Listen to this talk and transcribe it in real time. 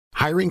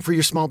Hiring for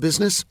your small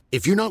business?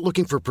 If you're not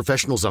looking for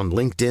professionals on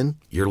LinkedIn,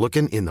 you're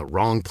looking in the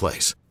wrong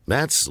place.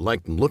 That's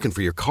like looking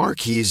for your car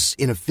keys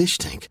in a fish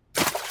tank.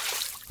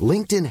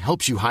 LinkedIn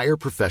helps you hire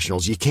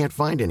professionals you can't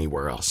find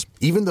anywhere else,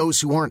 even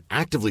those who aren't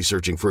actively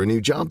searching for a new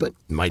job but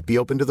might be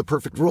open to the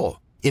perfect role.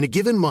 In a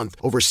given month,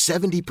 over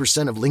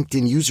 70% of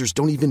LinkedIn users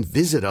don't even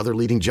visit other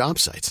leading job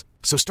sites.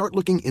 So start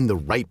looking in the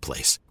right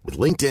place. With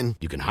LinkedIn,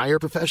 you can hire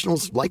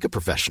professionals like a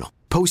professional.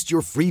 Post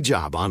your free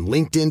job on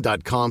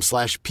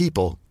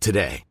linkedin.com/people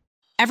today.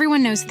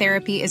 Everyone knows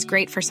therapy is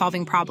great for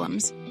solving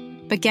problems,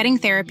 but getting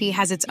therapy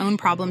has its own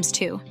problems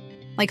too,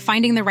 like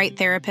finding the right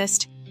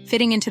therapist,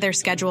 fitting into their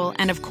schedule,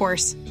 and of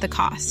course, the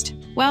cost.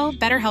 Well,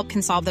 BetterHelp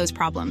can solve those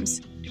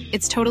problems.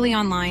 It's totally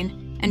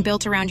online and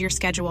built around your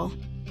schedule.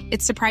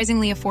 It's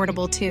surprisingly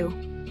affordable too.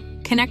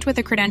 Connect with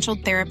a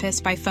credentialed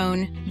therapist by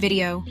phone,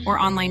 video, or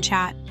online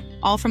chat,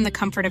 all from the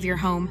comfort of your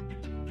home.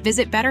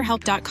 Visit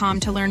BetterHelp.com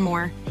to learn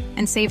more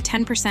and save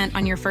 10%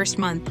 on your first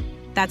month.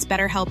 That's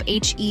BetterHelp,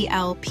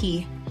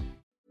 H-E-L-P.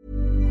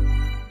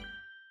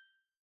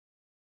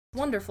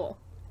 Wonderful.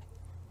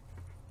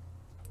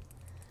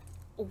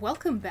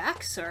 Welcome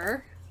back,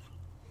 sir.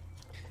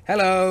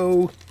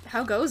 Hello.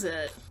 How goes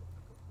it?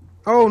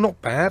 Oh,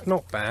 not bad.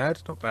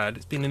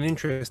 It's been an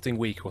interesting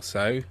week or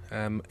so.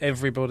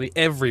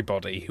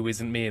 Everybody who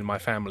isn't me and my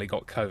family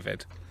got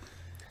COVID.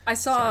 I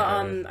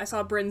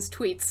saw Bryn's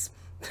tweets.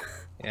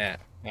 Yeah.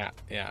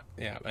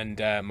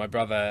 And my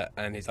brother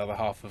and his other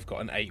half have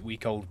got an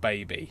 8-week-old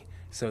baby,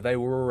 so they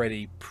were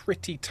already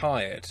pretty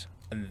tired,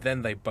 and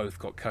then they both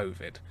got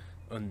COVID,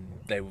 and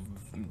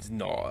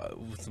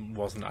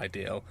wasn't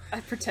ideal. I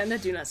pretend I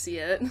do not see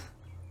it.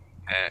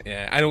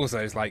 Yeah, and also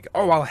it's like,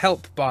 I'll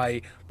help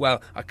by,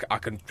 I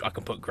can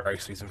put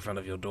groceries in front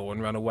of your door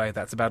and run away.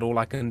 That's about all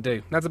I can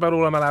do. That's about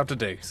all I'm allowed to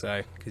do.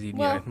 So, because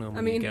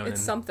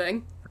it's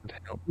something.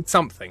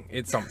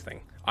 It's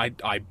something.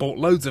 I bought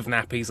loads of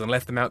nappies and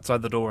left them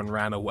outside the door and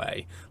ran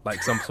away,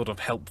 like some sort of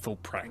helpful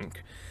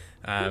prank.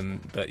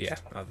 But yeah,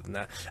 other than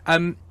that,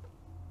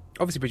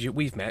 obviously, Bridget,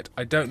 we've met.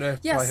 I don't know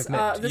if I have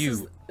met this you.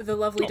 Is the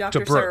lovely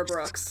Dr. Sarah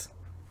Brooks.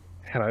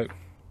 Hello.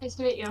 Nice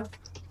to meet you.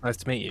 Nice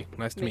to meet you.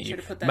 Make sure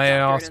to put that May I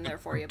ask in there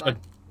for you, bud.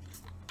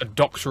 A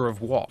doctor of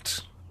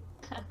what?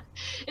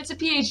 It's a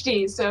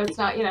PhD, so it's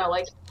not,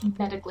 like,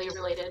 medically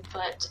related,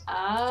 but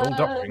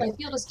my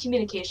field is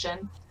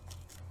communication.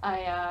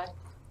 I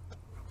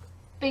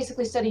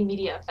basically study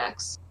media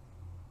effects.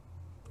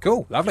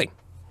 Cool, lovely.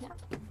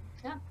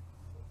 Yeah.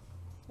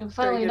 And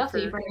funnily enough,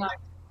 that you bring up.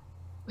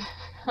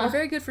 We're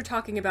very good for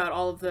talking about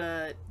all of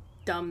the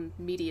dumb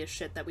media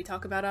shit that we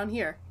talk about on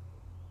here.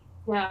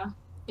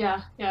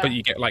 Yeah. But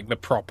you get, like, the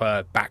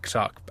proper backed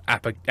up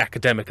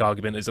academic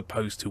argument as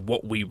opposed to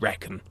what we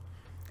reckon.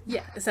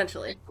 Yeah,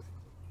 essentially.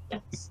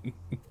 Yes.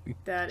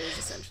 That is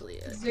essentially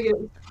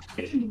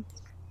it.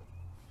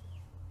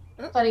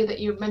 Funny that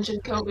you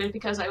mentioned COVID,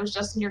 because I was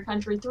just in your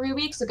country 3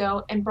 weeks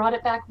ago and brought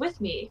it back with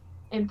me.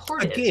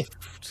 Imported. A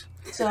gift.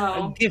 So...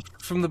 A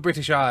gift from the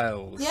British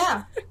Isles.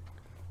 Yeah.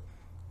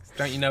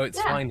 Don't you know it's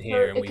fine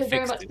here, and we fixed it. It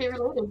could very much be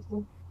related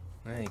to...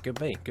 Hey, could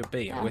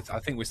be. Yeah. I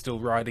think we're still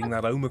riding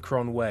that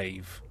Omicron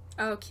wave.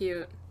 Oh,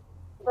 cute.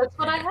 That's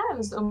what I have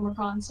is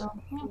Omicron, so...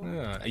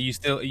 Yeah. Are you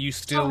still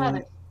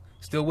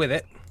with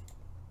it?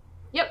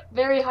 Yep,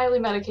 very highly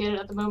medicated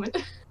at the moment.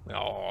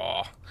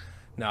 Oh,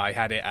 no, I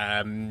had it,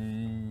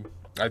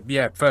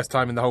 first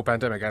time in the whole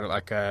pandemic. I had it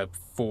like 4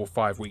 or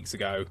 5 weeks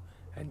ago.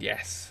 And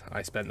yes,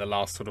 I spent the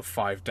last sort of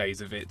 5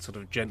 days of it sort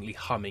of gently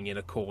humming in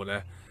a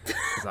corner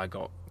because I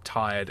got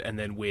tired and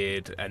then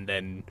weird and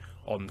then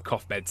on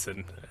cough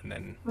medicine and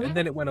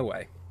then it went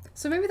away.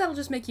 So maybe that'll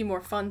just make you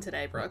more fun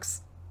today,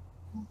 Brooks.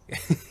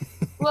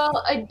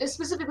 Well, I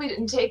specifically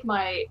didn't take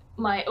my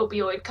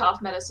opioid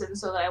cough medicine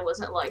so that I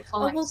wasn't like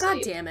falling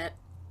asleep. God damn it.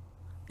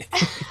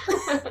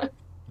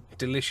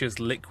 Delicious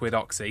liquid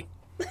oxy.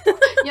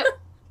 Yep.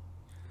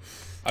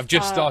 I've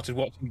just started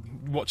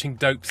watching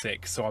Dope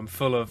Sick, so I'm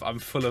full of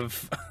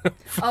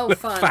fun.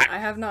 Facts. I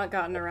have not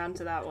gotten around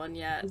to that one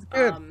yet. It's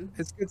good.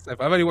 It's good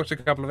stuff. I've only watched a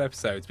couple of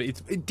episodes, but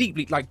it's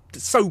deeply, like,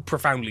 so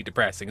profoundly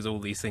depressing as all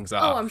these things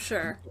are. Oh, I'm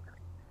sure.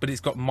 But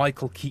it's got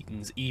Michael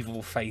Keaton's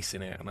evil face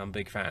in it, and I'm a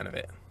big fan of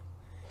it.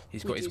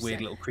 He's got his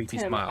weird little creepy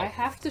smile. I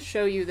have to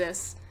show you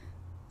this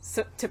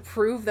to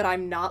prove that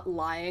I'm not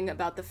lying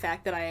about the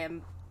fact that I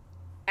am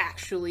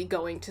actually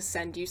going to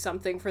send you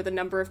something for the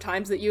number of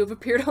times that you have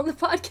appeared on the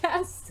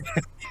podcast.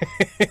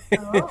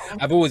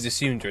 I've always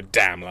assumed you're a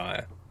damn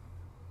liar.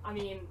 I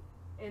mean,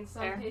 in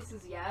some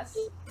cases, yes.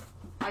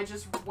 I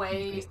just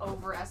way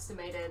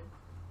underestimated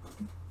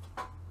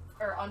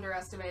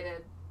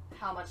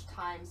how much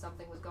time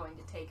something was going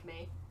to take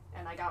me,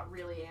 and I got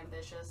really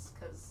ambitious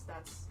because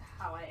that's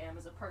how I am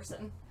as a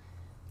person.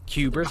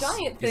 Hubris? The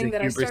giant thing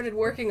that I started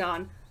working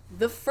on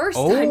the first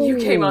time you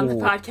came on the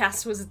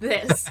podcast was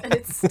this, and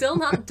it's still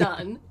not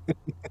done.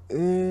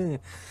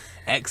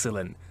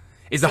 Excellent.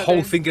 Is the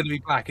whole thing going to be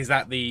black? Is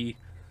that the...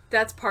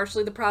 That's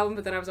partially the problem,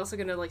 but then I was also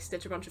going to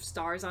stitch a bunch of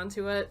stars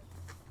onto it.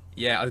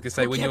 Yeah, I was going to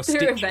say, when you're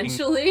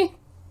stitching...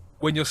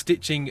 When you're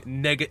stitching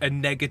a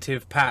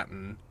negative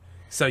pattern,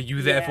 So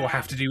you therefore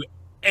have to do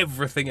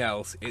everything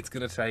else. It's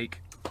going to take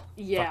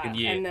fucking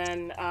years. And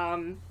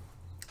then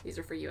these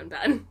are for you and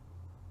Ben.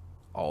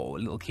 Oh,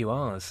 little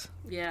QRs.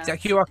 Yeah. Is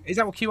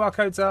that what QR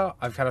codes are?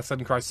 I've had a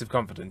sudden crisis of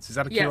confidence. Is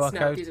that a QR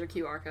code? These are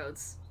QR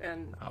codes.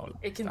 And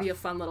it can be a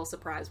fun little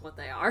surprise what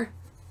they are.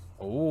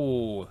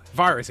 Oh,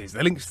 viruses.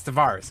 They're links to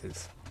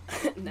viruses.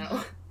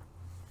 No.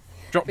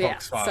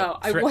 Dropbox file. So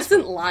I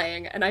wasn't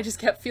lying, and I just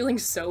kept feeling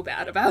so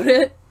bad about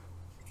it.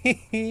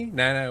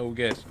 No, all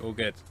good.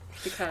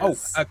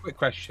 Because... Oh, a quick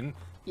question.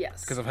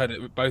 Yes. Because I've heard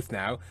it both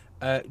now.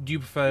 Do you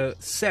prefer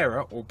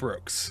Sarah or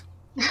Brooks?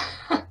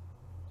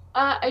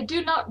 I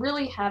do not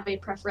really have a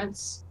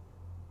preference.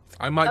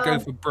 I might go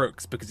for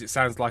Brooks because it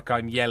sounds like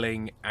I'm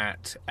yelling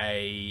at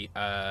a...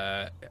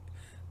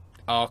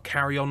 Are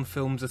carry-on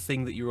films a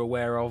thing that you're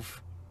aware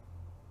of?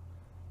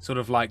 Sort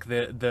of like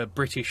the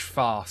British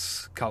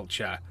farce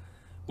culture,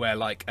 where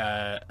like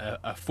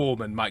a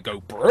foreman might go,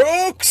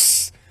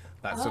 Brooks!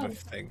 That sort of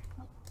thing.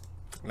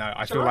 No,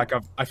 I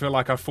feel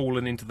like I've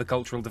fallen into the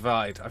cultural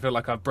divide. I feel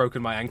like I've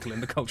broken my ankle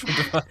in the cultural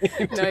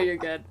divide. No, you're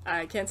good.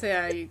 I can't say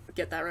I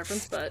get that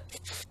reference, but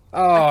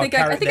I think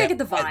I get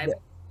the vibe.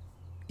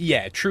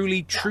 Yeah,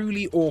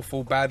 truly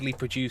awful, badly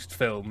produced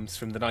films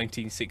from the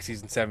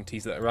 1960s and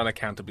 70s that are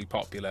unaccountably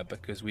popular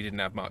because we didn't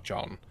have much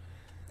on.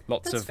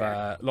 Lots of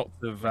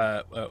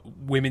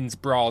women's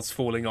bras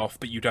falling off,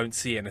 but you don't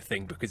see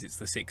anything because it's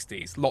the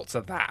 60s. Lots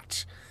of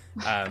that,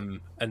 and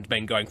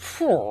men going.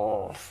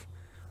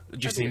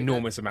 Just an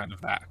enormous amount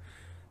of that.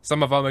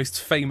 Some of our most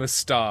famous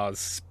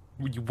stars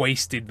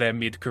wasted their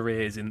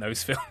mid-careers in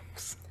those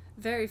films.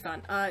 Very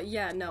fun.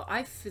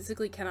 I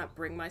physically cannot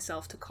bring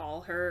myself to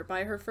call her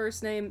by her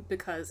first name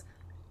because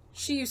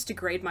she used to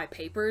grade my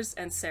papers,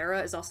 and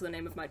Sarah is also the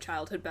name of my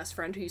childhood best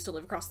friend who used to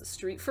live across the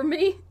street from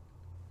me.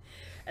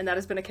 And that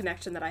has been a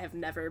connection that I have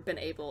never been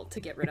able to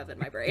get rid of in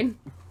my brain.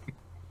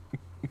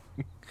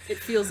 It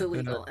feels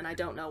illegal, and I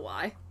don't know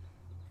why.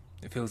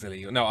 It feels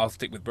illegal. No, I'll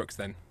stick with Brooks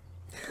then.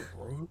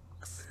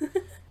 Brooks.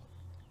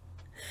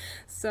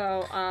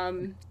 So, I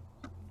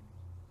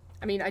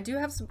mean, I do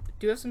have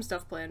some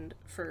stuff planned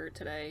for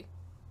today.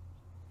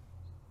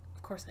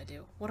 Of course I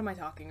do. What am I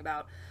talking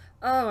about?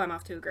 Oh, I'm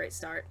off to a great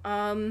start.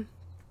 Does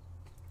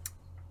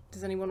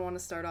anyone want to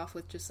start off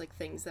with just like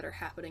things that are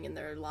happening in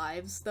their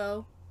lives,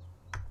 though?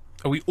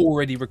 Are we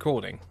already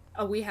recording?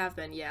 Oh, we have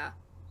been, yeah.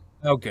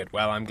 Oh, good.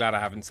 Well, I'm glad I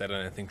haven't said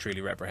anything truly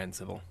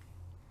reprehensible.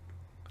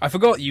 I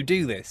forgot you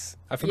do this.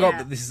 I forgot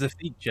that this is a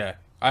feature.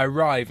 I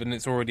arrive and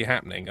it's already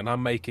happening, and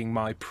I'm making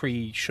my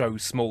pre-show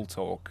small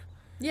talk.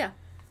 Yeah.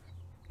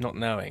 Not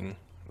knowing.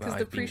 Because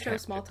the pre-show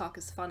small talk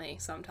is funny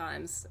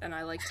sometimes, and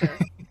I like to...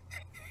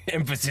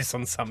 Emphasis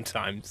on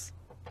sometimes.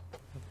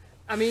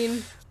 I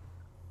mean...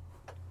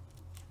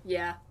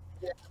 Yeah.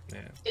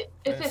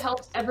 If it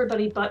helps,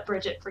 everybody but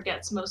Bridget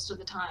forgets most of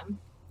the time.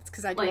 It's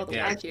because I do all the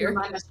work here.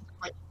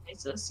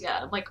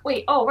 Yeah, I'm like,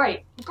 wait, oh,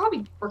 right. You're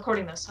probably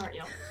recording this, aren't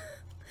you?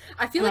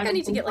 I feel like I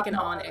need to get like an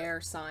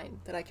on-air sign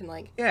that I can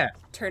like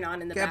turn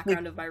on in the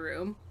background of my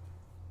room.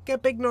 Get a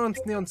big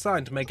neon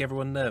sign to make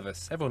everyone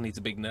nervous. Everyone needs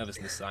a big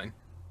nervousness sign.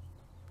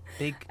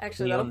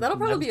 Actually, that'll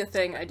probably be a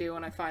thing I do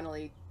when I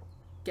finally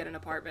get an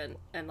apartment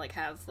and like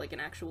have like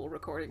an actual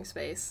recording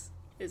space.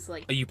 Is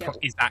like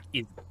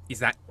is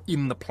that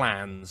in the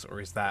plans, or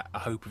is that a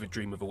hope of a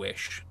dream of a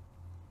wish?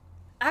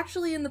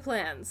 Actually in the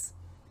plans.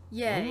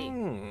 Yay.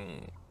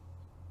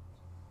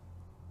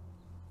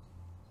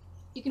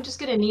 You can just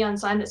get a neon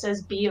sign that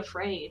says "Be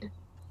afraid,"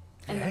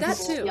 and that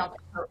too.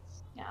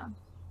 Yeah,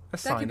 a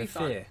sign of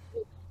fear.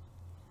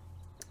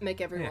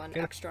 Make everyone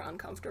extra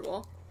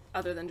uncomfortable,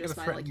 other than just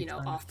my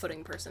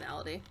off-putting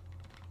personality.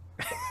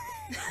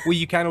 Well,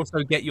 you can also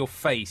get your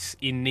face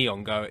in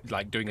neon,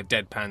 doing a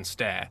deadpan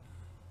stare,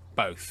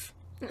 both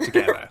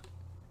together.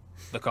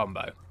 The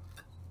combo.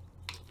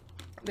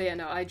 But yeah,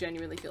 no, I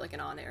genuinely feel like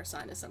an on-air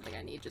sign is something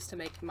I need just to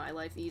make my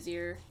life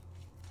easier,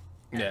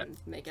 and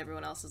make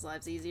everyone else's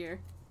lives easier.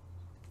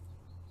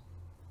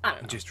 I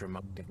don't know. Just to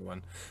remind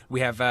everyone. We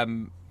have,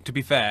 to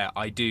be fair,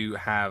 I do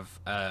have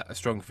a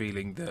strong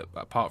feeling that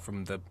apart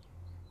from the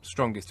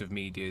strongest of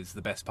medias,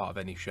 the best part of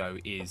any show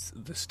is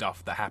the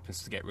stuff that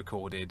happens to get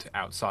recorded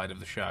outside of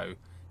the show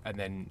and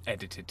then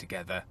edited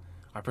together.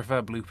 I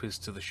prefer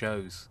bloopers to the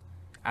shows,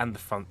 and the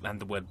fun, and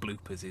the word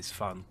bloopers is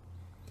fun.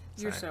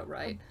 You're so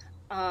right.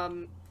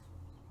 Actually,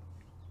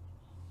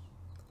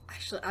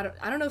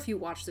 I don't know if you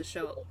watch the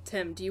show.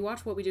 Tim, do you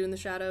watch What We Do in the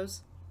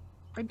Shadows?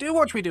 I do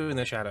watch We Do in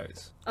the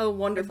Shadows. Oh,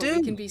 wonderful!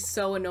 We can be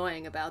so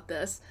annoying about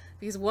this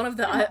because one of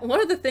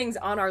the things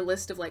on our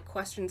list of like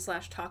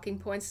question/talking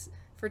points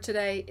for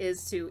today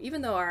is to,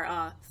 even though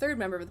our third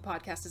member of the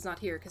podcast is not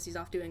here because he's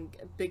off doing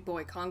big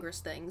boy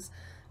Congress things.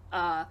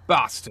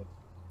 Bastard.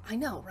 I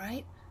know,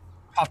 right?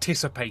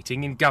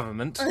 Participating in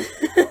government.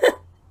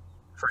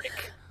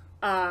 Prick.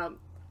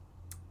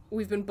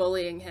 We've been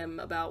bullying him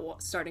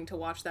about starting to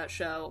watch that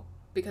show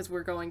because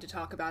we're going to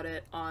talk about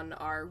it on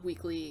our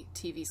weekly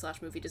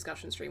TV/movie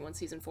discussion stream when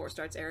season 4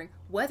 starts airing.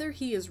 Whether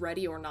he is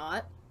ready or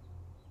not,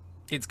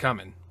 it's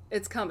coming.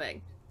 It's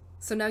coming.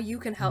 So now you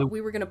can help. We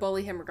were going to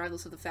bully him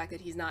regardless of the fact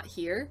that he's not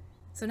here.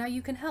 So now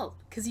you can help,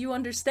 because you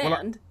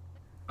understand.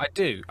 Well,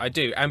 I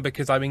do. And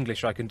because I'm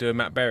English, I can do a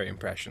Matt Berry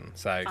impression,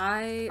 so...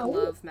 I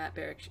love Matt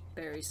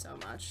Berry so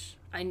much.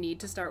 I need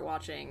to start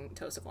watching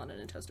Toast of London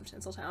and Toast of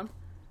Tinseltown.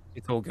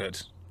 It's all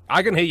good.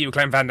 I can hear you,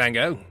 Clem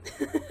Fandango.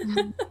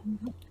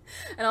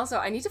 And also,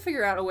 I need to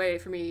figure out a way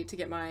for me to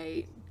get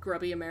my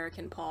grubby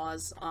American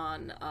paws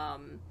on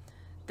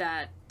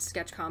that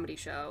sketch comedy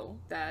show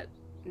that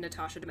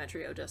Natasha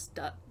Demetrio just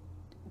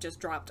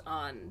dropped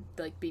on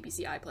like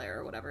BBC iPlayer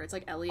or whatever. It's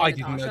like Ellie and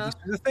Natasha. I didn't know this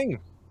was a thing.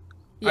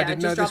 Yeah, it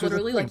just dropped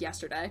literally like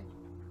yesterday.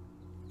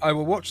 I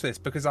will watch this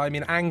because I'm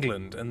in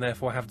England and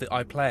therefore have the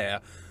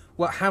iPlayer.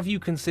 Well, have you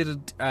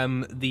considered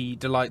the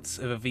delights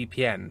of a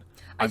VPN?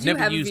 I've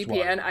never used a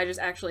VPN. One. I just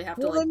actually have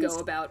to go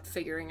about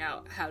figuring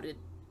out how to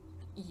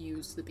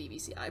use the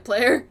BBC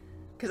iPlayer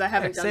because I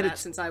haven't done that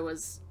since I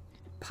was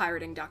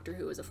pirating Doctor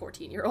Who as a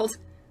 14-year-old.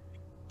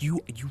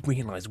 You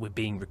realise we're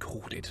being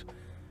recorded,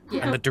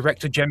 yeah. And the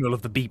Director General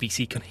of the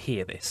BBC can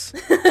hear this.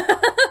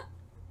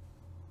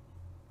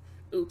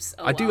 Oops.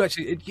 Oh, I do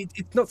actually.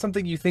 It's not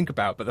something you think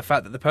about, but the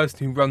fact that the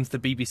person who runs the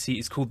BBC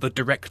is called the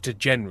Director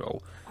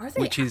General,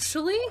 which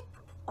actually? Is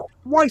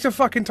quite a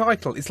fucking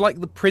title. It's like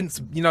the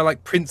Prince,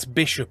 like Prince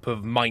Bishop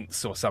of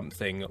Mainz or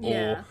something,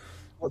 or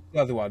what's the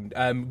other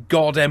one?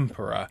 God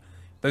Emperor.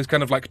 Those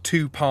kind of like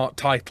 2-part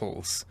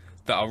titles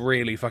that are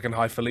really fucking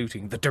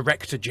highfalutin. The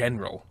Director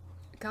General.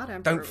 God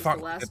Emperor was the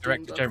last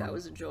Dune book that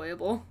was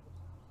enjoyable.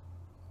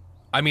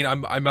 I mean,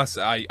 I've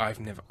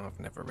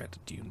never read a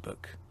Dune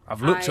book.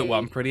 I've looked at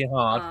one pretty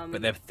hard,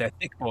 but they're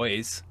thick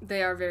boys.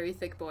 They are very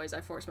thick boys. I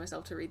forced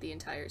myself to read the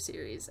entire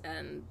series,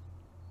 and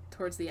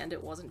towards the end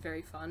it wasn't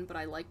very fun, but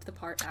I liked the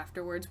part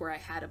afterwards where I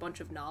had a bunch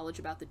of knowledge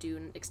about the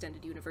Dune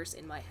extended universe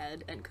in my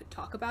head and could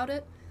talk about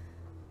it.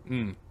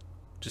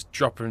 Just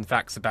dropping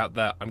facts about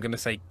that. I'm going to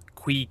say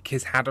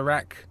Quis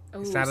Haderach.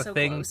 Is that a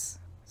thing? Close.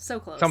 So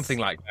close. Something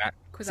like that.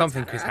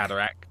 Something Quis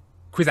Haderach.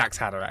 Quizax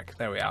Haderach.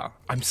 There we are.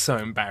 I'm so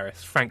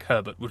embarrassed. Frank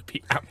Herbert would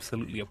be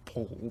absolutely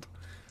appalled.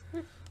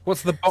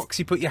 What's the box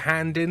you put your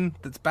hand in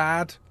that's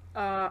bad?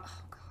 Oh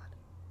god.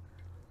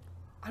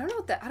 I don't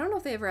know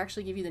if they ever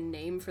actually give you the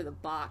name for the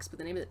box, but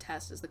the name of the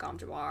test is the Gom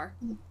Jabbar.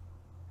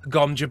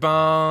 Gom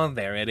Jabbar,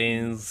 there it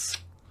is.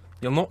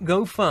 You'll not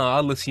go far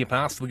unless you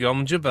pass the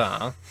Gom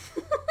Jabbar.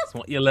 That's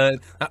what you learn.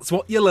 That's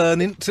what you learn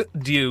in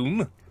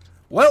Dune.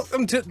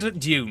 Welcome to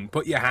Dune.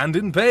 Put your hand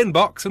in pain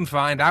box and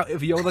find out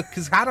if you're the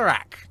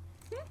Haderach.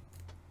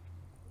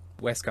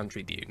 West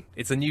Country Dune.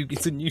 It's a new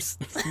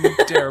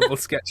terrible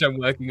sketch I'm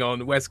working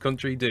on. West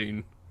Country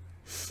Dune.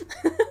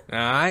 All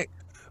right,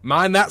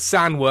 mind that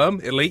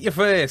sandworm. It'll eat your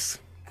face.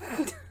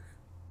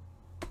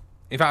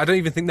 In fact, I don't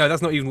even think. No,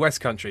 that's not even West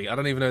Country. I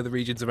don't even know the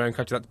regions of my own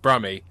country. That's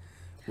Brummy.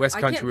 West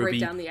Country. I can't break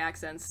down the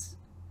accents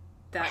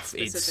that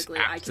specifically.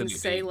 I can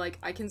say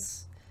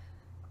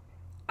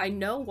I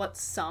know what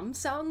some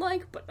sound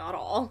like, but not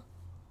all.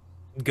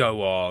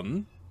 Go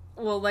on.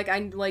 Well, I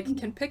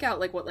can pick out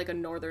what a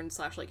northern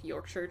 /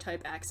 Yorkshire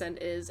type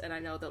accent is, and I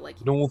know that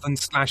northern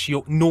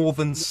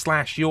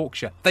 /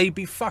 Yorkshire. They'd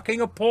be fucking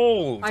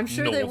appalled. I'm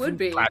sure they would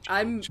be.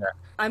 I'm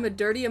a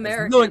dirty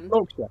American. There's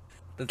Yorkshire.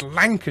 There's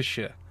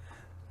Lancashire,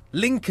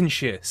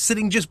 Lincolnshire,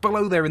 sitting just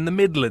below there in the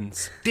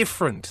Midlands.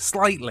 Different,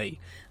 slightly.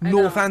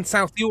 North and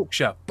South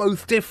Yorkshire,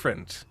 both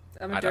different.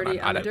 I'm a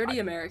dirty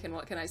American.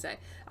 What can I say?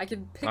 I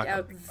can pick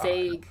out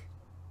vague,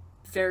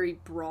 very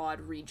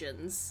broad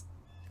regions.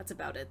 That's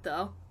about it,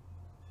 though.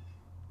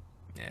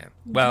 Yeah.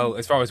 Well,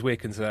 as far as we're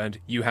concerned,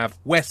 you have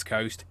West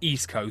Coast,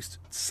 East Coast,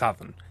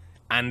 Southern.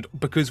 And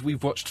because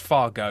we've watched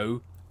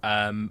Fargo,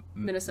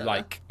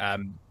 Minnesota.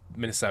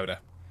 Minnesota.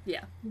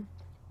 Yeah.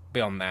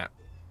 Beyond that.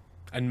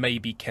 And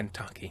maybe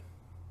Kentucky.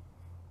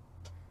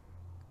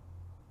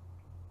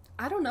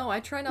 I don't know. I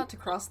try not to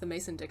cross the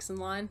Mason-Dixon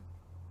line.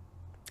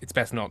 It's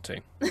best not to.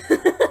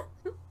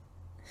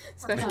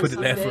 Especially put it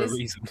there for a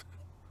reason.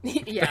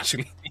 Yeah.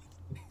 Especially.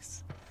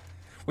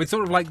 We're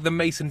sort of like the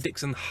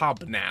Mason-Dixon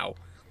hub now.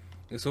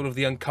 It's sort of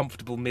the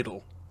uncomfortable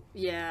middle.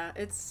 Yeah,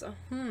 it's I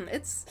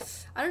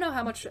don't know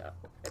how much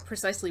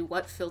precisely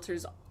what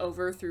filters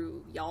over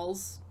through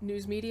y'all's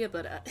news media,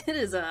 but it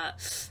is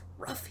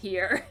rough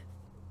here.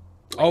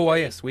 Oh,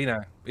 yes, we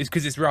know. It's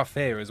because it's rough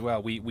here as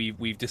well.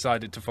 We've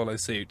decided to follow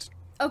suit.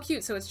 Oh,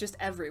 cute. So it's just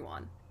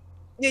everyone.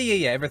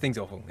 Yeah. Everything's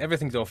awful.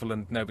 Everything's awful,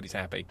 and nobody's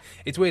happy.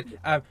 It's weird.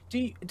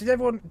 Does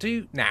everyone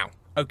do now?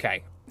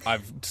 Okay,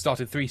 I've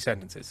started 3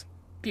 sentences.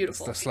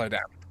 Beautiful. Let's slow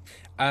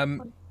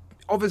down.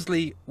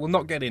 Obviously, we'll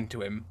not get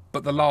into him,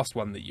 but the last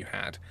one that you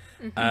had,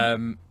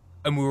 and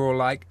we were all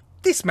like,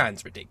 this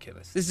man's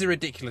ridiculous. This is a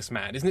ridiculous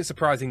man. Isn't it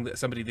surprising that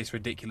somebody this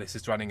ridiculous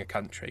is running a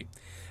country?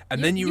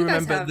 And then you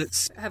remember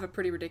guys have a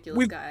pretty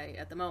ridiculous guy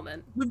at the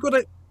moment. We've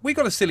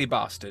got a silly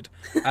bastard,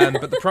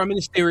 but the prime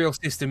ministerial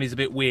system is a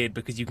bit weird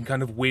because you can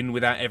kind of win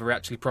without ever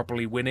actually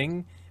properly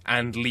winning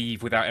and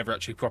leave without ever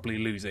actually properly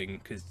losing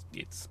because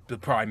it's the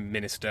prime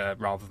minister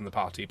rather than the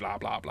party, blah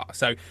blah blah.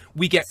 So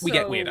we get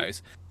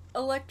weirdos.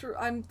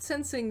 I'm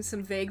sensing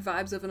some vague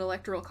vibes of an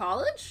electoral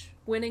college,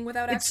 winning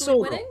without actually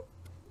winning.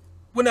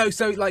 Well, no.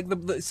 So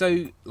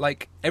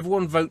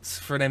everyone votes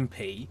for an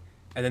MP,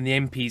 and then the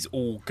MPs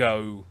all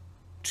go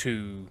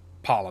to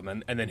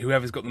Parliament, and then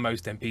whoever's got the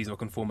most MPs or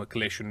can form a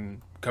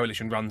coalition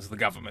runs the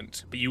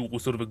government. But you all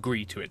sort of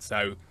agree to it,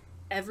 so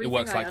everything it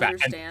works like I that.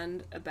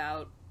 understand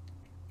about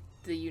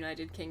the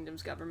United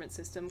Kingdom's government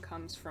system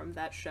comes from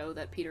that show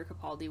that Peter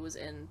Capaldi was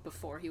in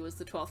before he was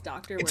the 12th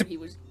Doctor, where he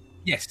was...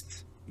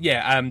 Yes.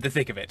 Yeah, The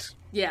Thick of It.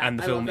 Yeah, and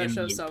the I film love that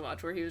show so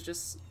much, where he was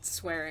just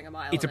swearing a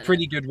mile. It's a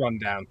pretty good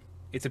rundown.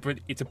 It's a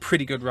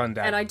pretty good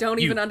rundown. And I don't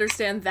even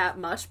understand that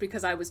much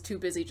because I was too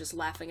busy just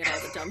laughing at all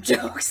the dumb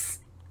jokes.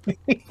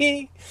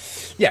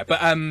 Yeah, but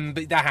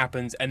that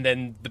happens, and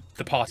then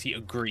the party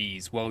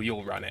agrees. Well,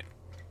 you'll run it.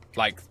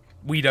 Like,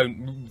 we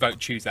don't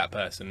choose that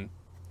person,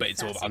 but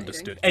it's all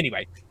understood.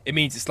 Anyway, it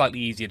means it's slightly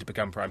easier to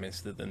become prime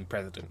minister than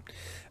president.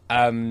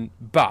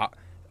 But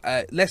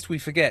lest we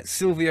forget,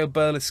 Silvio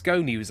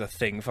Berlusconi was a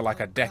thing for like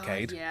a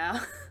decade. God, yeah.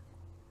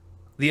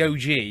 The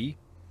OG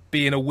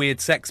being a weird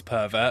sex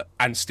pervert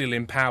and still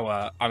in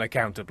power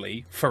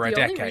unaccountably for a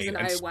decade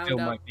and still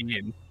might be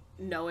in.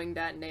 Knowing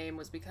that name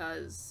was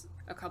because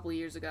a couple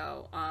years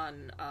ago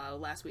on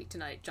Last Week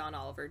Tonight, John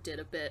Oliver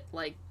did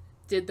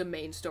the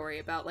main story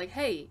about like,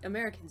 hey,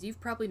 Americans, you've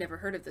probably never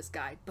heard of this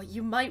guy, but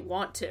you might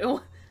want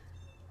to.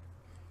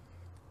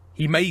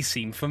 He may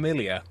seem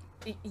familiar.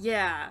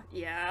 Yeah.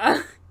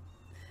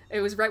 It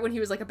was right when he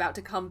was like about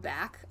to come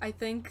back, I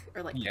think,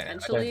 or like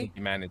potentially. I don't think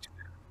he managed.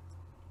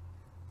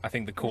 I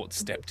think the court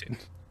stepped in.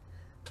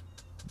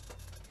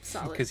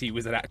 Solid. Because he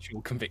was an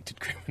actual convicted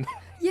criminal.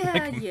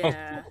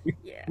 Yeah.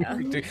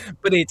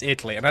 But it's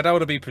Italy, and I don't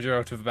want to be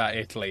pejorative about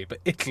Italy, but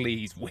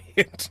Italy's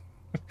weird.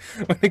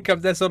 When it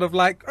comes, they're sort of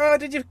like, oh,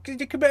 did you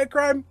commit a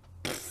crime?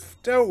 Pfft,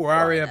 don't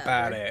worry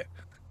about it.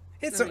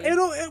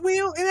 We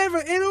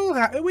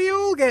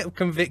all get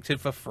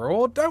convicted for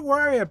fraud. Don't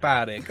worry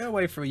about it. Go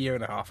away for a year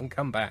and a half and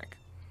come back.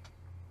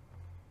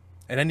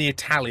 And any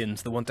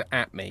Italians that want to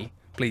at me,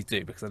 please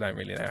do, because I don't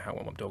really know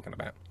what I'm talking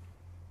about.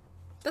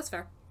 That's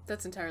fair.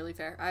 That's entirely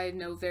fair. I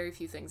know very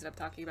few things that I'm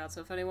talking about,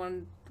 so if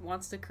anyone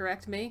wants to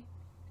correct me,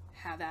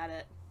 have at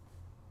it.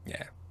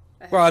 Yeah.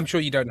 Well, I'm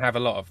sure you don't have a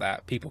lot of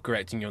that. People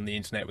correcting you on the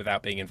internet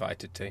without being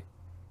invited to.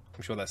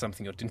 I'm sure that's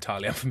something you're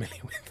entirely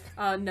unfamiliar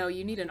with. No,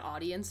 you need an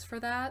audience for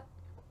that.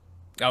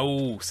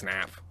 Oh,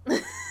 snap.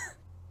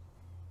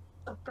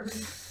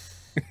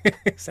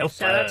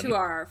 Shout out to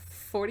our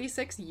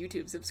 46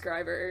 YouTube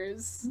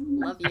subscribers.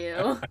 Love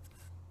you.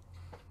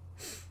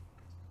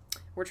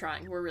 We're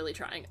trying. We're really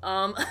trying.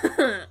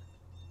 I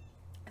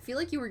feel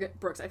like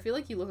Brooks, I feel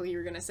like you look like you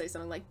were going to say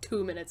something like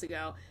 2 minutes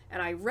ago,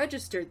 and I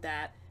registered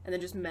that, and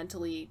then just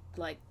mentally,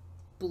 like,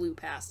 blew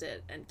past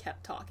it and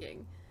kept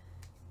talking.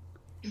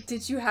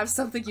 Did you have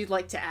something you'd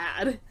like to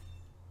add?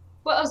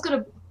 Well, I was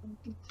going to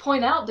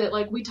point out that,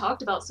 like, we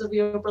talked about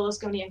Silvio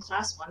Berlusconi in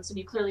class once, and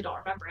you clearly don't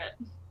remember it.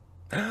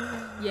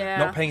 Yeah.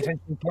 Not paying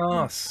attention in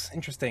class.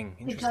 Interesting.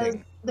 Because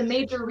the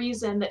major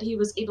reason that he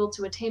was able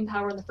to attain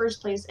power in the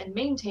first place and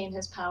maintain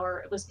his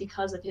power was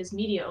because of his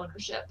media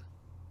ownership.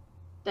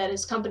 That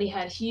his company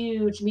had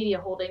huge media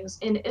holdings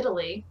in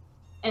Italy,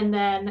 and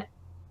then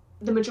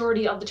the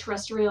majority of the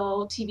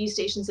terrestrial TV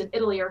stations in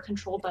Italy are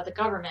controlled by the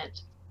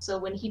government. So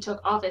when he took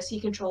office, he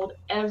controlled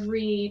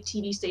every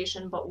TV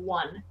station but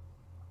one.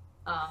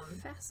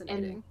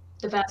 Fascinating. And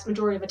the vast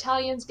majority of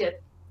Italians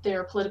get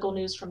their political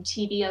news from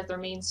TV as their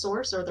main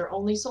source or their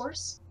only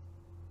source.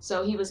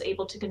 So he was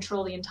able to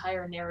control the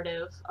entire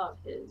narrative of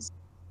his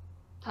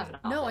time in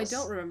office. No, I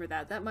don't remember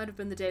that. That might have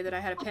been the day that I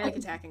had a panic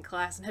attack in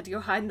class and had to go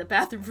hide in the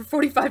bathroom for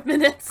 45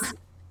 minutes.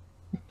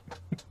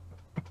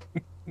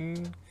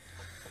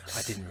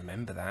 I didn't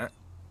remember that.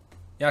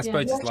 Yeah, I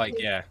suppose it's like,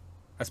 I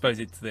suppose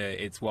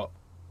it's what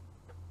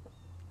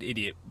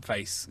Idiot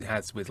Face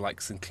has with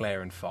like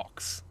Sinclair and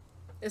Fox.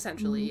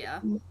 Essentially, yeah.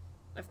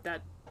 If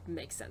that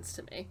makes sense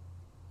to me.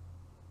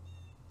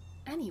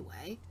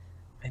 Anyway.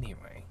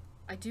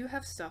 I do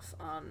have stuff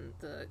on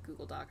the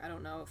Google Doc. I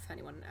don't know if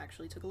anyone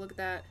actually took a look at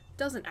that.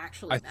 Doesn't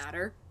actually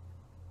matter.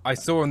 I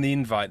saw on the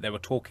invite there were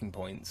talking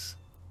points.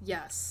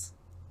 Yes.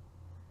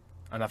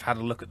 And I've had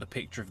a look at the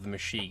picture of the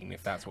machine,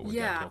 if that's what we're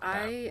going to talk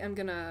about. Yeah, I am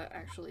going to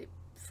actually,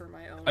 for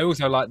my own... I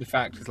also like the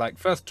fact it's like,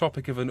 first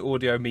topic of an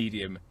audio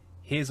medium,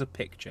 here's a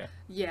picture.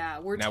 Yeah,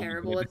 we're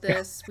terrible at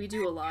this. We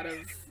do a lot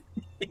of...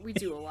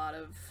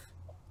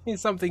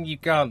 It's something you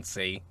can't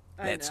see.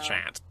 Let's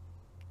chat.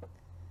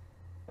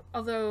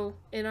 Although,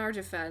 in our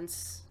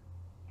defense,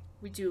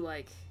 we do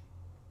like,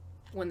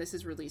 when this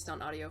is released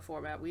on audio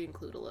format, we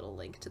include a little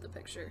link to the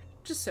picture,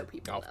 just so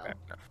people know.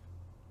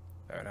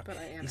 Fair enough. But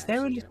I am is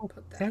there a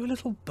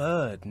little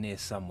bird near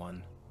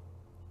someone?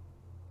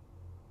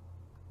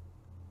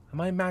 Am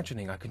I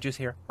imagining I can just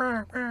hear...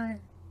 There's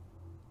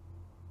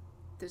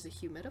a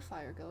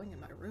humidifier going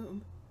in my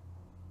room.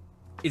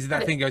 Is it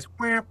that thing goes...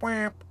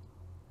 I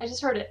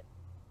just heard it.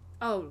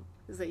 Oh,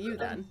 is that you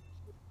then?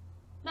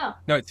 No.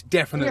 No, it's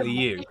definitely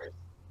you.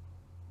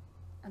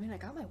 I mean, I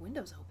got my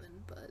windows open,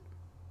 but...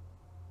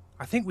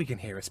 I think we can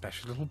hear a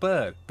special little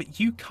bird, but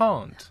you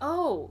can't.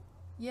 Oh!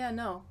 Yeah,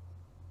 no.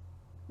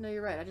 No,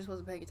 you're right. I just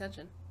wasn't paying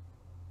attention.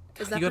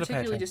 Is that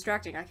particularly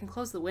distracting? I can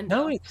close the window.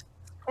 No, it's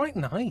quite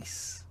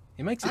nice.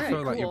 It makes it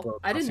feel like you're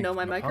broadcasting. I didn't know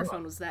my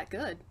microphone was that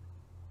good.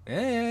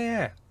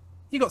 Yeah.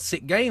 You got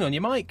sick gain on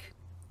your mic.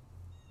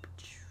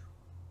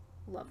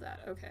 Love that.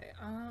 Okay,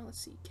 let's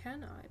see.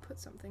 Can I put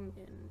something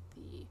in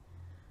the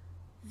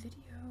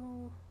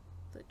video,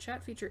 the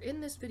chat feature in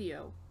this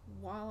video,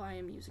 while I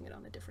am using it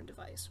on a different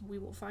device? We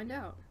will find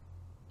out.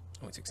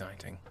 Oh, it's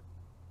exciting.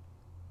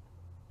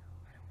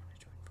 I don't want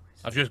to join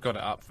voice. I've just got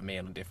it up for me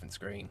on a different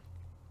screen.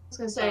 I was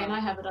gonna say, and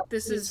I have it up.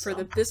 This is for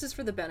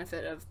the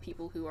benefit of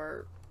people who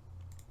are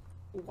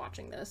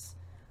watching this.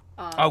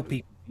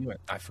 People!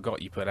 I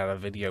forgot you put out a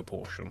video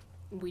portion.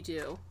 We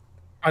do.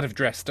 I'd have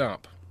dressed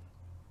up.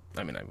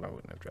 I mean, I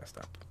wouldn't have dressed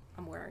up.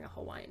 I'm wearing a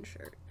Hawaiian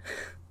shirt.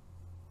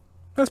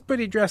 That's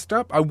pretty dressed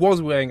up. I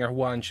was wearing a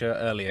Hawaiian shirt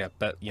earlier,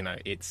 but,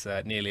 it's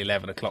nearly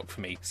 11 o'clock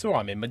for me, so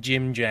I'm in my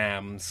gym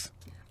jams.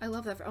 I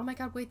love that. Oh my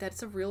god, wait,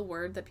 that's a real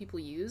word that people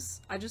use?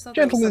 I just thought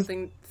that was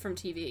something from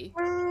TV.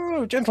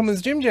 Oh,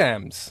 gentlemen's gym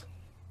jams.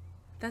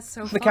 That's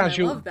so fun. I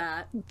love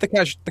that.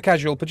 The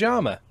casual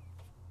pajama.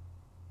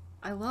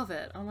 I love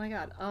it. Oh my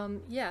god.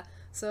 Yeah,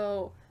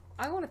 so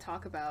I want to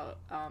talk about,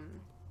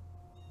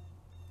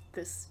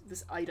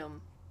 this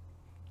item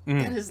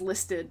that is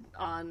listed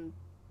on,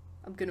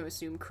 I'm going to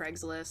assume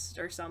Craigslist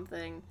or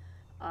something.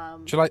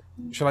 Shall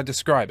I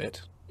describe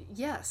it?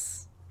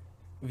 Yes.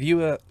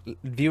 Viewer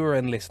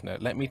and listener,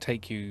 let me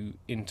take you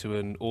into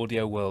an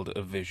audio world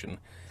of vision.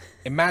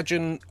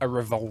 Imagine a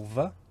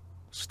revolver,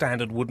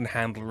 standard wooden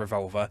handle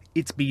revolver.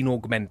 It's been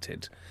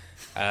augmented.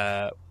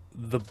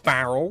 The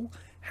barrel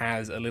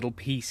has a little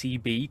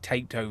PCB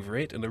taped over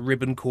it and a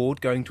ribbon cord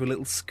going to a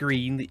little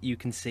screen that you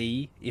can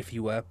see if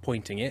you were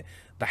pointing it.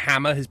 The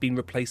hammer has been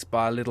replaced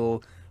by a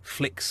little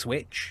flick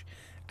switch,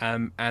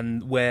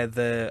 and where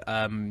the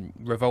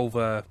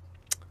revolver,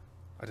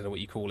 I don't know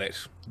what you call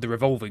it, the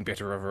revolving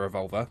bit of a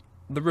revolver,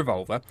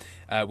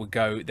 would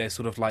go, there's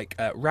sort of like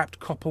wrapped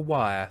copper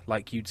wire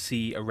like you'd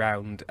see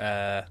around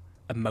a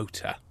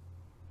motor,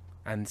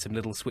 and some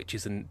little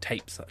switches and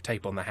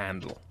tape on the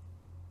handle.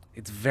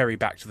 It's very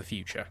Back to the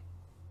Future.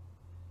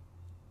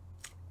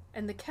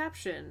 And the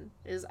caption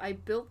is, I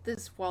built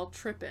this while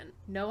trippin'.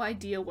 No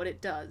idea what it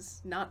does.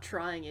 Not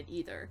trying it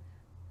either.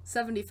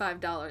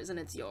 $75 and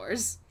it's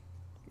yours.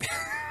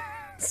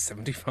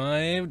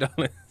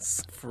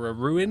 $75 for a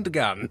ruined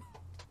gun.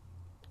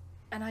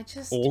 And I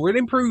just... Or an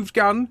improved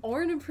gun.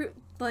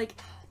 Like,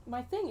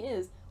 my thing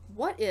is,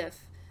 what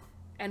if,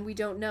 and we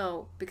don't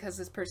know because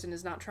this person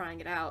is not trying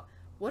it out,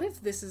 what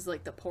if this is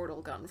like the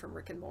portal gun from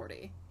Rick and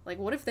Morty? Like,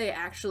 what if they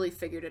actually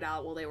figured it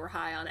out while they were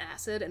high on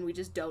acid and we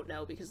just don't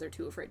know because they're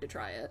too afraid to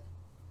try it?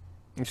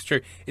 It's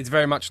true. It's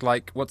very much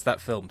like, what's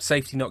that film?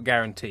 Safety Not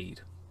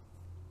Guaranteed.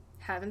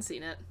 Haven't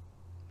seen it.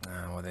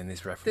 Oh, well then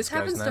this reference This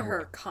happens goes to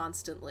her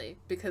constantly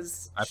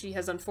because she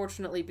has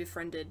unfortunately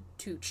befriended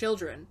 2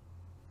 children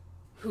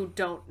who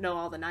don't know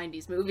all the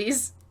 90s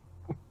movies.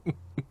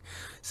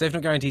 Safety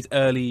Not Guaranteed's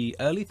early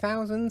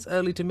thousands,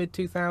 early to mid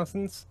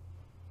 2000s,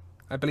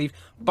 I believe,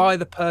 by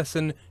the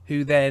person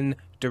who then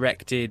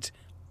directed,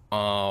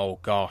 oh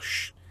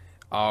gosh,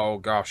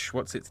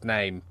 what's its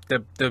name?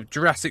 The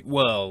Jurassic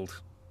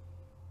World.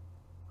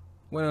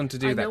 Went on to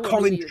do that.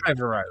 Colin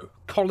Trevorrow.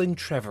 Colin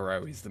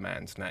Trevorrow is the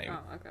man's name.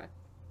 Oh, okay.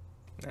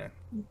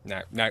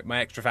 No, my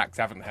extra facts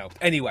haven't helped.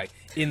 Anyway,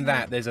 in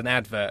that, there's an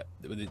advert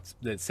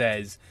that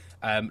says,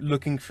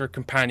 looking for a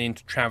companion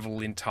to travel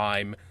in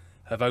time,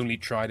 have only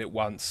tried it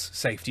once,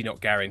 safety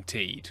not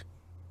guaranteed.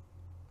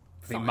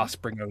 They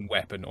must bring own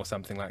weapon or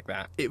something like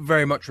that. It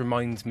very much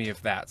reminds me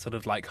of that, sort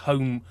of like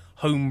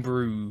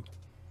homebrew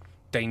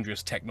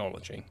dangerous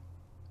technology.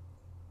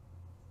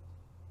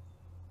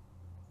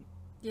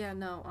 Yeah,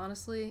 no,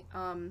 honestly,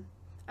 I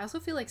also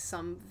feel like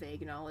some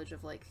vague knowledge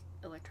of, like,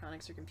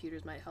 electronics or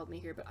computers might help me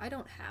here, but I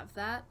don't have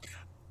that.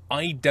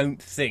 I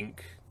don't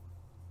think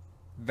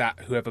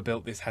that whoever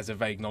built this has a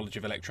vague knowledge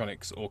of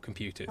electronics or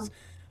computers,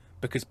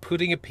 because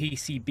putting a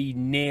PCB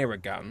near a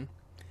gun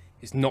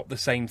is not the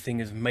same thing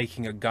as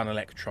making a gun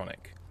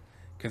electronic,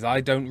 because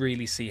I don't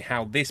really see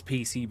how this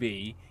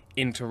PCB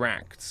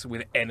interacts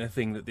with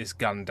anything that this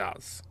gun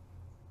does.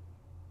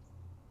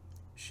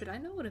 Should I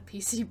know what a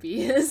PCB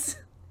is?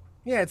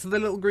 Yeah, it's the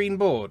little green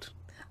board.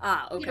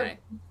 Ah, okay.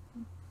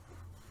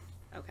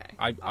 Okay.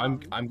 I'm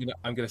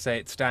gonna say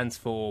it stands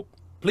for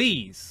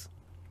please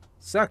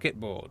circuit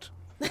board.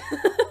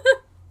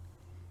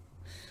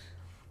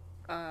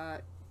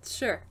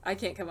 Sure. I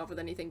can't come up with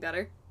anything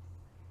better.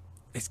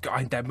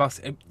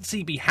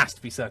 CB has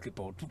to be circuit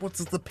board. What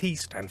does the P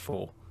stand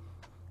for?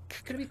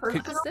 Could it be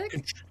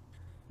plastic?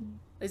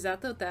 Is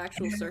that the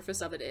actual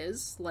surface of it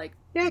is? Like,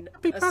 yeah, it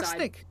could be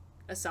plastic.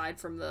 Aside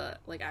from the,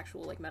 like,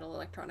 actual, like, metal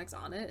electronics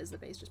on it, is the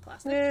base just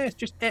plastic? Yeah, it's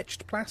just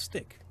etched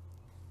plastic.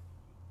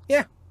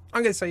 Yeah,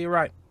 I'm going to say you're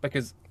right,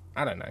 because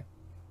I don't know.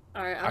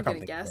 Alright, I'm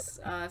going to guess.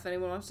 If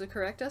anyone wants to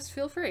correct us,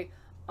 feel free.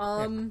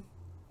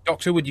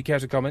 Doctor, would you care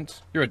to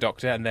comment? You're a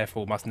doctor, and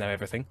therefore must know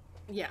everything.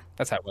 Yeah.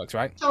 That's how it works,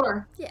 right?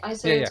 Sure. Yeah. I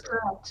say it's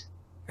correct.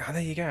 Oh,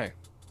 there you go.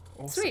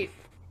 Awesome. Sweet.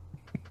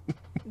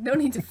 No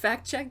need to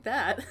fact check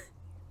that.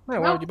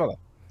 No, why would you bother?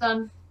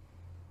 Done.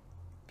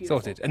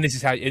 Beautiful. Sorted. And this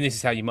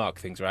is how you mark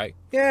things, right?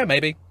 Yeah,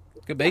 maybe.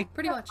 Could be. Yeah,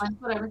 pretty much. Fine,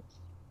 whatever.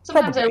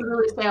 Sometimes Probably. I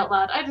really say out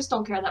loud. I just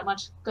don't care that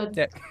much. Good.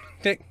 Yeah.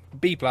 Tick.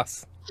 B+.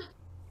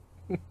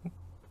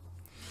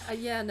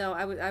 Yeah, no,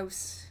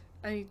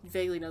 I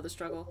vaguely know the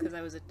struggle because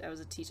I was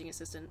a teaching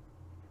assistant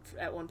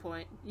at one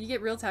point. You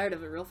get real tired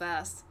of it real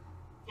fast.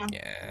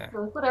 Yeah.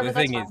 Whatever.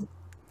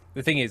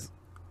 The thing is,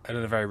 in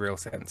a very real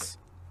sense,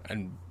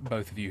 and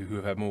both of you who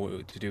have had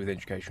more to do with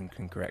education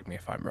can correct me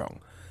if I'm wrong,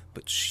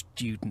 but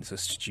students are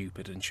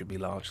stupid and should be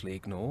largely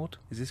ignored.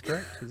 Is this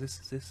correct? Is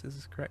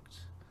this correct?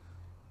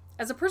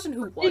 As a person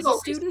who was a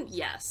student,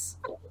 yes.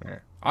 Yeah.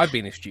 I've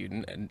been a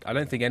student, and I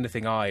don't think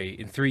anything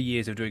in 3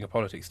 years of doing a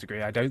politics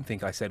degree, I don't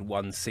think I said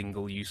one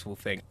single useful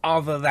thing,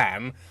 other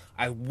than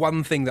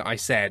one thing that I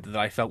said that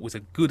I felt was a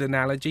good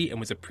analogy and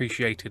was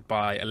appreciated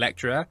by a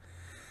lecturer,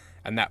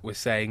 and that was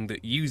saying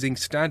that using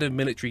standard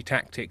military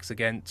tactics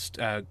against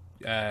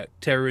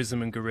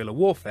terrorism and guerrilla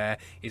warfare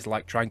is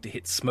like trying to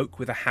hit smoke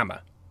with a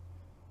hammer.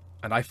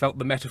 And I felt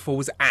the metaphor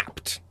was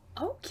apt.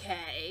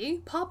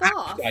 Okay, pop Apt,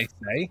 off. I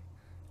say.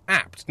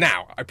 Apt.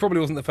 Now, I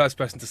probably wasn't the first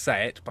person to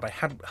say it, but I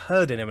hadn't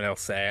heard anyone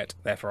else say it,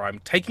 therefore I'm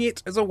taking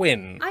it as a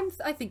win.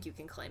 I think you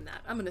can claim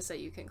that. I'm going to say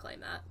you can claim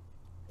that.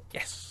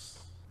 Yes.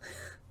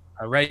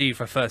 Hooray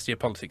for first year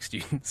politics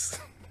students.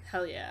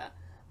 Hell yeah.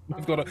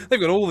 They've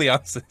got all the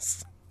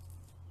answers.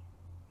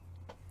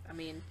 I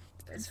mean,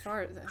 as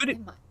far as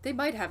Could they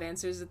might have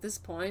answers at this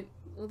point.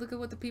 Well, look at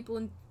what the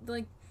people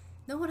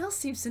no one else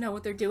seems to know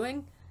what they're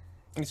doing.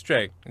 It's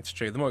true.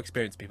 The more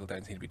experienced people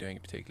don't seem to be doing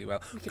it particularly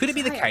well. We Could it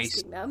be the try case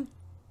asking them.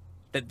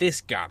 that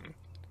this gun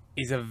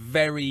is a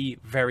very,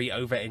 very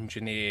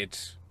over-engineered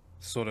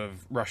sort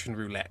of Russian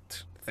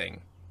roulette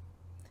thing?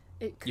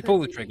 You pull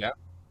the trigger,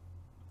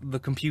 the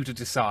computer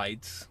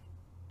decides.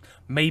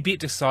 Maybe it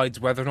decides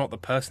whether or not the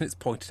person it's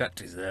pointed at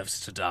deserves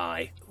to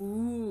die.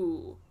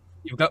 Ooh.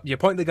 You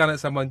point the gun at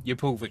someone, you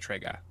pull the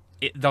trigger.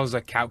 It does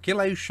a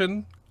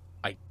calculation.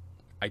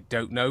 I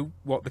don't know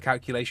what the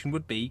calculation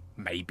would be.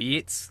 Maybe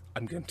it's,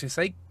 I'm going to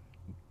say,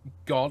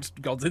 God's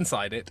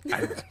inside it,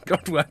 and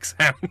God works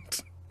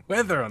out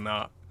whether or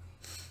not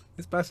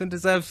this person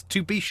deserves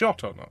to be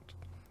shot or not.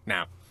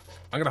 Now,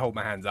 I'm going to hold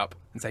my hands up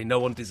and say no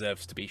one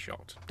deserves to be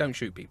shot. Don't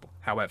shoot people.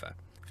 However,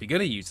 if you're going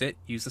to use it,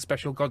 use the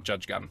special God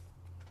Judge gun.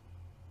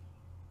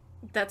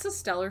 That's a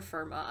Stellar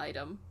Firma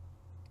item.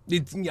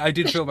 I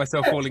did feel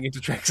myself falling into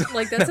tricks.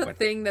 Like, that's a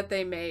thing that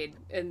they made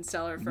in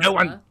Stellar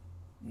Firma.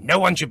 No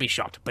one should be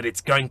shot, but it's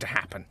going to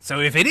happen.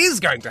 So if it is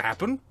going to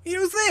happen,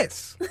 use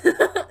this.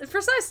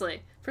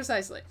 Precisely.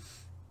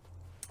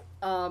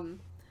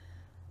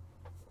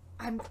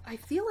 I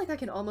feel like I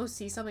can almost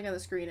see something on the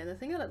screen, and the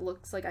thing that it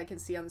looks like I can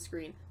see on the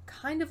screen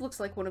kind of looks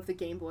like one of the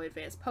Game Boy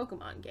Advance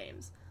Pokemon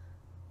games.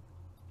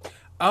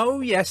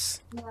 Oh, yes.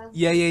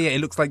 Yeah.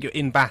 It looks like you're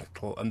in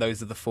battle, and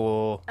those are the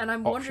 4 And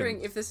I'm options.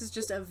 wondering if this is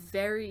just a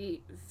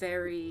very,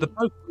 very... The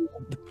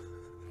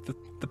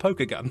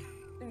poker gun.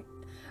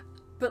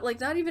 But,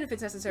 like, not even if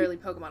it's necessarily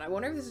Pokemon. I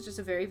wonder if this is just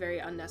a very, very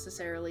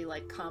unnecessarily,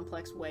 like,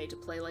 complex way to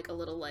play, like, a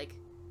little, like...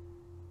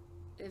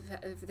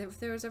 If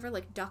there was ever,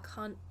 like, Duck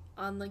Hunt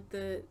on, like,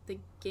 the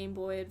Game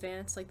Boy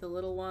Advance, like, the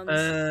little ones, like,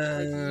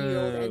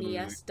 the old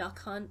NES Duck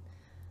Hunt.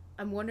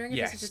 I'm wondering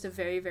if this is just a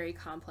very, very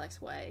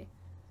complex way.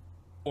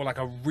 Or, like,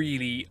 a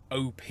really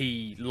OP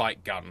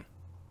light gun.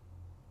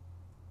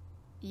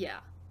 Yeah.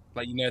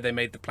 Like, they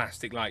made the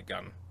plastic light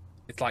gun.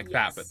 It's like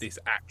that, but this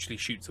actually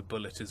shoots a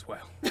bullet as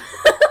well.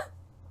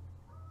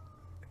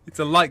 It's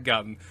a light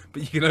gun,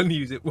 but you can only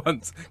use it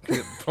once because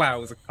it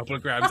plows a couple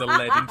of grams of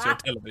lead into your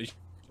television.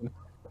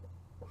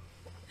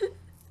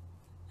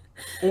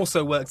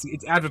 Also works,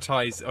 it's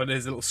advertised, or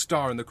there's a little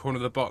star in the corner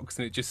of the box,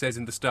 and it just says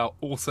in the star,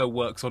 also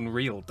works on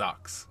real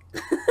ducks.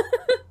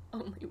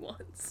 Only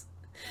once.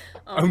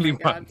 Oh Only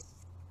once.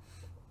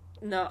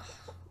 No.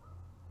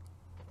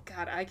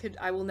 God,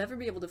 I will never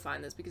be able to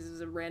find this because it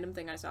was a random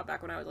thing I saw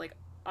back when I was, like,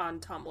 on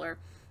Tumblr,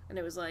 and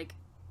it was, like,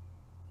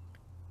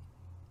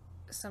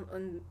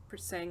 someone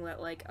saying that,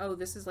 like, oh,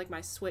 this is like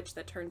my switch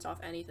that turns off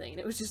anything, and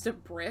it was just a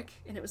brick,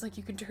 and it was like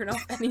you can turn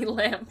off any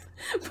lamp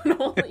but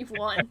only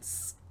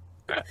once.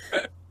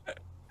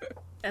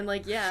 And,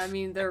 like, yeah, I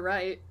mean, they're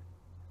right.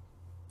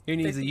 Who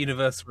needs a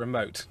universal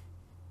remote?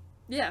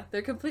 Yeah,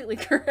 they're completely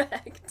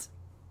correct.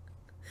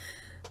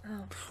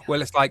 Oh, well,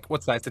 it's like,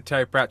 what's that? It's a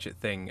Terry Pratchett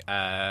thing,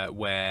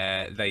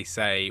 where they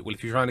say, well,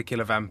 if you're trying to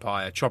kill a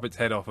vampire, chop its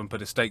head off and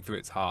put a stake through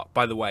its heart.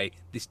 By the way,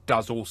 this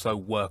does also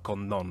work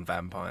on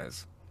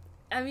non-vampires.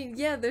 I mean,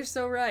 yeah, they're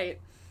so right.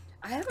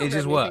 I haven't read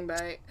anything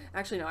by...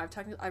 Actually, no,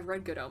 I've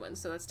read Good Omens,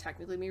 so that's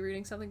technically me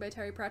reading something by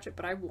Terry Pratchett,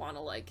 but I want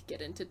to, like,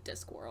 get into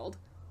Discworld.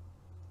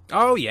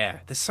 Oh, yeah.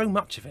 There's so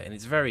much of it, and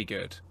it's very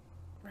good.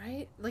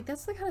 Right? Like,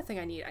 that's the kind of thing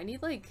I need. I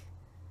need, like,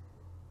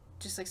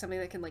 just, like, something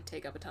that can, like,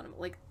 take up a ton of,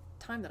 like,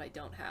 time that I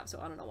don't have, so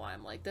I don't know why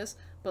I'm like this,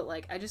 but,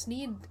 like, I just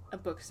need a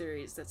book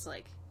series that's,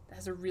 like,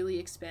 has a really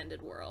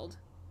expanded world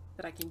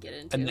that I can get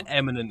into. And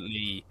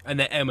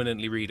they're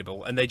eminently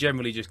readable, and they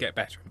generally just get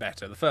better and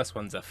better. The first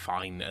ones are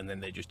fine, and then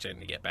they just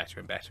generally get better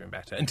and better and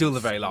better until the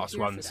very last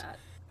ones.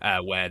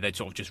 where they're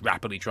sort of just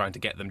rapidly trying to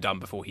get them done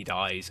before he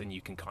dies, and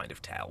you can kind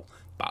of tell.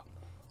 But,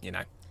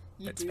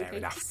 it's fair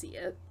enough. To see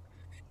it.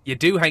 You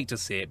do hate to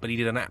see it, but he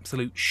did an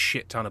absolute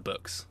shit ton of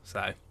books,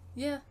 so...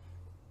 Yeah.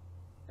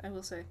 I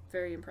will say,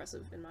 very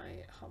impressive in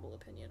my humble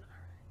opinion.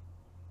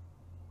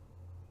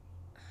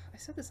 I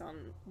said this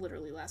on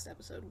literally last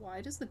episode.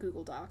 Why does the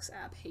Google Docs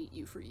app hate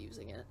you for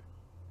using it?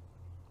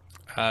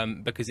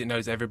 Because it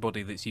knows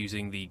everybody that's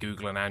using the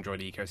Google and Android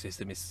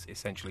ecosystem is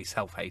essentially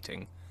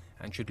self-hating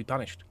and should be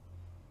punished.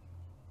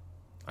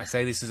 I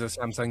say this as a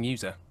Samsung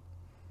user.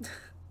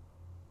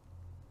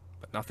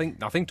 But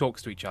nothing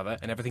talks to each other,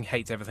 and everything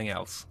hates everything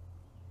else.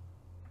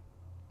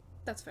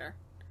 That's fair.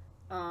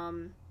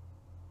 Would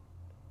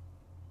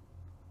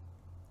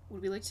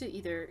we like to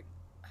either...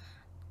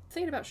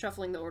 Thinking about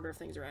shuffling the order of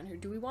things around here,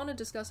 do we want to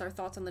discuss our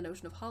thoughts on the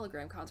notion of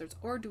hologram concerts,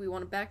 or do we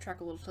want to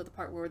backtrack a little to the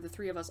part where the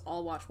three of us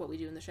all watch What We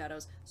Do in the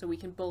Shadows so we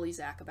can bully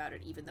Zach about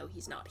it even though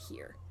he's not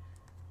here?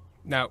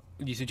 Now,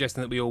 are you suggesting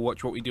that we all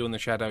watch What We Do in the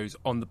Shadows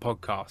on the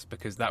podcast,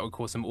 because that would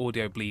cause some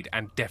audio bleed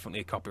and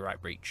definitely a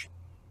copyright breach?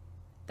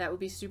 That would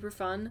be super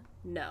fun.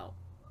 No.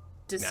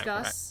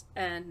 Discuss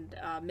and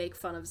make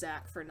fun of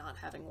Zach for not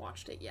having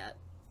watched it yet.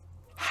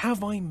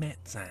 Have I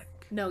met Zach?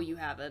 No, you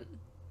haven't.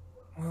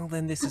 Well,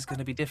 then this is going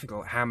to be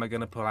difficult. How am I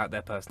going to pull out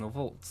their personal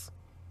vaults?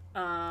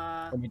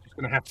 Are we just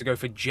going to have to go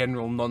for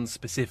general,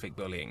 non-specific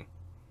bullying?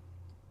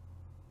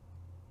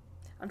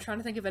 I'm trying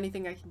to think of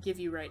anything I can give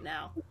you right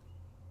now.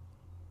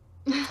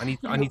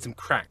 I need some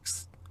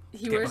cracks.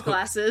 He wears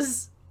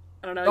glasses.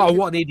 I don't know. Oh,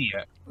 what an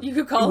idiot. You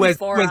could call him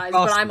 4 eyes,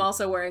 but I'm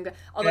also wearing...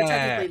 Although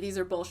technically these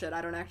are bullshit.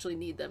 I don't actually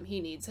need them.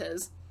 He needs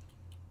his.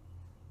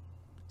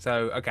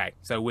 So, okay.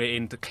 So we're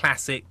into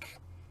classic...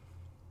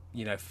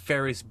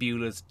 Ferris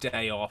Bueller's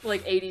Day Off.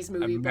 Like 80s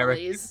movie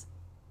bullies.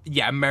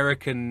 Yeah,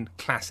 American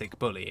classic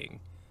bullying.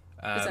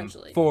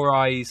 Essentially. 4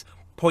 Eyes,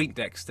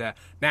 Poindexter.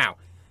 Now,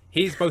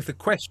 here's both a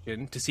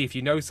question to see if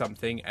you know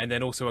something, and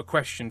then also a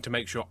question to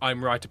make sure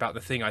I'm right about the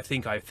thing I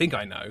think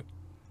I know.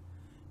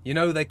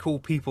 They call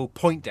people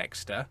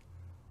Poindexter.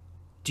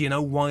 Do you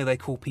know why they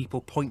call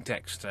people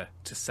Poindexter?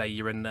 To say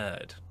you're a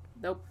nerd.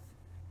 Nope.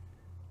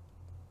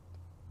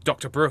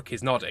 Dr. Brooke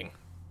is nodding.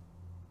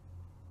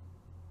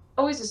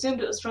 Always assumed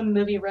it was from the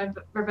movie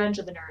Revenge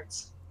of the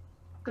Nerds,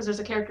 because there's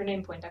a character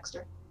named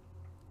Poindexter.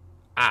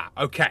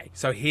 Okay.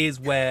 So here's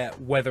where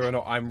whether or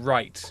not I'm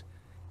right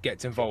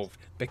gets involved,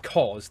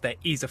 because there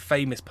is a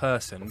famous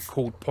person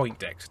called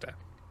Poindexter,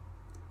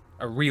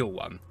 a real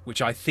one,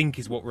 which I think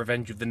is what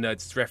Revenge of the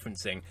Nerds is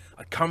referencing.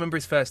 I can't remember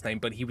his first name,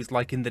 but he was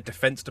like in the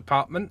Defense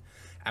Department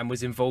and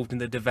was involved in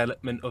the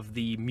development of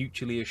the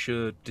Mutually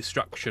Assured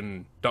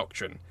Destruction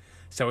Doctrine.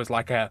 So it was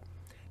like a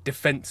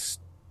Defense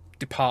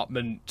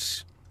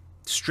Department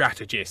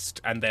strategist,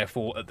 and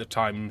therefore at the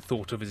time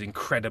thought of as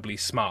incredibly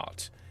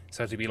smart.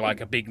 So to be like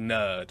a big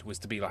nerd was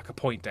to be like a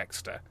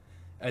Poindexter,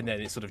 and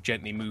then it sort of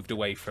gently moved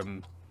away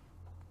from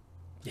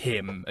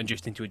him and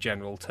just into a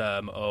general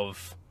term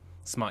of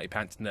smarty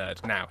pants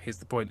nerd. Now here's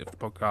the point of the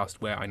podcast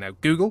where I now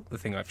Google the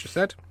thing I've just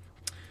said.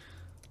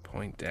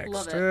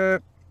 Poindexter.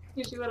 Love it.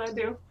 Usually what I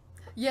do.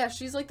 Yeah,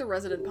 she's like the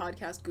resident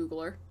podcast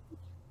Googler.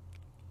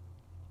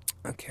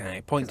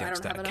 Okay,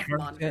 Poindexter. I don't have enough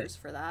monitors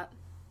for that.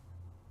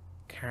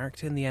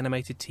 Character in the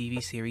animated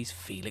TV series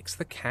Felix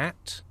the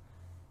Cat,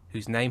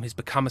 whose name has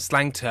become a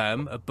slang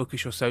term, a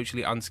bookish or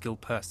socially unskilled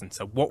person.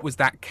 So what was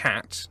that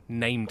cat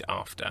named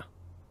after?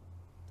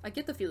 I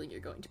get the feeling you're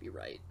going to be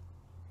right.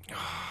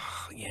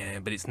 Yeah,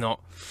 but it's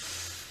not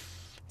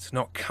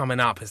coming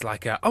up as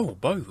like oh,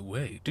 by the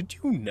way, did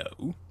you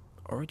know?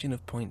 Origin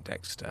of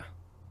Poindexter.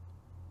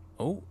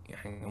 Oh,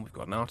 hang on, we've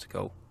got an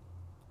article.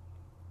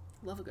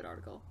 Love a good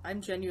article.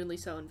 I'm genuinely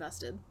so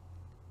invested.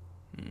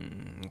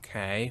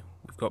 Okay,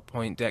 we've got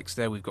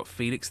Poindexter, we've got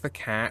Felix the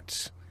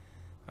Cat.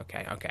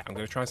 Okay, I'm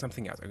going to try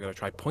something else. I'm going to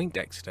try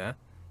Poindexter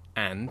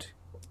and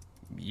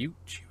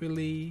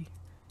Mutually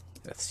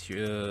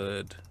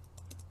Assured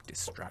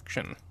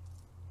Destruction.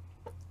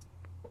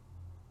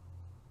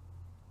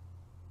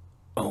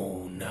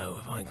 Oh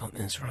no, have I got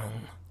this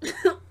wrong?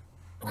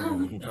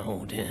 Oh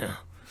no, dear.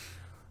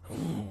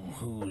 Oh,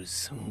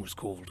 who's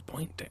called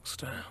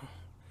Poindexter?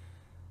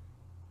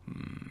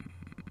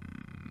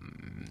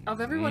 Of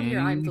everyone here,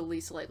 I'm the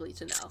least likely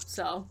to know,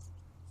 so...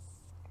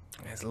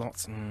 There's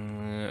lots...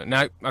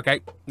 No, okay.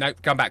 No,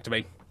 come back to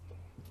me.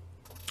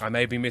 I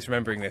may be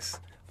misremembering this.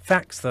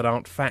 Facts that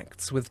aren't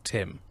facts with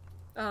Tim.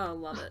 Oh,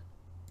 love it.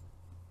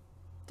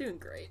 Doing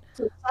great.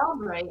 Does it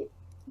sound right?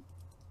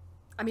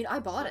 I mean, I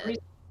bought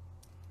it.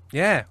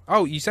 Yeah.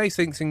 Oh, you say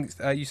things.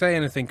 You say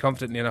anything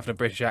confidently enough in a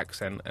British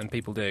accent, and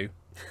people do.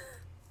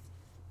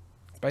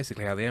 It's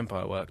basically how the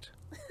Empire worked.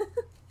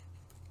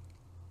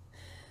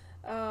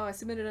 Oh, I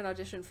submitted an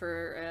audition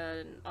for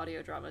an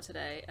audio drama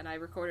today, and I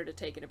recorded a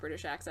take in a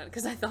British accent,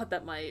 because I thought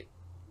that might...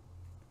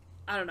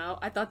 I don't know.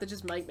 I thought that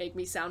just might make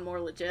me sound more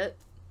legit.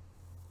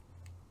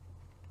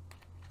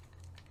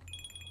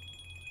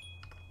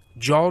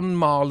 John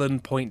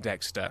Marlon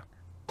Poindexter,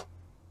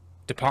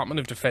 Department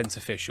of Defense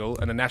official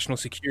and a national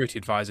security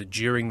advisor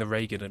during the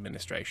Reagan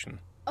administration.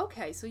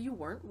 Okay, so you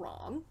weren't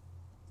wrong.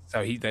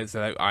 So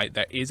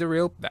that is a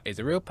real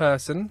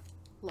person.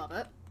 Love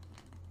it.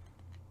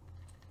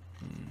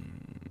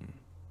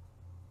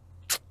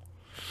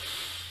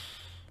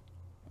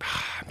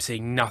 I'm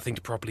seeing nothing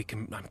to properly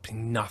connect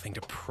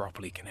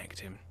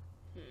him.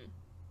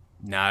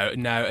 No,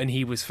 and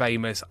he was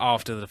famous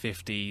after the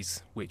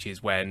 50s, which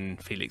is when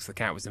Felix the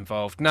Cat was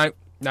involved. No,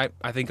 I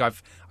think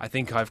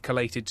I've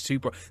collated two.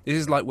 This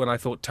is like when I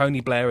thought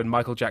Tony Blair and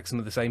Michael Jackson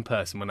were the same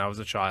person when I was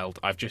a child.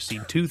 I've just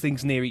seen two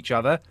things near each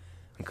other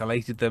and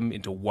collated them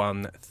into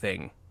one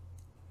thing.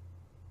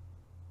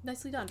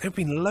 Nicely done. There've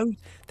been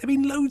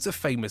loads of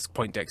famous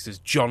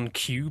Poindexters. John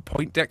Q.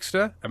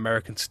 Poindexter,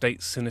 American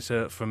state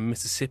senator from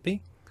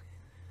Mississippi.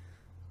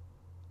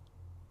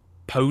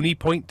 Pony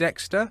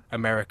Poindexter,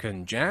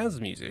 American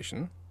jazz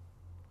musician.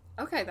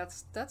 Okay,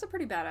 that's a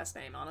pretty badass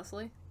name,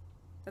 honestly.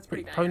 That's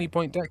pretty badass. Pony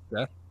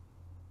Poindexter.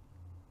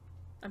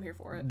 I'm here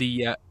for it.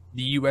 The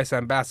U.S.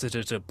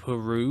 ambassador to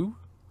Peru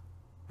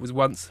was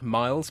once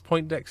Miles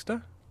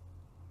Poindexter.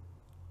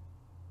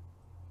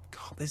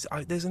 God,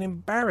 there's an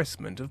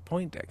embarrassment of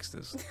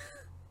Poindexters.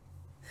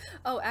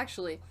 Oh,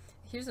 actually,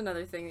 here's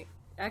another thing.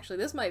 Actually,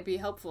 this might be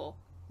helpful.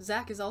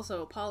 Zach is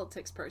also a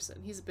politics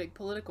person. He's a big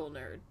political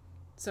nerd.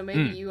 So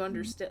maybe you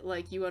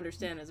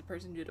understand as a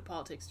person who did a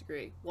politics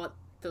degree what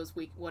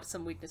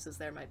some weaknesses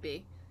there might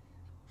be.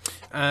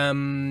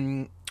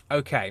 Okay.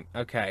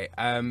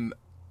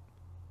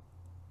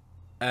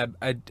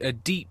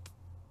 A deep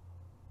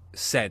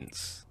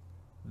sense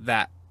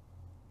that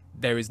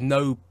there is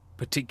no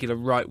particular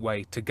right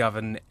way to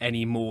govern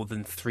any more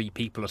than 3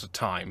 people at a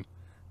time,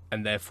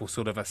 and therefore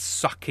sort of a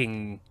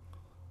sucking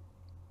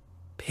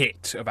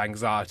pit of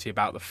anxiety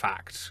about the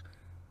fact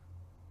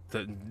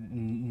that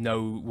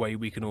no way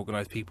we can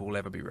organise people will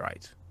ever be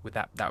right. With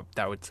that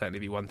would certainly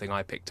be one thing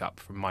I picked up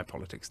from my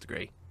politics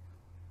degree.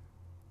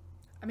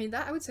 I mean,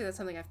 I would say that's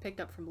something I've picked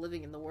up from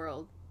living in the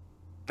world.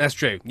 That's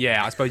true.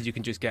 Yeah, I suppose you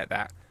can just get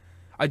that.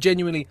 I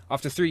genuinely,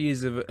 after 3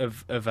 years of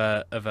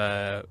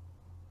a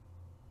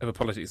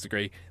politics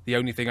degree, the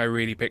only thing I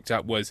really picked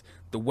up was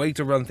the way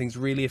to run things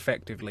really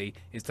effectively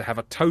is to have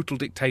a total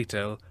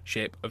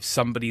dictatorship of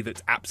somebody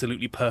that's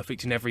absolutely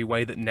perfect in every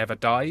way that never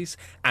dies,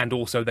 and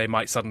also they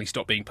might suddenly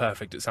stop being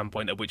perfect at some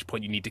point, at which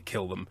point you need to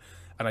kill them.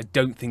 And I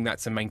don't think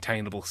that's a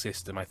maintainable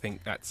system. I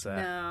think that's...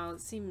 no,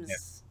 it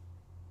seems...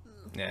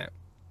 Yeah.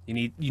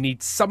 You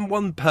need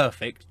someone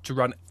perfect to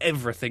run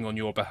everything on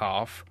your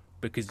behalf,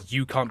 because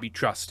you can't be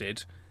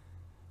trusted,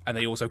 and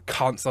they also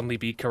can't suddenly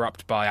be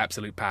corrupt by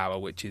absolute power,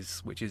 which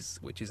is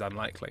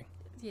unlikely.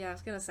 Yeah, I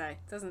was gonna say,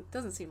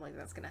 doesn't seem like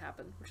that's gonna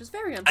happen, which is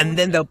very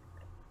unfortunate.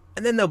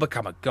 And then they'll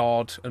become a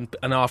god, and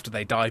after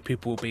they die,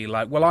 people will be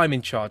like, "Well, I'm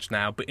in charge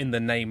now, but in the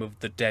name of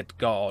the dead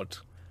god,"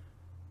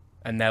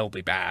 and they'll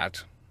be bad,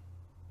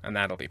 and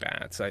that'll be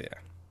bad. So yeah,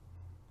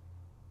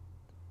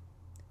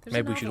 there's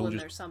maybe we should all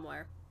just there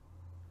somewhere.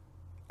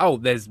 Oh,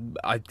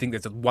 I think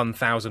there's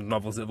 1,000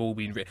 novels that have all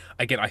been written.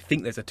 Again, I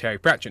think there's a Terry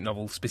Pratchett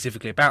novel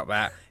specifically about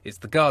that. It's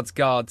the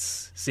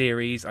Guards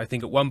series. I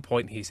think at one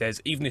point he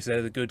says, even if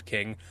there's a good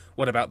king,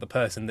 what about the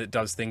person that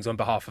does things on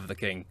behalf of the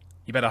king?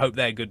 You better hope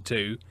they're good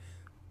too.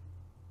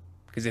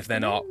 Because if they're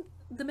not...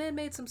 The man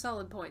made some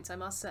solid points, I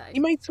must say.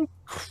 He made some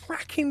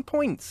cracking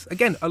points.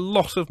 Again, a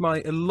lot of my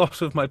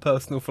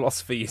personal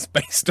philosophy is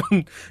based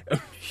on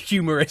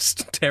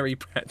humorist Terry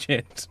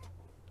Pratchett.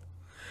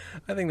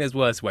 I think there's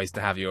worse ways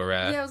to have your...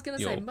 yeah, I was going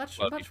to say,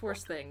 much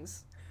worse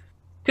things.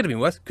 Could have been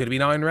worse. Could have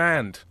been Ayn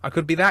Rand. I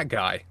could be that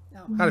guy.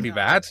 Oh, that'd be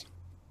bad.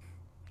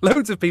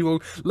 Loads of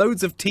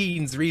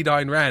teens read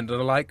Ayn Rand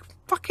and are like,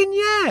 fucking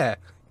yeah!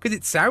 Because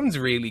it sounds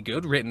really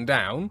good written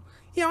down.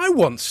 Yeah, I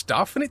want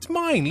stuff and it's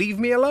mine. Leave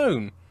me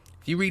alone.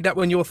 If you read that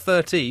when you're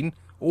 13,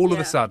 all of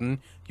a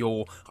sudden,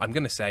 you're, I'm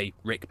going to say,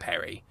 Rick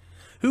Perry.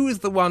 Who was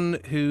the one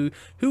who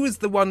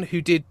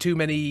did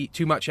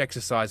too much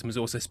exercise and was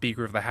also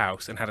Speaker of the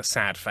House and had a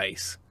sad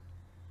face?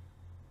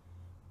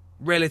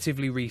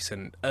 Relatively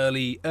recent,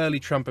 early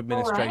Trump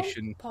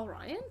administration. Paul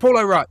Ryan? Paul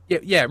O'Ryan.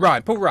 Yeah,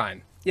 Ryan. Paul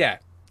Ryan. Yeah,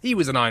 he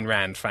was an Ayn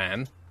Rand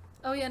fan.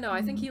 Oh yeah, no,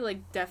 I think he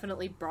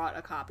definitely brought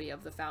a copy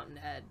of The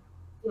Fountainhead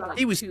to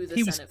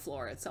the Senate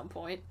floor at some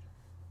point.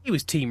 He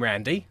was Team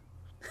Randy.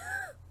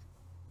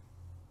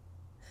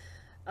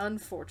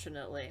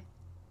 Unfortunately.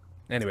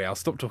 Anyway, I'll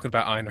stop talking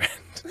about Ayn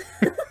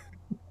Rand.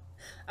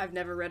 I've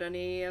never read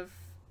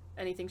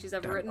anything she's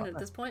ever written at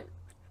this point.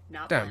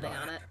 Not planning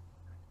on it.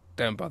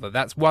 Don't bother.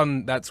 That's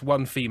one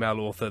female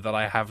author that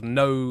I have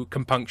no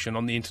compunction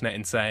on the internet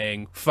in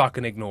saying,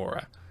 fucking ignore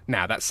her.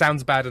 Now, that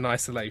sounds bad in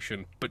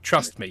isolation, but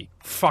trust me,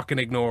 fucking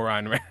ignore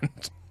Ayn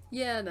Rand.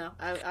 Yeah, no,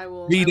 I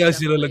will... Read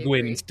Ursula Le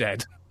Guin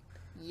instead.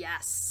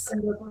 Yes.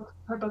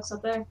 Her book's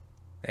up there.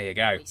 There you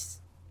go.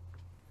 Nice.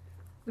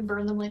 We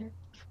burn them later.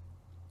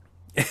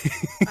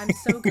 I'm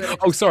so good at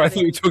Oh, sorry, I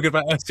thought you were talking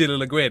about Ursula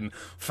Le Guin.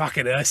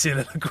 Fucking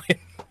Ursula Le Guin.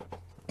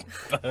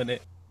 Burn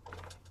it.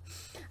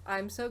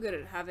 I'm so good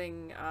at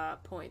having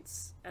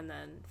points and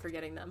then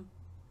forgetting them.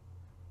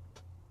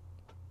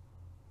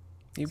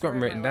 You've got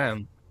them written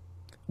down.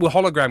 Well,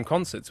 hologram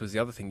concerts was the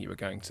other thing you were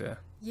going to.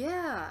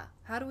 Yeah.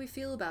 How do we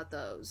feel about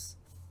those?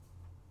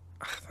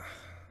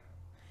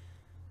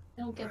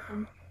 don't get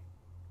them.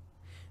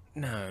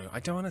 No, I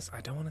don't want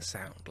to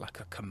sound like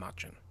a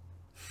curmudgeon,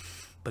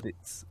 but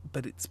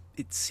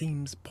it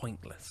seems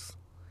pointless.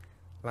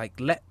 Like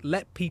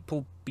let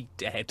people be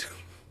dead.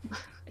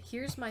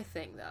 Here's my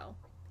thing, though.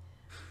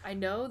 I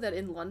know that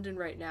in London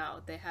right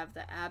now they have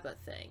the ABBA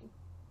thing.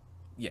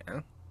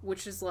 Yeah.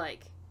 Which is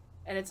like,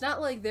 and it's not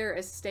like their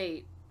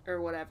estate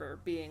or whatever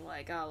being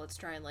like, oh, let's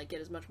try and like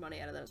get as much money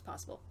out of them as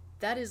possible.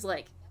 That is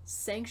like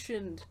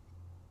sanctioned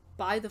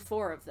by the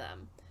four of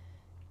them.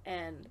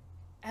 And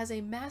as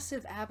a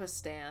massive ABBA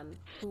stan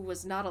who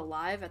was not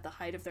alive at the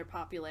height of their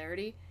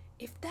popularity,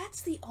 if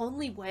that's the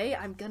only way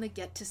I'm gonna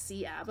get to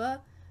see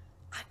ABBA,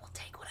 I will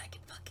take what I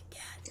can fucking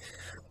get.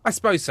 I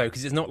suppose so,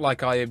 because it's not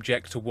like I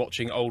object to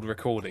watching old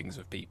recordings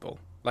of people.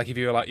 Like if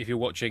you're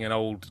watching an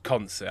old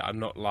concert, I'm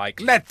not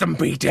like, let them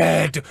be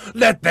dead,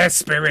 let their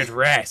spirit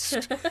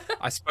rest.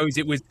 I suppose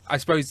it was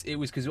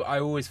because I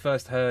always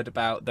first heard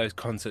about those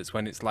concerts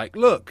when it's like,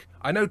 look,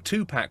 I know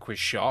Tupac was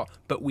shot,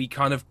 but we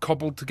kind of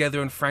cobbled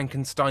together and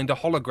Frankensteined a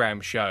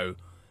hologram show.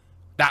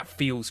 That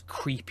feels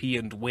creepy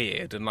and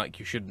weird, and like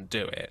you shouldn't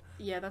do it.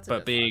 Yeah, that's.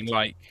 But being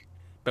like,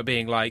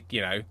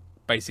 you know,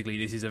 basically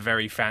this is a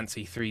very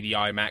fancy 3D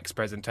IMAX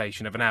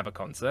presentation of an ABBA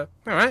concert.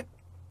 All right,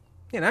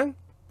 you know.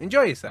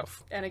 Enjoy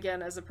yourself. And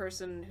again, as a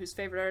person whose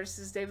favorite artist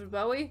is David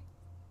Bowie.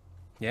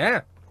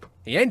 Yeah.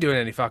 He ain't doing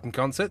any fucking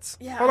concerts.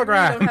 Yeah, hologram.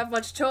 I really don't have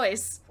much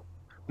choice.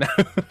 No.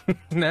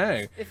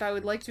 No. If I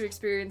would like to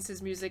experience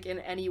his music in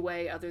any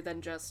way other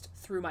than just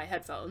through my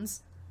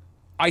headphones.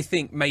 I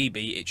think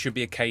maybe it should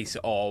be a case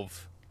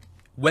of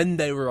when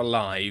they were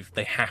alive,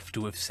 they have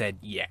to have said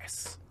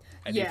yes.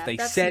 And yeah, if they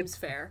that said seems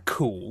fair.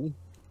 Cool,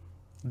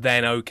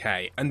 then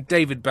okay. And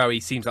David Bowie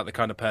seems like the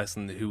kind of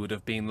person who would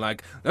have been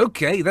like,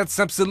 okay, that's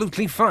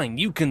absolutely fine.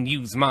 You can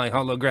use my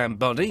hologram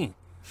body.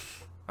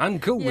 I'm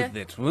cool with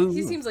it. Woo.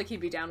 He seems like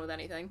he'd be down with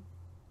anything.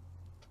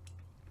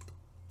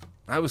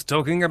 I was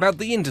talking about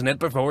the internet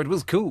before it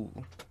was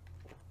cool.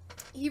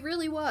 He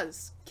really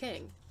was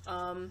king.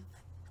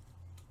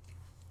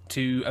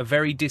 To a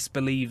very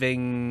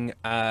disbelieving,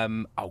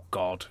 oh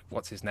God,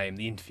 what's his name?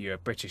 The interviewer,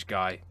 British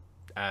guy,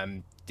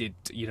 did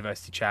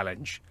University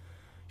Challenge.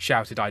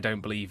 Shouted, I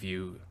don't believe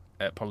you,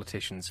 at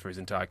politicians for his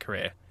entire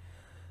career.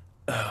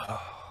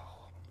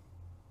 Oh.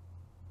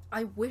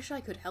 I wish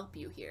I could help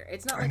you here.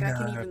 It's not like I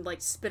can even,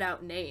 like, spit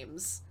out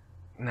names.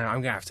 No,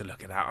 I'm going to have to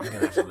look it up.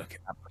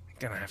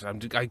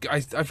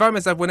 I find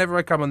myself, whenever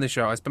I come on this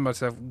show, I spend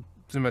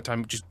my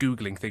time just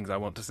Googling things I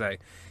want to say.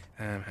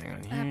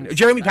 Hang on.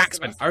 Jeremy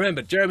Paxman. I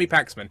remember Jeremy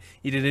Paxman.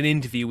 He did an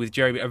interview with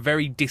a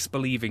very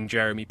disbelieving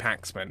Jeremy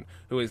Paxman,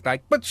 who was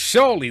like, "But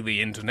surely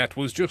the internet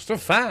was just a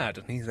fad."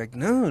 And he's like,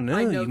 "No,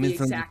 I know the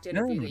exact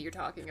interview that you're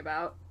talking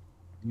about.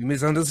 You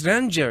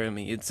misunderstand,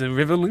 Jeremy. It's a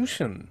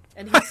revolution."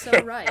 And he's so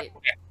right.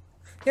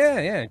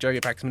 Yeah. Jeremy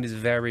Paxman is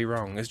very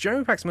wrong, as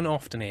Jeremy Paxman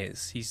often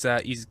is. He's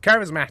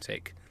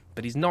charismatic,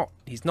 but he's not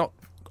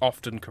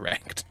often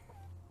correct.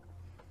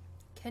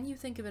 Can you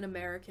think of an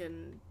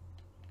American,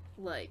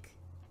 like,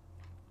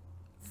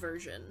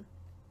 version?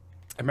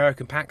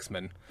 American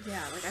Paxman.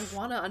 Yeah, like, I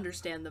want to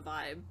understand the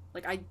vibe.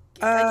 Like, I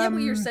get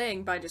what you're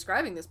saying by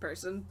describing this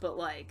person, but,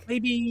 like...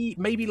 Maybe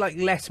like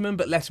Letterman,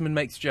 but Letterman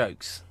makes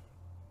jokes.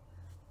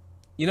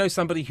 You know,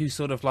 somebody who's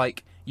sort of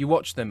like, you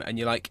watch them and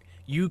you're like,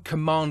 you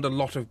command a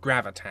lot of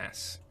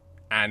gravitas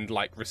and,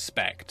 like,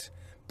 respect.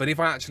 But if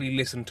I actually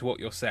listen to what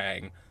you're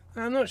saying,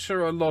 I'm not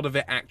sure a lot of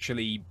it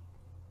actually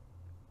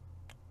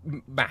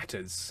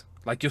matters.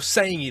 Like, you're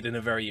saying it in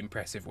a very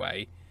impressive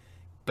way,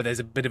 but there's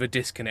a bit of a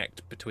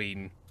disconnect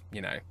between,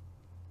 you know,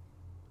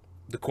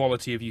 the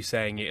quality of you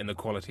saying it and the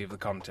quality of the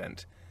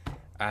content.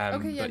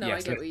 Okay, yeah, no,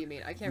 yes, I get what you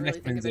mean. I can't really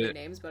think of any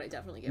names, but I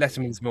definitely get what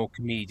you mean. Letterman's more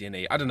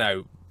comedian-y. I don't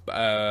know,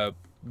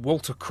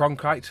 Walter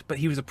Cronkite, but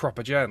he was a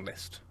proper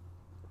journalist.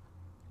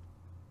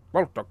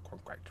 Walter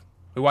Cronkite,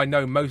 who I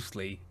know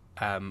mostly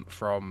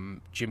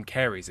from Jim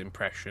Carrey's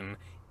impression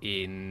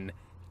in,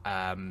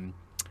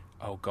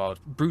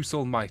 Bruce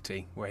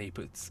Almighty, where he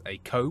puts a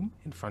comb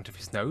in front of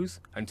his nose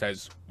and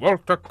says,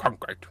 Walter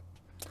Cronkite.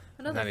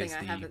 Another thing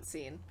I haven't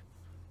seen.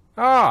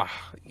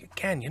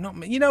 Ken, you're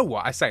not... You know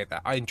what? I say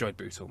that. I enjoyed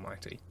Bruce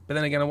Almighty. But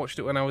then again, I watched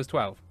it when I was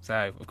 12.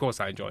 So, of course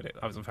I enjoyed it.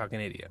 I was a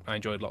fucking idiot. I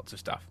enjoyed lots of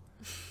stuff.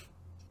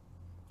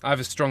 I have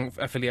a strong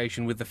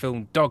affiliation with the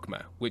film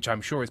Dogma, which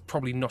I'm sure is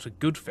probably not a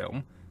good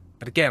film.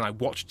 But again, I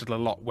watched it a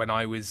lot when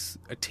I was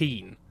a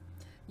teen.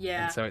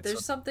 Yeah, so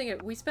there's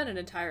something... We spent an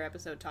entire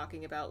episode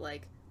talking about,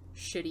 like,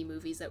 shitty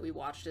movies that we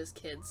watched as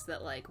kids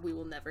that, like, we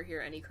will never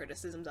hear any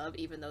criticisms of,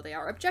 even though they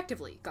are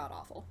objectively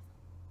god-awful.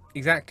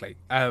 Exactly.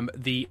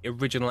 The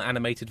original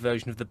animated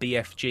version of the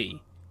BFG.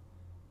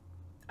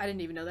 I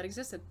didn't even know that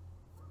existed.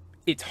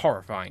 It's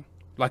horrifying.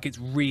 Like, it's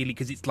really...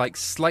 Because it's, like,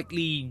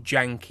 slightly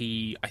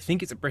janky... I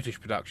think it's a British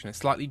production. It's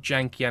slightly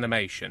janky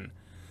animation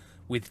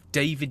with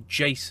David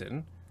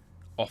Jason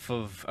off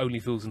of Only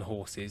Fools and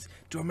Horses.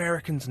 Do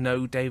Americans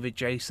know David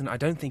Jason? I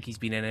don't think he's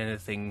been in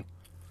anything...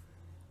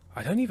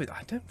 I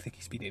don't think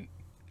he's been in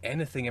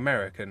anything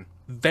American.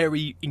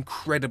 Very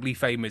incredibly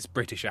famous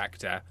British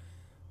actor,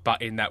 but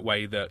in that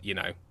way that, you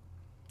know,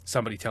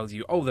 somebody tells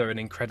you, oh, they're an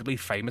incredibly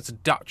famous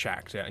Dutch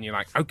actor, and you're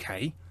like,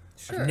 okay,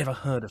 Sure. I've never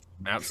heard of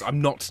them.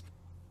 I'm not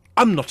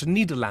a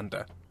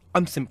Nederlander.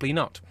 I'm simply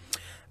not.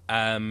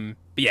 But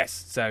yes,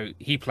 so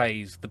he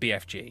plays the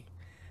BFG,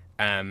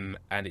 and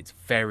it's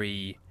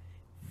very,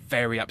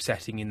 very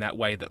upsetting in that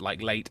way that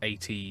like late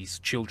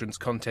 80s children's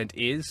content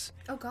is.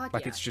 Oh God,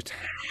 like yeah. it's just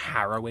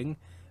harrowing,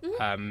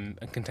 and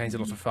contains a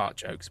lot of fart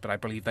jokes. But I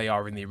believe they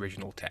are in the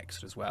original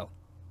text as well.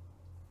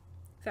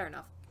 Fair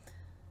enough.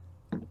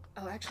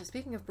 Oh, actually,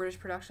 speaking of British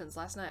productions,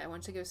 last night I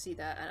went to go see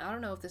that, and I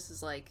don't know if this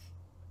is like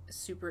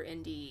super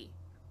indie,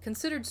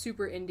 considered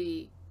super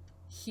indie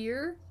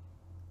here,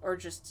 or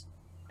just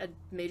a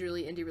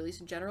majorly indie release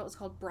in general. It's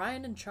called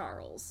Brian and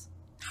Charles.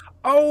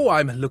 Oh,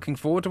 I'm looking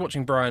forward to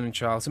watching Brian and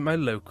Charles at my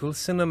local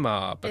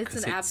cinema.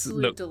 It's an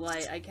absolute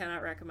delight. I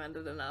cannot recommend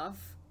it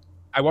enough.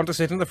 I want to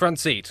sit in the front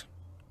seat.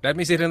 Let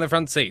me sit in the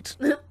front seat.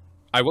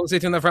 I will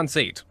sit in the front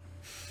seat.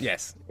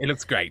 Yes, it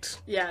looks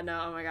great. Yeah,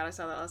 no, oh my God, I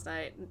saw that last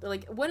night.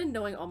 Like, when in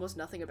knowing almost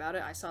nothing about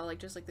it, I saw like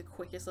just like the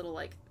quickest little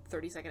like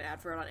 30-second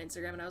ad for it on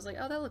Instagram, and I was like,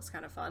 oh, that looks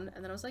kind of fun.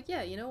 And then I was like,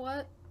 yeah, you know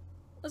what?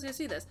 Let's go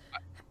see this.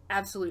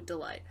 Absolute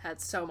delight.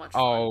 Had so much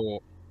fun. Oh,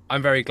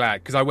 I'm very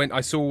glad because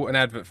I saw an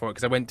advert for it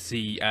because I went to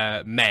see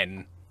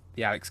Men,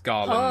 the Alex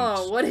Garland.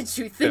 Oh, what did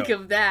you think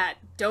of that?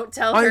 Don't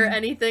tell her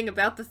anything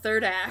about the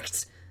third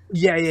act.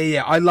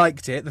 Yeah. I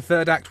liked it. The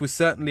third act was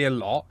certainly a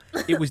lot.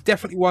 It was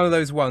definitely one of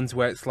those ones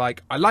where it's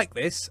like, I like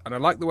this and I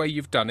like the way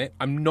you've done it.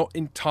 I'm not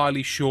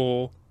entirely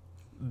sure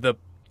the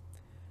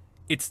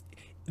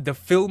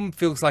film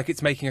feels like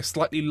it's making a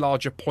slightly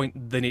larger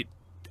point than it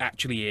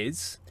actually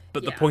is,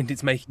 but the point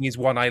it's making is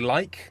one I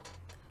like.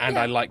 And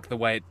I like the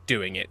way it's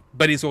doing it.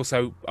 But it's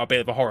also a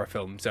bit of a horror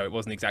film, so it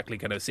wasn't exactly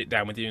going to sit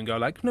down with you and go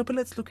like, no, but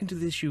let's look into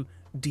the issue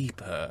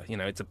deeper. You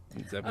know, it's a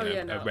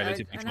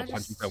relatively short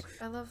punchy film.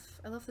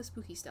 I love the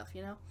spooky stuff,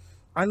 you know?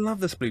 I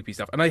love the spooky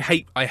stuff. And I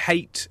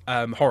hate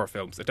horror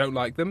films. I don't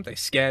like them. They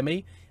scare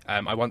me.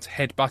 I once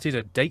headbutted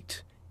a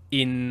date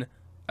in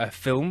a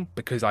film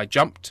because I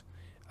jumped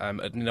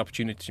at an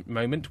opportunity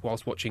moment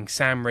whilst watching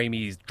Sam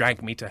Raimi's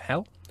Drag Me to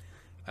Hell.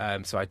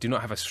 So I do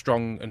not have a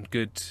strong and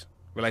good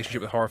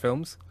relationship with horror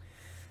films.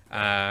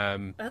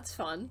 That's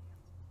fun.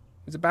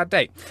 It was a bad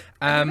date.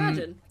 I can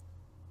imagine.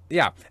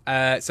 Yeah.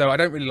 So I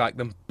don't really like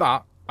them,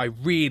 but I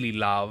really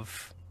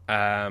love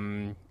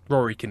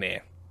Rory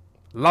Kinnear.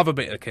 Love a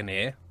bit of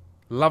Kinnear.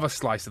 Love a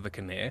slice of the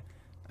Kinnear.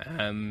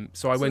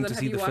 So I went to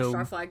see the film. Have you watched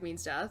Our Flag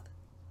Means Death?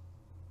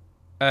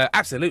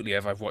 Absolutely,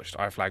 I've watched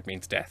Our Flag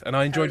Means Death, and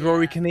I enjoyed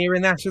Rory Kinnear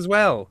in that as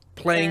well,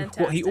 playing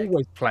what he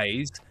always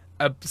plays,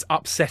 a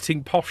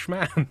upsetting posh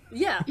man.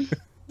 Yeah.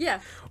 Yeah.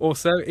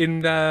 Also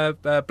in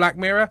Black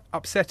Mirror,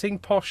 upsetting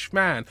posh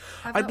man.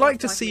 I'd like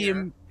to see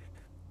him.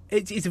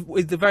 It's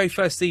the very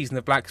first season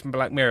of Black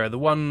Mirror, the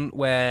one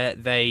where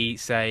they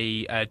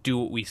say, "Do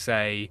what we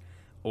say,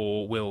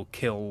 or we'll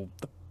kill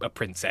a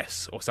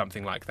princess," or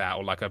something like that,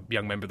 or like a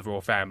young member of the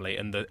royal family.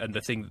 And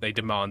the thing that they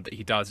demand that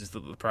he does is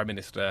that the Prime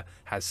Minister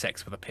has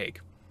sex with a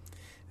pig,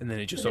 and then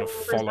it just sort of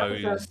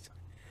follows.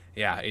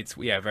 Yeah, it's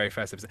very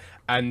first episode.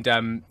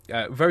 And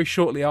very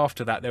shortly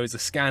after that, there was a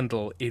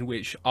scandal in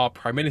which our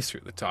Prime Minister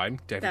at the time,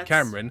 David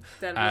Cameron,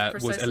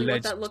 was alleged.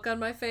 What that look on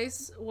my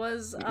face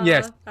was.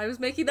 Yes, I was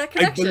making that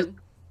connection.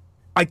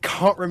 I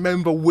can't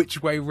remember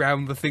which way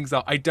round the things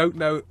are. I don't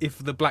know if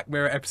the Black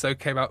Mirror episode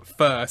came out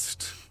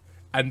first,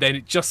 and then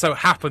it just so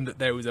happened that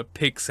there was a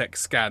pig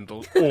sex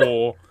scandal,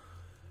 or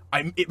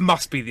it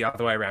must be the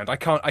other way around. I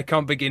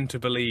can't begin to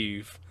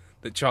believe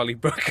that Charlie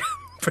Brooker.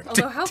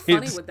 Although, how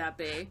funny would that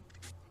be?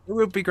 It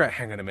would be great.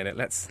 Hang on a minute.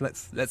 Let's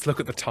look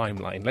at the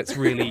timeline. Let's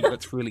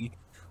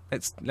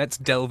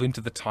delve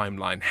into the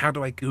timeline. How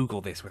do I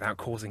Google this without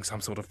causing some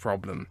sort of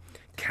problem?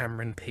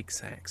 Cameron pig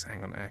sex.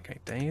 Hang on. Okay,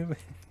 David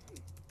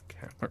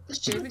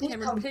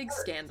Cameron pig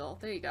scandal.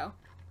 There you go.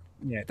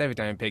 Yeah, David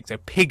Cameron pig. So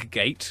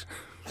Piggate.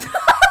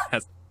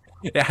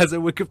 It has a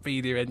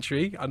Wikipedia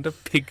entry under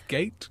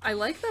Piggate. I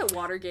like that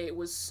Watergate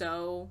was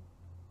so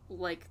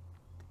like.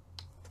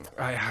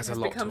 It has a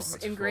lot becomes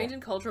ingrained in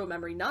cultural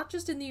memory, not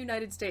just in the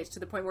United States, to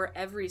the point where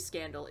every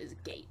scandal is a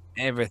gate.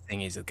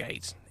 Everything is a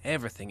gate.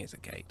 Everything is a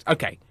gate.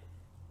 Okay.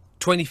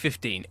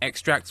 2015.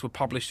 Extracts were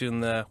published in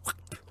the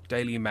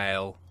Daily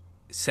Mail,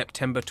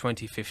 September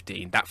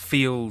 2015. That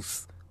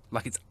feels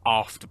like it's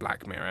after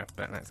Black Mirror,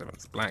 but that's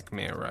Black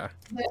Mirror.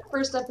 The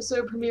first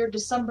episode premiered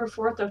December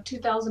 4th of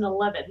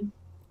 2011.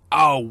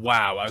 Oh,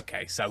 wow.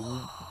 Okay, so...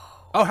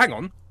 Oh, hang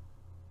on.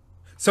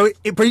 So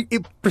it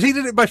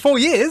preceded it by 4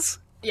 years?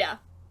 Yeah.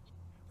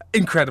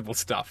 Incredible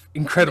stuff.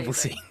 Incredible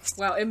scenes.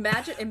 Wow,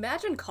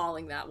 imagine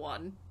calling that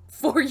one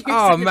 4 years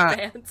in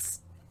advance.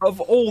 Of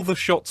all the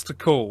shots to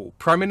call,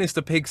 Prime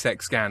Minister pig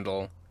sex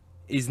scandal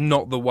is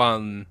not the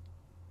one.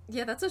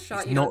 Yeah, that's a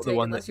shot you don't take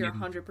unless you're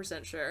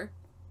 100% sure.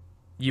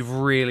 You've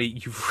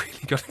really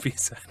got to be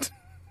certain.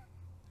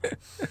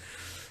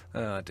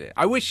 Oh dear.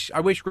 I wish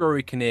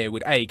Rory Kinnear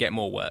would A, get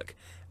more work,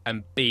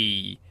 and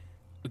B,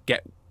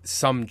 get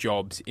some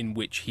jobs in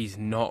which he's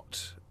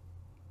not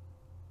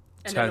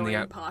an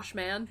annoying posh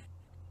man.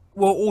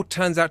 Well, or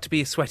turns out to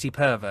be a sweaty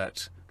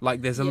pervert.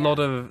 Like, there's a lot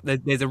of...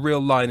 There's a real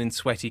line in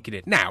Sweaty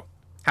Kid. Now,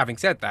 having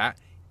said that,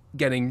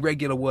 getting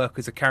regular work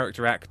as a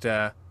character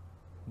actor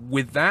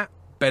with that,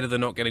 better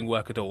than not getting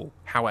work at all.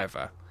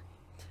 However,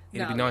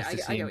 it'd be nice to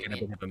see him get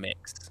a bit of a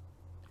mix.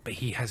 But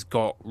he has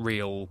got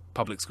real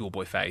public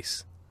schoolboy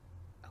face.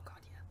 Oh, God,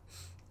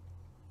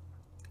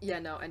 yeah. Yeah,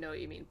 no, I know what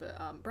you mean.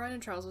 But Brian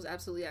and Charles was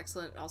absolutely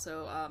excellent.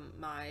 Also,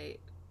 my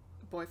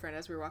boyfriend,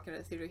 as we were walking to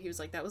the theater, he was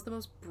like, that was the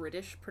most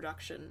British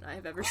production I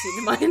have ever seen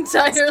in my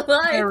entire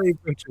life. Very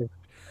British.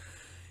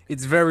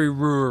 It's very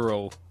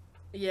rural.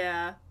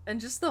 Yeah, and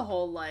just the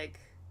whole, like,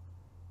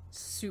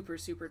 super,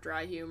 super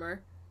dry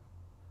humor.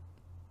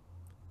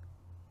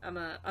 I'm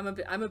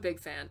a big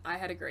fan. I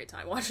had a great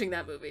time watching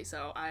that movie,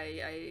 so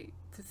I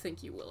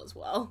think you will as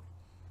well.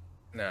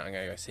 No, I'm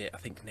gonna go see it, I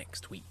think,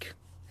 next week.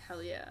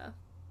 Hell yeah.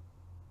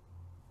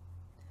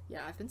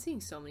 Yeah, I've been seeing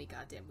so many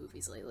goddamn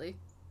movies lately.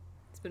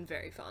 It's been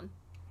very fun.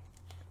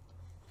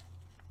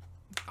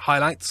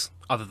 Highlights,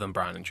 other than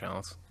Brian and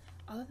Charles?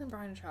 Other than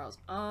Brian and Charles?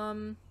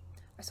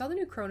 I saw the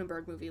new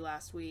Cronenberg movie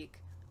last week.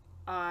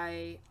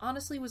 I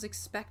honestly was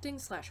expecting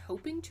 /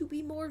 hoping to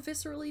be more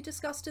viscerally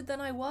disgusted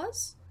than I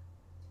was.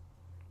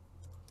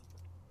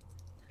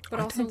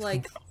 But also,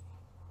 like,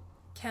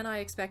 can I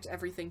expect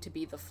everything to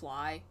be The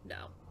Fly?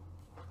 No.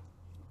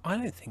 I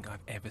don't think I've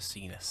ever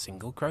seen a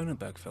single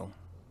Cronenberg film.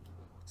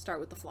 Start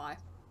with The Fly.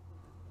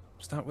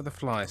 Start with The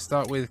Fly.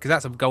 Start with... Because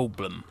that's a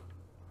Goldblum.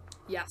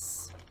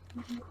 Yes.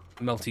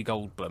 Melty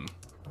Goldblum.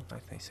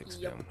 1986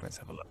 film. Let's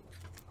have a look.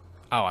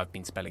 Oh, I've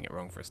been spelling it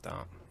wrong for a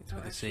start. It's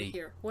with a C.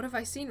 Here. What have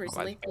I seen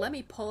recently? Let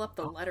me pull up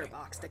the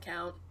Letterboxd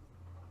account.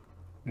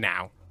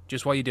 Now,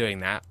 just while you're doing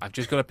that, I've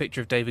just got a picture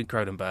of David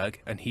Cronenberg,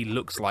 and he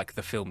looks like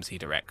the films he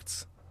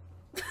directs.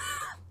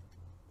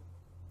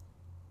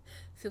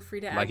 Feel free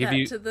to add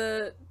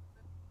that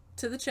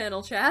to the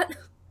channel chat.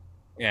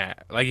 Yeah,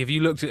 like if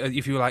you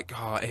were like,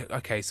 oh,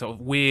 okay, sort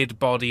of weird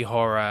body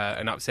horror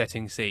and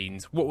upsetting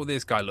scenes, what would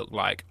this guy look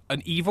like?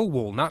 An evil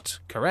walnut?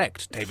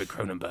 Correct, David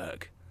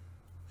Cronenberg.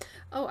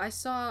 Oh, I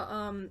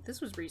saw,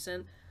 this was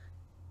recent,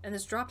 and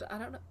this dropped, I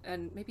don't know,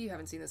 and maybe you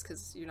haven't seen this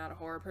because you're not a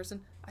horror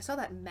person. I saw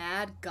that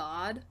Mad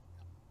God.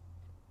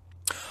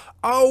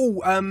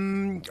 Oh,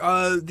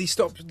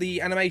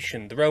 the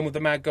animation, The Realm of the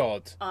Mad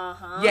God.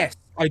 Uh-huh. Yes,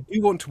 I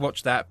do want to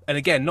watch that, and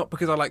again, not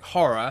because I like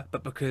horror,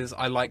 but because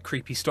I like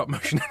creepy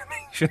stop-motion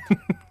animation.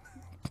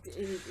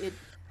 It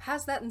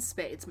has that in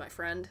spades, my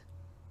friend.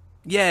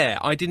 Yeah,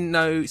 I didn't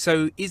know.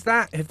 So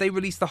have they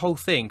released the whole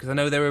thing? Because I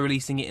know they were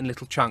releasing it in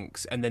little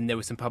chunks, and then there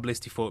was some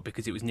publicity for it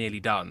because it was nearly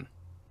done.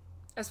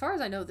 As far as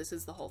I know, this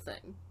is the whole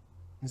thing.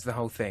 This is the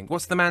whole thing.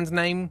 What's the man's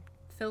name?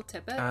 Phil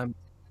Tippett.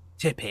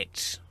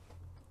 Tippett.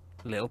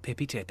 Little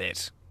Pippy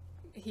Tippett.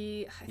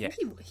 I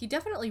think he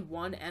definitely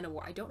won an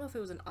award. I don't know if it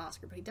was an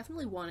Oscar, but he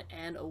definitely won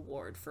an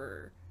award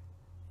for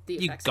the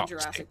effects in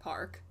Jurassic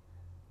Park.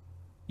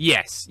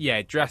 Yes,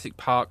 yeah, Jurassic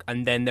Park,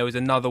 and then there was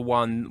another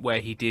one where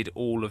he did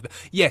all of the...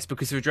 Yes,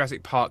 because for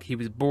Jurassic Park, he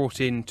was brought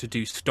in to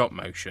do stop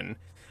motion,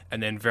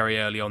 and then very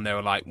early on they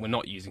were like, we're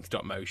not using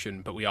stop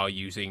motion, but we are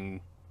using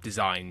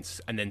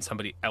designs, and then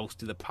somebody else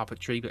did the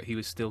puppetry, but he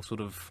was still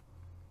sort of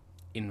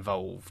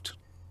involved.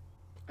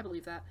 I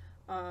believe that.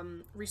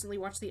 Recently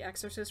watched The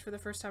Exorcist for the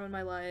first time in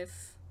my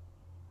life.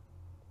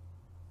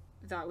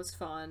 That was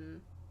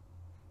fun.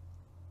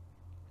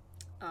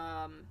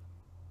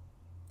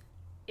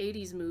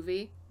 80s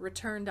movie,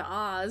 Return to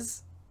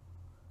Oz.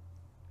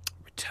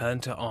 Return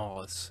to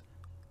Oz.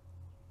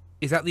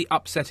 Is that the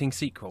upsetting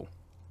sequel?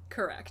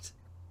 Correct.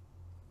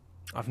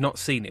 I've not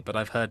seen it, but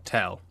I've heard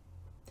tell.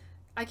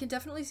 I can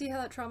definitely see how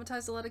that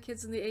traumatized a lot of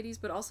kids in the 80s,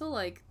 but also,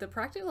 like, the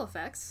practical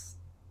effects,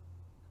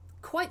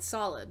 quite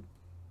solid.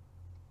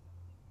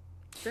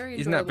 Very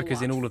enjoyable. Isn't that because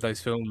watch. In all of those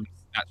films,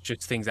 that's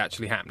just things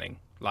actually happening?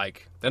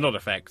 Like, they're not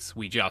effects,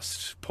 we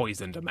just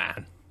poisoned a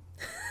man.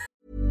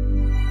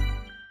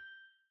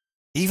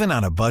 Even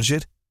on a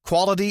budget,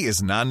 quality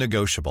is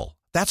non-negotiable.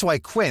 That's why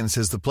Quince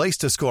is the place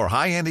to score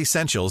high-end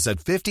essentials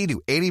at 50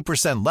 to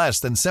 80% less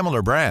than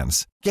similar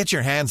brands. Get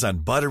your hands on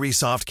buttery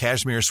soft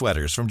cashmere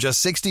sweaters from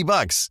just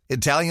 $60,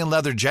 Italian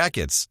leather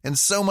jackets, and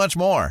so much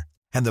more.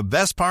 And the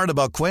best part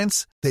about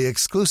Quince, they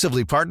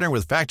exclusively partner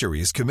with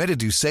factories committed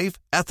to safe,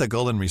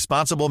 ethical, and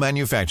responsible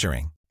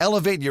manufacturing.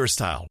 Elevate your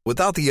style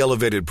without the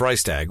elevated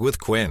price tag with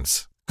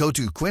Quince. Go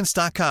to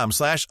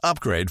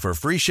quince.com/upgrade for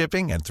free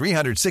shipping and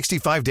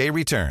 365-day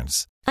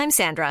returns. I'm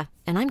Sandra,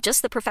 and I'm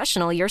just the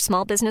professional your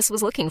small business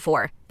was looking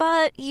for.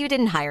 But you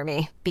didn't hire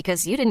me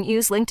because you didn't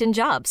use LinkedIn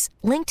Jobs.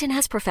 LinkedIn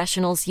has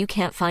professionals you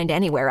can't find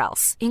anywhere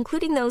else,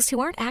 including those who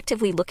aren't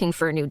actively looking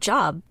for a new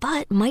job,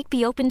 but might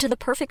be open to the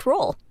perfect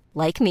role,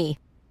 like me.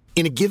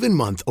 In a given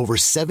month, over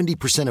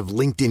 70% of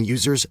LinkedIn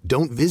users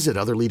don't visit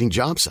other leading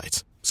job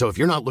sites. So if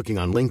you're not looking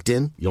on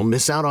LinkedIn, you'll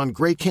miss out on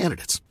great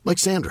candidates like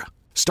Sandra.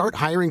 Start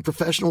hiring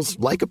professionals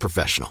like a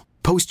professional.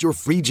 Post your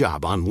free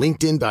job on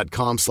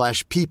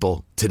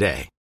linkedin.com/people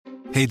today.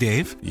 Hey,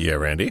 Dave. Yeah,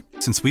 Randy.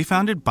 Since we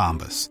founded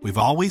Bombas, we've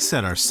always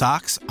said our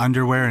socks,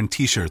 underwear, and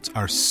T-shirts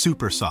are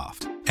super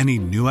soft. Any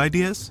new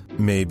ideas?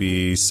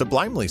 Maybe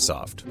sublimely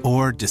soft.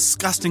 Or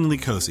disgustingly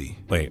cozy.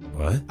 Wait,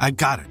 what? I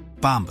got it.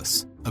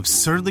 Bombas.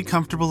 Absurdly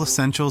comfortable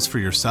essentials for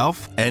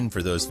yourself and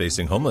for those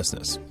facing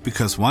homelessness.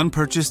 Because one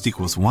purchased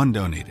equals one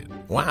donated.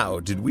 Wow,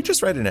 did we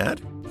just write an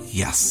ad?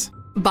 Yes.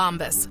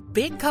 Bombas.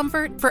 Big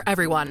comfort for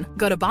everyone.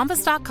 Go to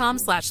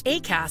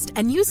bombas.com/ACAST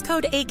and use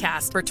code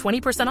ACAST for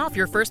 20% off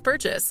your first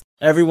purchase.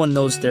 Everyone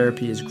knows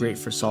therapy is great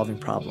for solving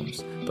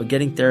problems, but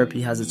getting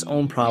therapy has its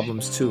own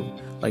problems too,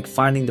 like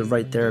finding the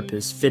right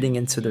therapist, fitting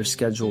into their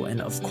schedule, and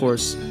of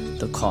course,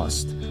 the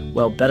cost.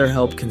 Well,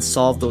 BetterHelp can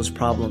solve those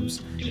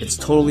problems. It's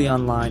totally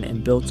online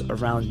and built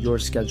around your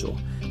schedule.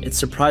 It's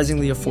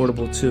surprisingly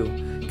affordable too.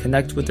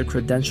 Connect with a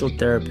credentialed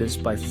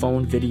therapist by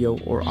phone, video,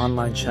 or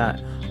online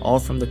chat, all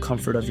from the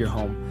comfort of your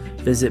home.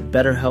 Visit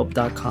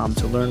BetterHelp.com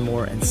to learn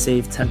more and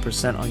save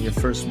 10% on your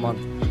first month.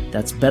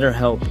 That's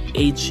BetterHelp,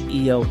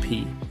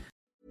 H-E-L-P.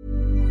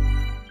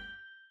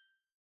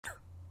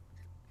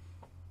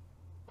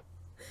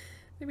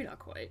 Maybe not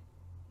quite.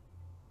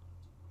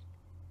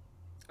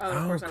 Oh,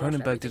 of course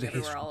Cronenberg did a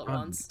Everywhere All at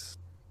Once.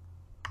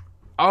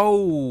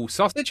 Oh,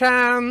 Sausage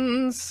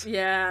Hands!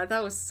 Yeah,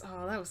 that was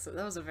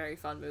a very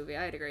fun movie.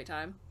 I had a great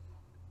time.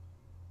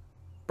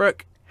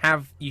 Brooke,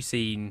 have you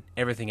seen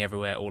Everything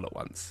Everywhere All at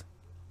Once?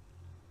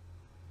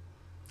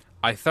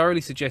 I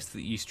thoroughly suggest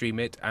that you stream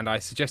it, and I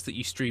suggest that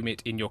you stream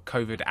it in your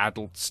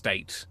COVID-addled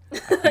state. I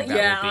think that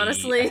yeah, will be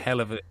honestly, a hell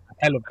of an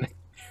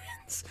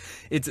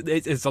experience.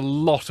 It's a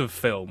lot of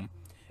film.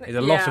 It's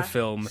a lot of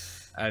film,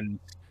 and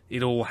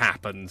it all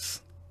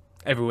happens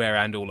everywhere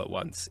and all at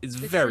once. It's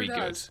very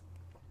good.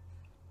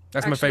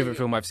 That's my favourite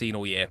film I've seen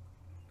all year.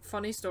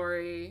 Funny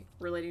story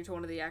relating to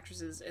one of the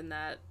actresses in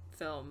that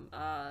film,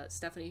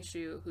 Stephanie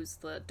Hsu, who's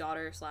the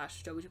daughter /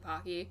 Jobu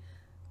Tupaki,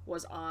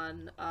 was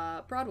on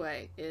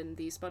Broadway in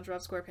the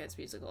SpongeBob SquarePants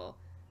musical,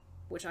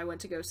 which I went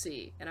to go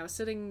see. And I was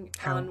sitting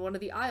on one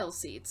of the aisle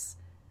seats,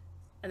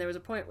 and there was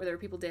a point where there were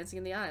people dancing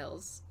in the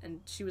aisles, and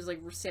she was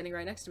standing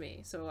right next to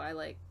me. So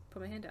I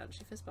put my hand out and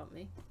she fist bumped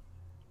me.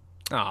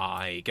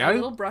 Ah, there you go. A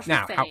little brush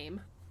of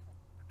fame.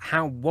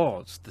 How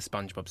was the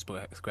SpongeBob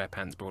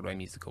SquarePants Broadway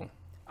musical?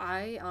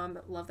 I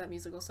love that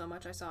musical so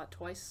much. I saw it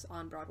twice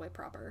on Broadway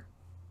proper.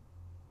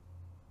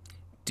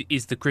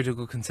 Is the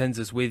critical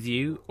consensus with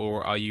you,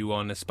 or are you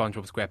on a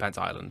SpongeBob SquarePants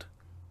island?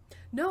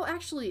 No,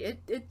 actually,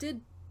 it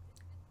did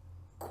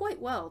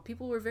quite well.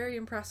 People were very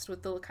impressed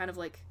with the kind of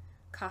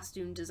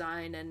costume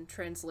design and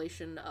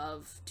translation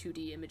of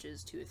 2D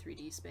images to a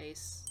 3D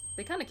space.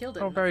 They kind of killed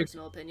it, in my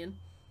personal opinion.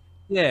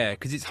 Yeah,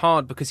 because it's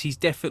hard, because he's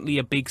definitely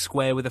a big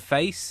square with a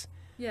face.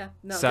 Yeah,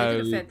 no,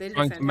 so they did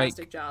a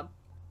fantastic job.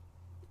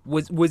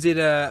 Was it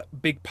a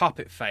big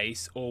puppet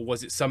face, or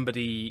was it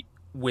somebody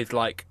with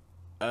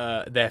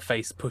their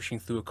face pushing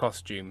through a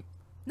costume?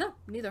 No,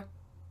 neither.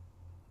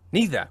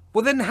 Neither?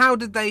 Well, then how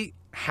did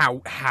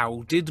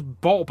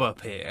Bob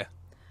appear?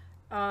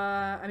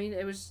 I mean,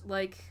 it was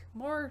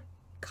more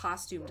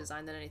costume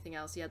design than anything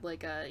else. He had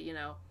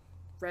a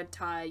red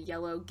tie,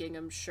 yellow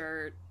gingham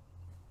shirt.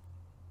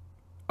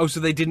 Oh,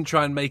 so they didn't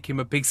try and make him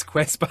a big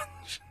square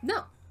sponge?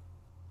 No.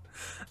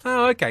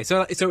 Oh, okay.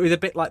 So it was a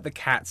bit like the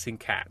cats in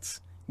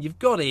Cats. You've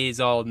got ears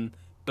on,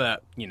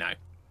 but we've not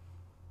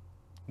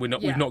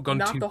gone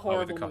too far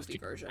with the costume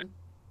version.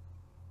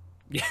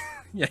 Yeah.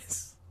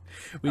 Yes.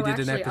 We did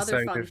an episode.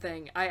 Other fun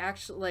thing. I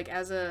actually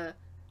as a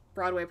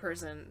Broadway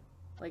person,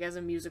 as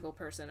a musical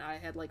person, I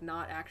had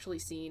not actually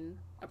seen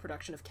a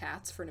production of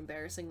Cats for an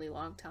embarrassingly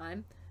long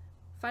time.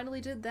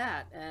 Finally did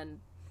that, and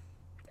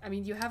I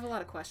mean, you have a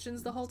lot of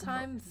questions the whole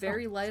time.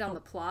 Very light on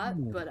the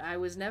plot, but I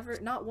was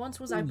not once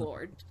was I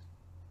bored.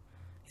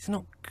 It's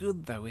not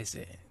good though, is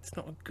it? It's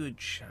not a good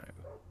show.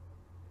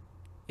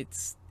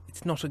 It's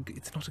not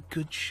a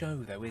good show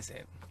though, is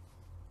it?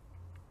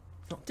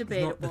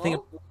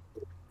 Debatable.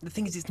 The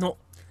thing is, it's not.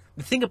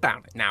 The thing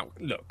about it now.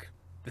 Look,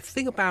 the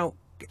thing about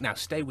now.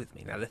 Stay with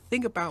me now. The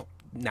thing about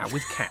now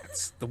with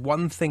Cats. The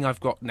one thing I've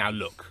got now.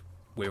 Look,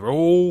 we're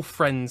all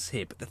friends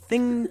here, but the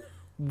thing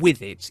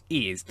with it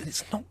is that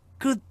it's not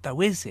good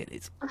though, is it?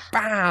 It's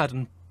bad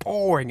and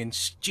boring and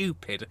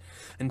stupid,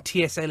 and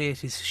T.S.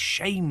 Eliot is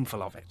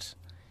shameful of it.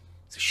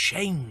 He's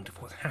ashamed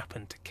of what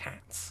happened to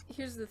Cats.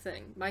 Here's the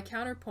thing. My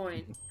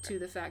counterpoint to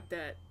the fact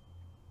that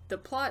the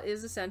plot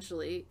is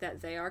essentially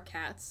that they are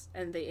cats,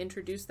 and they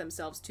introduce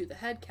themselves to the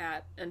head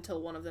cat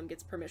until one of them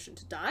gets permission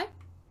to die.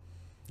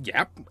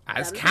 Yep,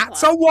 as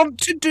cats are wont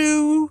to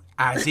do,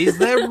 as is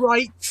their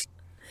right.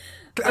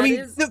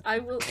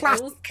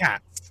 Classic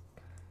cats.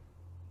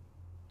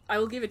 I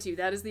will give it to you.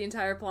 That is the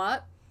entire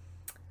plot.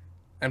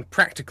 And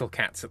practical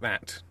cats at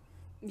that.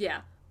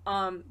 Yeah.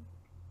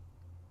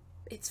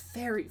 It's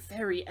very,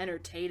 very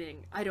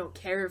entertaining. I don't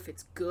care if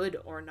it's good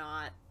or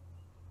not.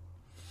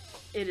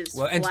 It is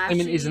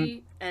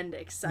flashy and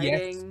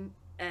exciting,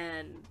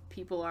 and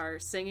people are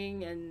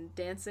singing and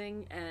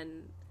dancing,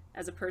 and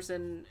as a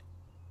person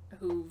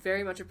who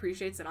very much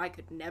appreciates that I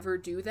could never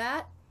do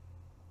that,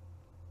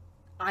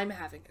 I'm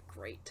having a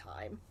great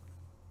time.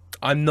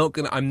 I'm not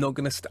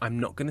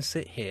gonna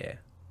sit here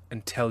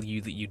and tell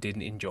you that you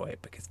didn't enjoy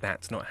it, because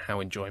that's not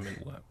how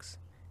enjoyment works.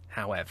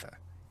 However,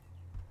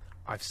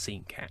 I've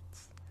seen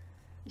cats.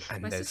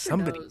 And My there's sister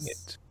somebody in knows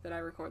it. that I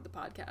record the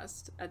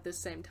podcast at the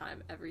same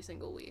time every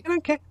single week. I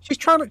don't care. She's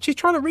trying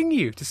to ring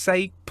you to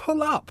say,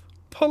 pull up.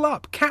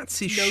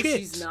 Cats is shit. No,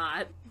 she's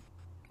not.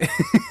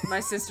 My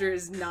sister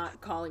is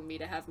not calling me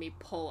to have me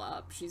pull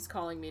up. She's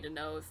calling me to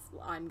know if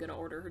I'm gonna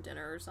order her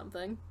dinner or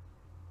something.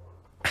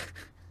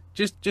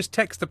 Just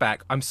text her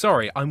back. I'm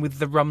sorry, I'm with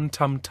the Rum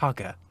Tum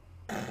Tugger.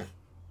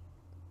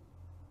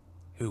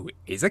 Who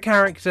is a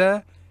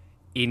character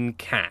in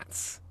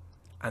Cats.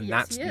 And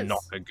yes, that's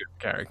not a good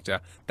character.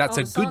 That's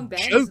a good song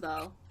bangs, joke.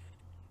 Though.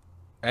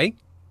 Eh?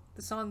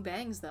 The song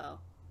bangs, though.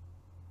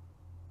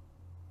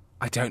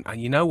 I don't.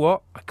 You know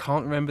what? I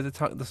can't remember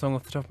the song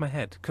off the top of my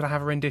head. Could I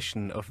have a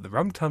rendition of the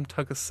Rum Tum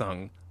Tugger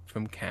song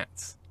from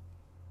Cats?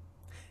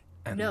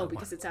 And no,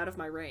 because it's out of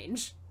my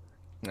range.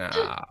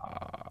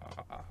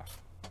 Ah.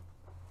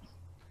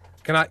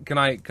 Can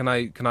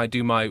I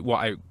do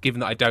my given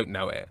that I don't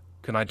know it?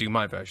 Can I do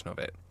my version of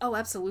it? Oh,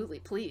 absolutely,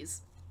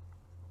 please.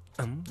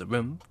 I'm the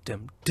Rum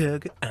Tum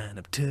Tugger and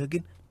I'm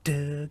tugging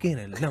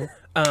along.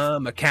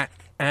 I'm a cat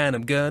and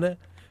I'm gonna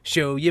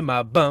show you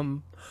my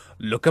bum.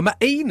 Look at my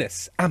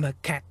anus. I'm a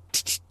cat.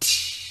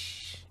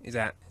 Is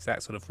that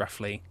sort of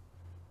roughly?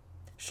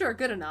 Sure,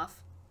 good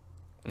enough.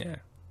 Yeah.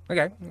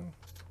 Okay.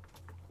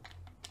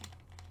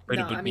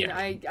 No, I mean,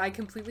 yeah. I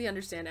completely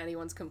understand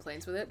anyone's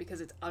complaints with it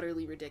because it's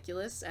utterly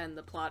ridiculous and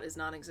the plot is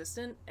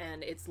non-existent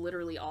and it's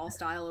literally all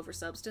style over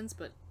substance,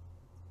 but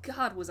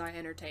God, was I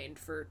entertained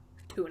for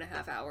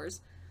 2.5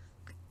 hours.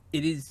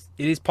 It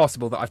is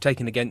possible that I've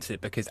taken against it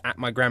because at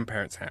my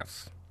grandparents'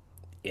 house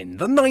in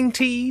the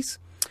 90s,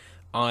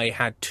 I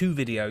had 2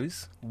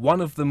 videos.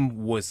 One of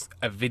them was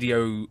a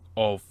video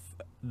of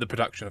the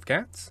production of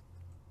Cats,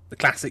 the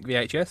classic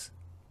VHS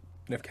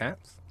of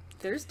Cats.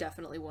 There's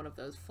definitely one of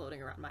those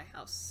floating around my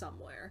house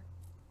somewhere.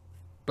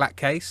 Black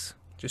case,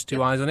 just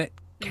 2 eyes on it.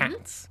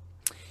 Cats.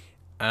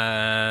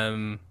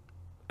 And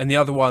the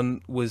other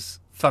one was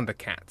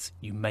Thundercats.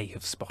 You may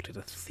have spotted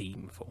a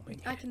theme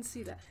forming. I can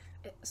see that.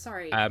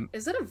 Sorry,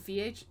 is that a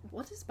VH?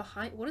 What is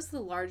the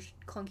large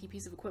clunky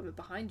piece of equipment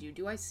behind you?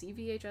 Do I see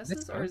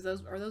VHSs or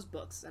are those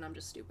books and I'm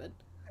just stupid?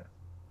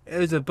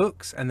 Those are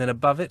books, and then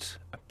above it,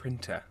 a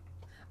printer.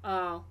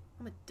 Oh,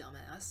 I'm a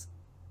dumbass.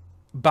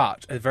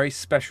 But a very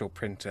special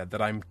printer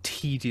that I'm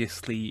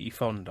tediously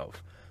fond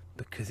of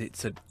because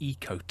it's an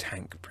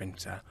eco-tank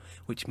printer,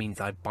 which means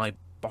I buy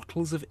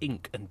bottles of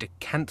ink and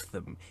decant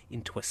them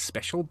into a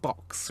special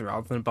box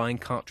rather than buying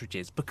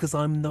cartridges because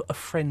I'm not a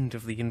friend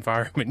of the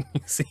environment,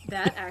 you see.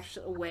 That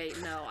actually...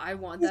 Wait, no, I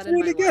want that in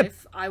my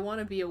life. I want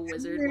to be a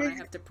wizard when I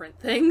have to print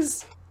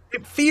things.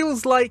 It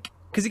feels like...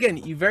 Because again,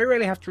 you very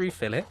rarely have to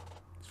refill it.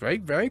 It's very,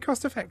 very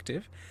cost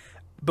effective.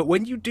 But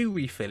when you do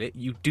refill it,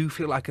 you do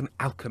feel like an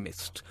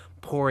alchemist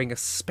pouring a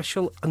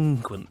special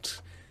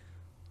unguent.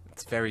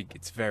 It's very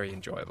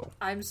enjoyable.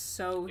 I'm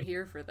so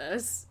here for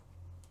this.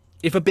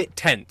 If a bit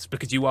tense,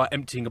 because you are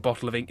emptying a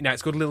bottle of ink. Now,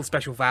 it's got a little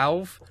special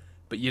valve,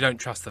 but you don't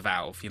trust the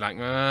valve. You're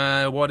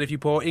like, what if you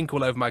pour ink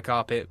all over my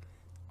carpet?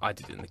 I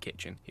did it in the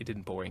kitchen. It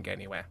didn't pour ink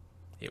anywhere.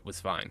 It was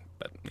fine,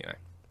 but,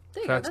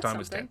 first time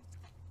was tense.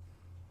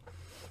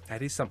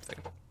 That is something.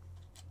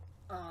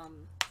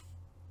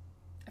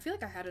 I feel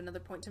like I had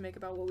another point to make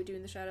about what we do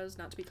in the shadows,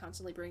 not to be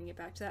constantly bringing it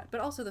back to that, but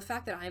also the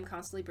fact that I am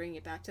constantly bringing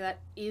it back to that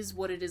is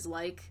what it is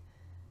like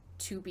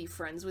to be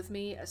friends with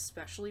me,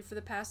 especially for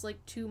the past,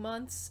 2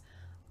 months.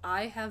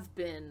 I have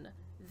been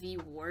the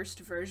worst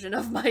version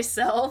of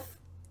myself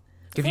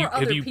for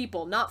other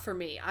people, not for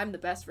me. I'm the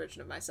best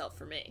version of myself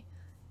for me.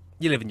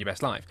 You're living your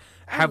best life.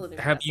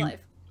 Have you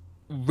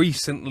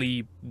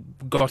recently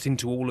got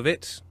into all of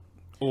it?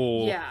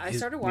 Or yeah, I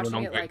started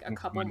watching it a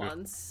couple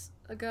months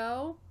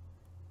ago.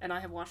 And I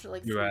have watched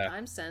it 3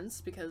 times since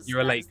because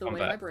that's the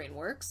way my brain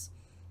works.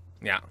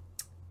 Yeah.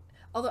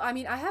 Although, I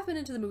mean, I have been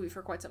into the movie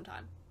for quite some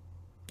time.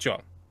 Sure.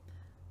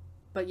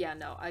 But yeah,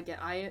 no,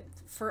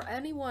 for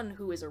anyone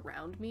who is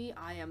around me,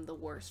 I am the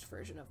worst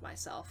version of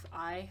myself.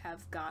 I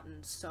have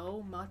gotten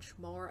so much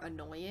more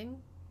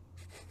annoying.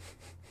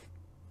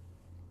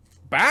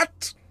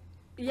 Bat?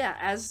 Yeah,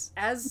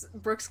 as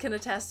Brooks can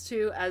attest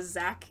to, as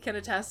Zach can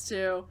attest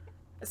to.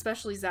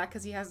 Especially Zach,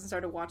 because he hasn't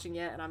started watching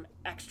yet, and I'm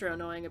extra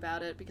annoying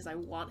about it, because I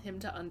want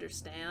him to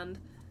understand.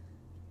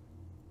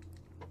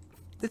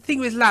 The thing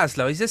with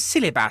Laszlo, he's a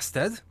silly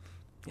bastard.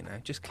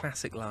 Just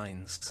classic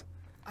lines.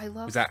 I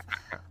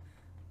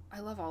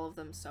love all of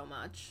them so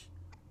much.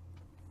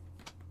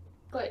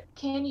 But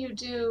can you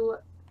do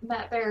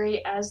Matt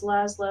Berry as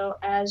Laszlo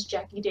as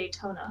Jackie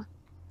Daytona?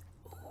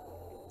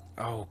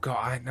 Oh,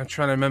 God, I'm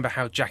trying to remember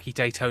how Jackie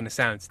Daytona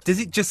sounds. Does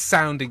it just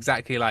sound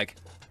exactly like...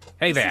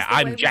 Hey there,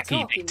 I'm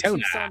Jackie Daytona.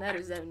 Tucson,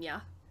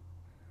 Arizona.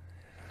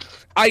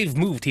 I've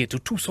moved here to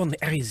Tucson,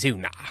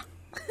 Arizona.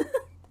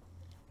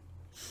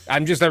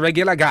 I'm just a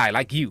regular guy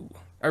like you.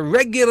 A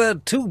regular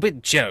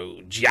 2-bit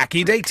Joe,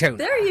 Jackie Daytona.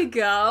 There you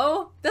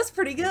go. That's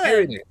pretty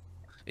good.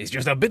 He's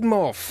just a bit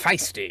more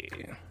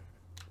feisty.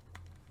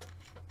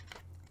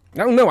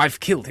 No, I've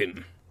killed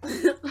him.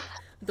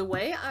 The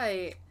way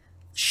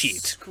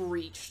Shit.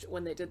 screeched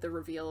when they did the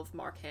reveal of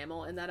Mark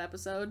Hamill in that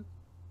episode.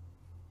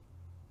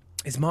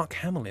 Is Mark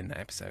Hamill in that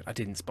episode? I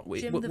didn't spot.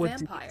 Jim the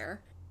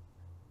Vampire.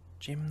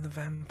 Jim the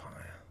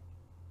Vampire.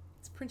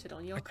 It's printed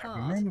on your I card.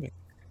 can't remember.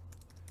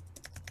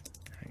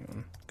 Hang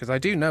on. Because I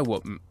do know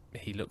what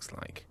he looks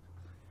like.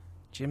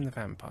 Jim the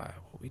Vampire.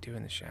 What we do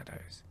in the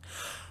shadows.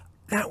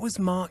 That was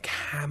Mark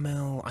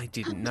Hamill. I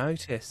didn't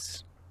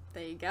notice.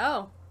 There you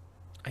go.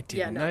 I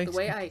didn't notice. The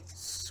way I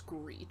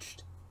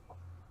screeched.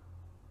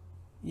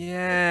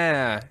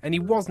 Yeah, and he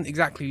wasn't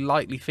exactly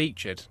lightly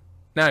featured.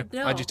 No,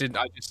 I just didn't.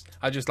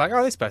 I just like,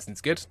 oh, this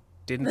person's good.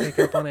 Didn't pick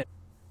up on it.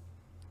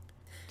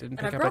 And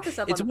I brought this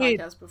up on the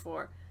podcast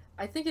before.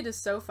 I think it is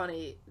so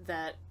funny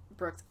that,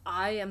 Brooks,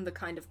 I am the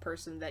kind of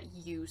person that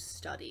you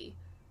study.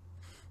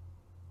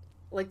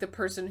 Like, the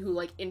person who,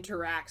 like,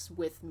 interacts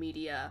with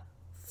media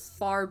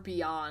far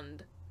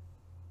beyond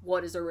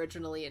what is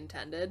originally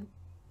intended.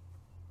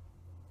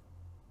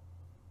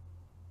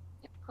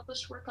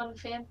 Published work on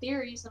fan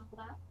theories and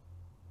all that.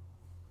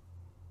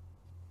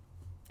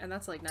 And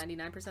that's like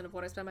 99% of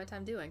what I spend my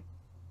time doing.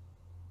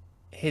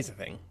 Here's the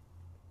thing.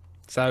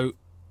 So,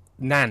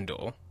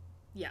 Nandor.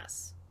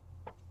 Yes.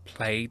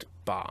 Played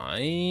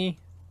by...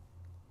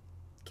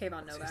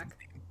 Kayvan Novak.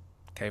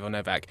 Kayvan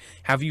Novak.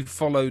 Have you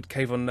followed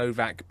Kayvan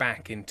Novak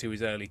back into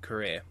his early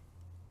career?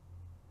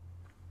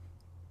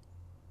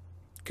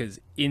 Because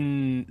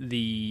in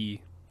the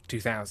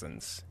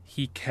 2000s,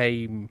 he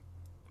came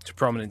to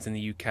prominence in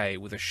the UK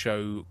with a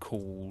show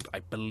called,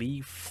 I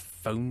believe,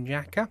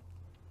 Phonejacker?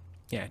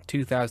 Yeah,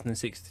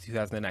 2006 to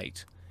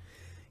 2008,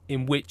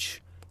 in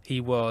which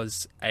he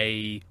was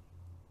a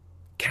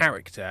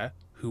character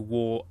who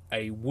wore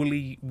a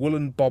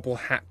woolen bobble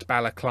hat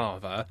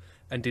balaclava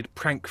and did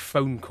prank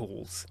phone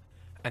calls.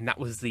 And that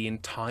was the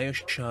entire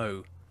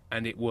show.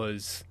 And it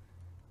was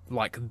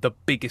like the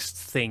biggest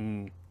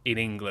thing in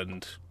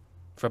England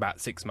for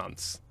about 6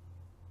 months.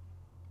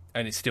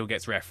 And it still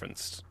gets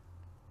referenced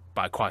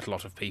by quite a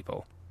lot of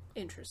people.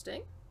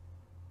 Interesting.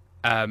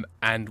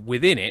 And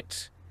within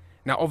it,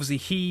 now obviously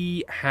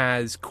he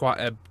has quite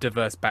a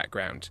diverse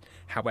background.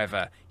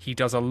 However, he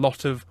does a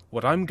lot of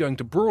what I'm going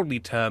to broadly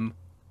term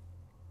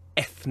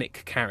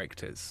ethnic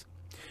characters,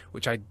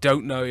 which I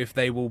don't know if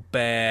they will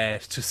bear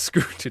to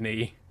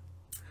scrutiny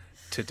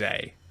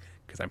today,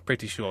 because I'm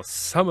pretty sure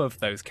some of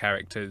those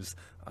characters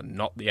are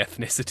not the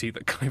ethnicity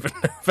that Kayvan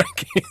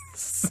Novak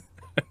is.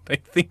 I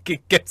think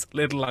it gets a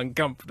little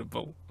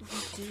uncomfortable.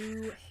 You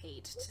do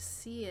hate to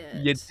see it.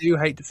 You do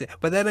hate to see it.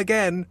 But then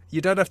again, you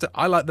don't have to...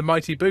 I like the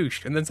Mighty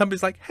Boosh. And then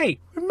somebody's like, hey,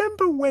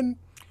 remember when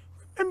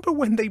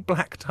they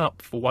blacked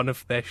up for one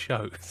of their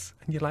shows?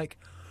 And you're like,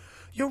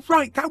 you're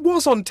right, that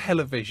was on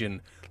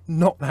television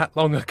not that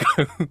long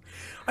ago.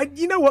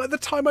 You know what? At the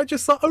time, I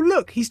just thought, oh,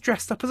 look, he's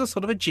dressed up as a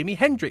sort of a Jimi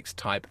Hendrix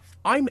type.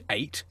 I'm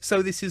 8,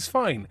 so this is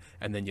fine.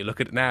 And then you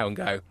look at it now and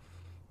go,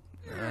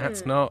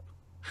 that's not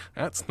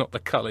the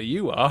colour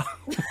you are.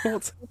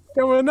 What's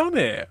going on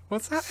here?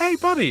 What's that? Hey,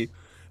 buddy,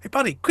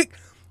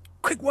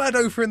 quick word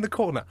over in the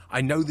corner.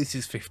 I know this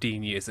is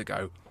 15 years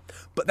ago,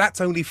 but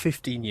that's only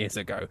 15 years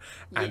ago.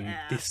 And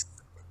this...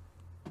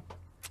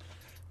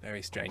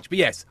 Very strange. But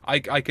yes, I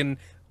can...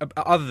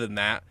 Other than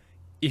that,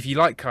 if you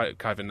like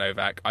Kayvan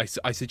Novak,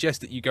 I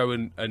suggest that you go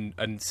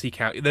and seek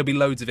out... There'll be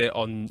loads of it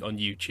on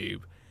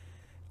YouTube.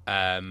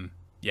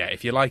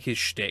 If you like his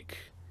shtick,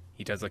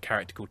 he does a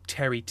character called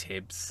Terry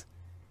Tibbs.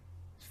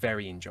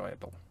 Very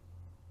enjoyable.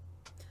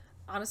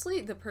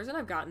 Honestly, the person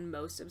I've gotten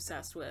most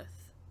obsessed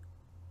with,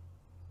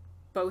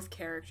 both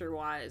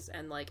character-wise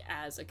and, like,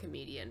 as a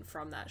comedian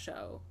from that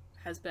show,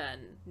 has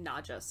been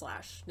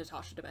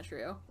Nadja/Natasha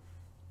Demetriou.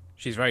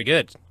 She's very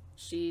good.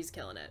 She's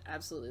killing it.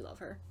 Absolutely love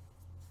her.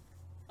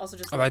 Also,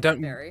 just I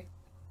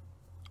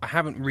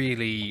haven't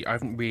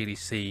really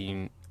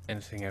seen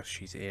anything else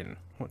she's in.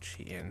 What's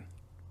she in?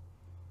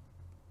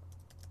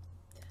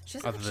 She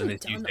hasn't actually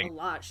done a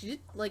lot. She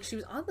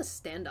was on the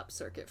stand-up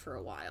circuit for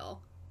a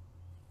while.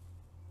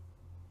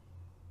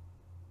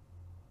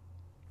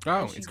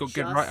 Oh, it's got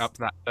good write-up,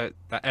 that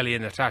Ellie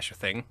and Natasha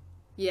thing.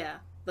 Yeah,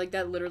 like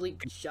that literally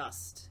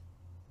just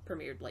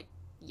premiered, like,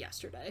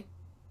 yesterday.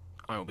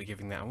 I will be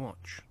giving that a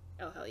watch.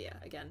 Oh, hell yeah.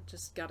 Again,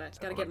 just gotta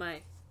get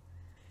my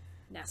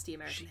nasty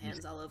American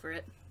hands all over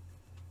it.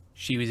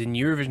 She was in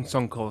Eurovision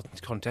Song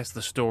Contest,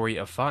 The Story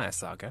of Fire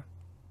Saga.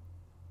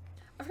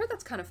 I've heard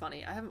that's kind of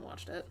funny. I haven't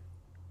watched it.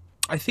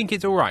 I think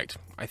it's alright.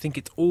 I think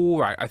it's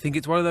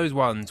one of those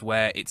ones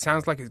where it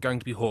sounds like it's going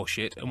to be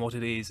horseshit, and what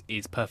it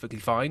is perfectly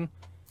fine.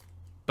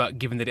 But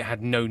given that it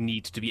had no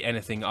need to be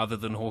anything other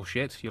than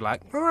horseshit, you're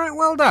like, alright,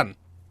 well done.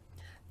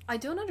 I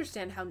don't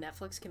understand how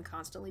Netflix can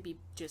constantly be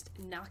just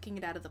knocking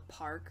it out of the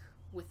park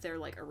with their,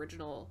 like,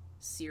 original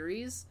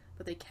series,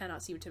 but they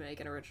cannot seem to make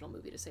an original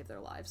movie to save their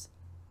lives.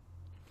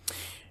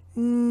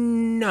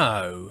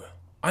 No.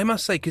 I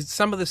must say, because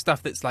some of the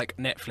stuff that's like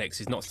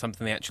Netflix is not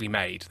something they actually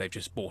made. They've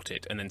just bought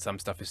it, and then some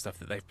stuff is stuff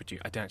that they've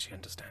produced. I don't actually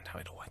understand how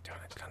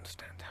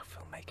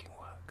filmmaking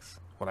works.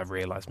 Well, I've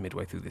realised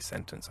midway through this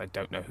sentence, I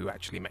don't know who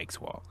actually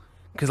makes what.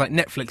 Because, like,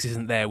 Netflix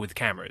isn't there with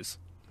cameras.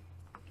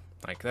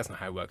 Like, that's not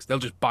how it works. They'll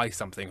just buy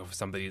something off of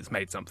somebody that's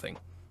made something.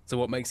 So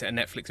what makes it a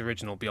Netflix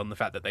original beyond the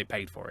fact that they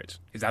paid for it?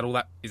 Is that all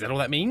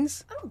that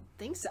means? I don't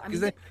think so. I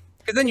Because mean,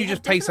 then you they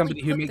just have pay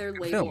somebody who definitely makes put their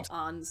good label films.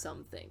 on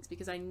some things,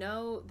 because I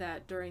know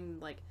that during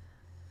like,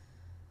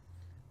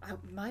 it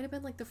might have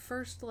been like the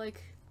first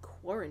like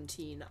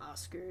quarantine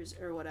Oscars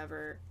or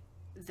whatever,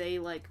 they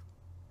like,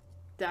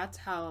 that's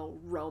how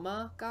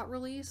Roma got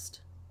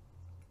released.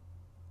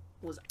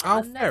 Was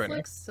on fair Netflix,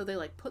 enough. so they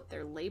like put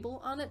their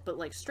label on it. But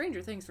like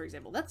Stranger Things, for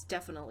example, that's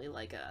definitely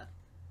like a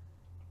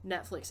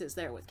Netflix is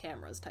there with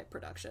cameras type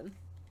production.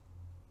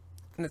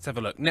 Let's have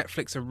a look.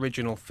 Netflix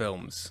original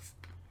films.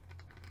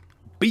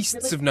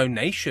 Beasts of No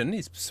Nation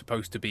is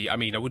supposed to be. I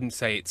mean, I wouldn't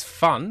say it's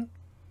fun.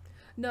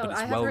 No, but it's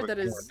I have well heard that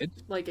is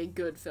recorded. like a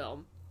good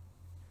film.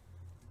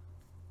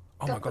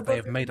 Oh my god, they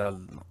have made a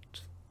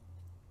lot.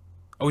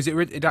 Oh, is it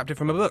adapted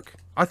from a book?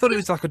 I thought it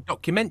was like a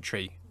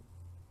documentary.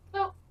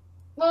 No.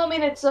 Well, I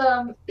mean, it's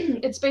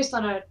it's based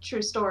on a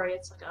true story.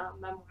 It's like a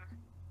memoir.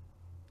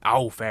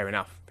 Oh, fair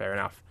enough. Fair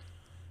enough.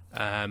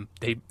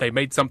 They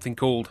made something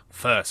called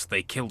First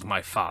They Killed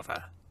My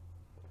Father.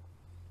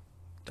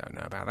 Don't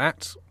know about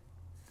that.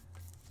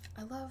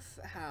 I love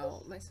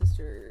how my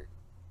sister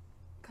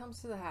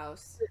comes to the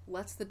house,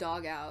 lets the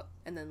dog out,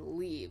 and then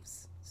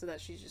leaves so that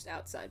she's just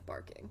outside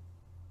barking.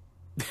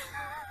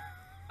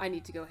 I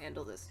need to go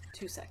handle this.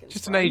 2 seconds.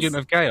 Just an agent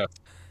of chaos.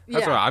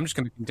 That's Yeah. all right. I'm just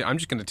going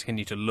to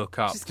continue to look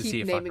up Just to keep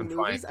see if I naming can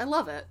movies. find I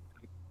love it.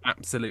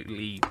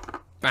 absolutely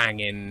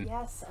banging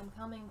Yes, I'm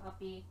coming,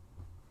 puppy.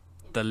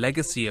 The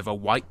Legacy of a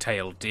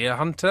White-tailed Deer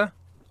Hunter.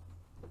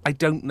 I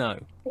don't know.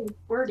 Oh,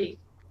 wordy.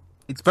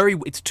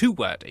 It's too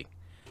wordy.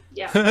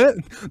 Yeah.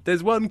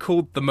 There's one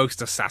called The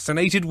Most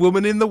Assassinated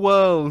Woman in the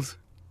World.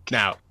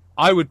 Now,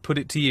 I would put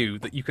it to you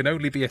that you can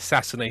only be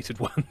assassinated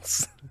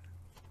once.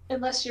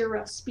 Unless you're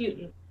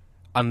Rasputin.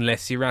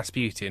 Unless you're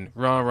Rasputin.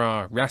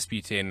 Rah,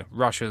 Rasputin,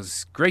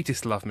 Russia's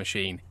greatest love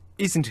machine.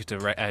 Isn't it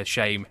a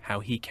shame how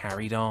he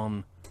carried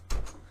on?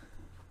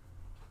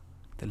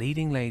 The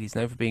leading lady's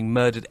known for being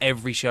murdered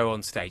every show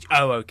on stage.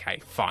 Oh, okay,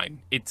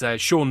 fine. It's a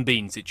Sean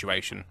Bean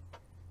situation.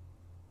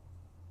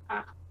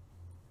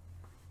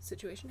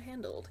 Situation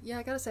handled. Yeah,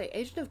 I gotta say,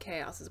 Agent of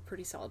Chaos is a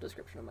pretty solid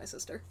description of my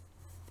sister.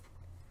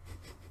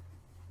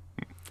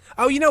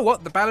 Oh, you know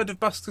what? The Ballad of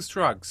Buster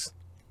Scruggs.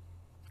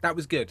 That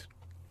was good.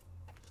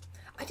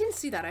 I didn't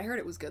see that. I heard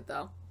it was good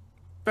though.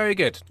 Very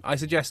good. I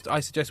suggest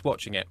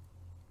watching it.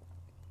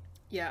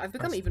 Yeah, I've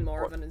become even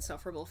more of an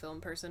insufferable film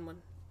person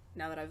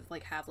now that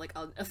I've have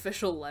an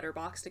official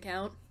Letterboxd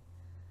account.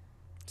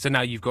 So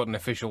now you've got an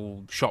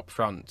official shop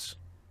front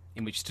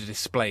in which to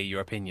display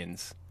your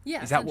opinions.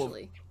 Yeah, Is that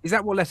essentially.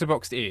 what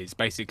Letterboxd is?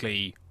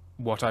 Basically,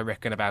 what I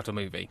reckon about a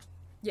movie.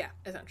 Yeah,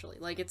 essentially.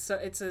 It's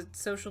a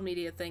social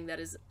media thing that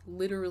is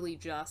literally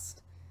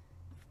just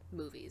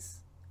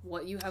movies.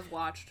 What you have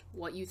watched,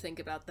 what you think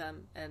about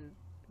them, and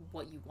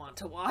what you want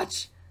to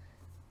watch.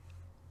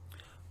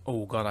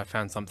 Oh god, I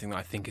found something that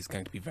I think is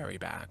going to be very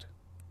bad.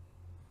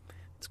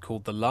 It's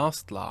called The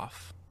Last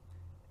Laugh,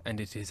 and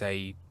it is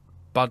a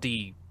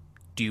buddy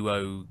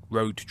duo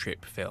road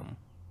trip film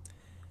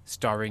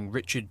starring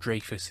Richard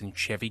Dreyfuss and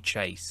Chevy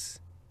Chase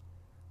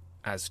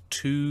as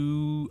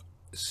two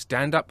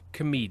stand-up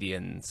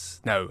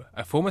comedians. No,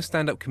 a former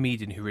stand-up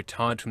comedian who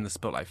retired from the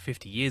spotlight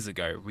 50 years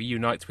ago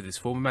reunites with his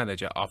former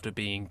manager after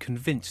being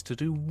convinced to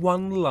do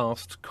one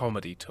last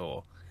comedy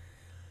tour.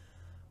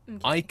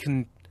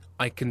 Okay.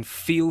 I can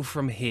feel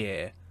from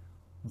here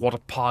what a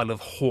pile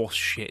of horse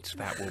shit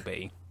that will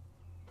be.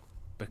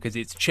 Because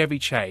it's Chevy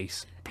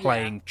Chase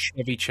playing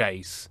Chevy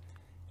Chase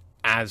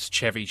as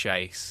Chevy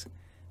Chase,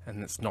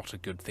 and that's not a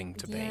good thing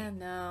to be. Yeah,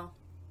 no.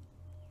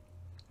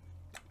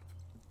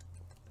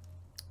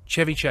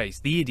 Chevy Chase,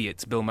 the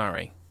idiot's Bill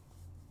Murray.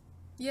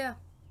 Yeah.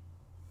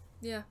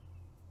 Yeah.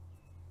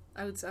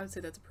 I would say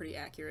that's a pretty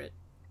accurate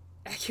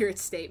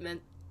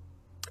statement.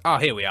 Ah,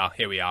 here we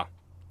are.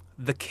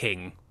 The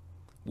King.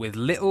 With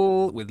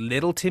little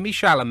Timmy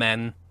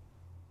Chalamet.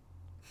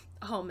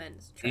 Oh man,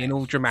 it's trash. Being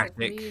all dramatic. It's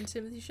like me and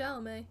Timothy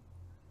Chalamet.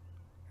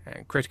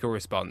 And critical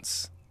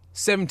response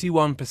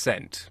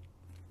 71%.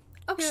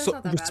 Okay, that's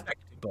not that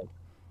respectable.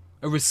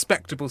 A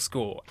respectable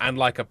score, and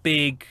like a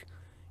big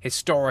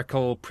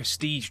historical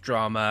prestige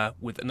drama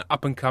with an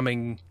up and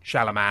coming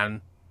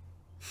Chalamet.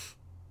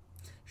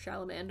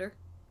 Salamander.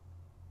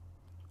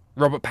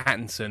 Robert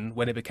Pattinson,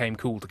 when it became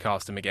cool to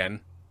cast him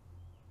again.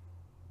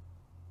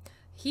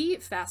 He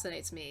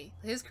fascinates me.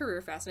 His career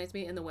fascinates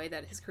me in the way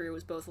that his career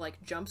was both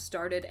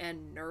jump-started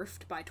and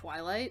nerfed by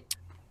Twilight.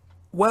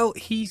 Well,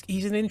 he's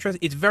an interest.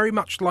 It's very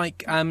much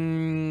like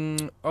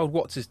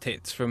what's his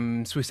tits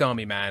from Swiss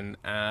Army Man.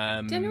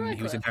 Daniel Radcliffe.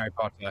 He was in Harry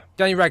Potter.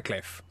 Daniel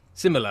Radcliffe.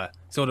 Similar,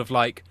 sort of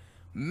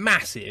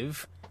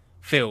massive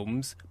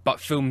films, but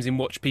films in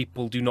which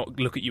people do not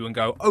look at you and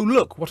go, "Oh,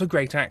 look, what a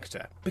great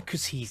actor,"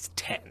 because he's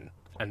 10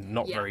 and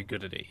not very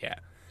good at it yet.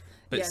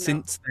 But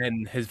since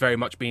then has very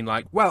much been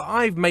well,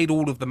 I've made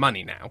all of the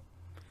money now,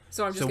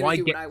 so I'm just going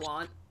to do what I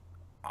want.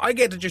 I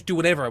get to just do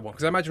whatever I want,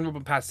 because I imagine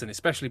Robert Pattinson,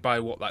 especially by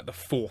the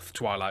fourth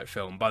Twilight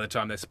film, by the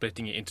time they're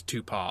splitting it into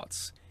two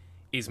parts,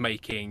 is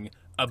making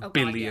 $1 God,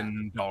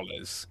 billion.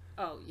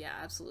 Oh, yeah,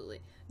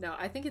 absolutely. No,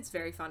 I think it's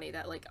very funny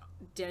that, like,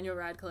 Daniel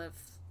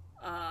Radcliffe,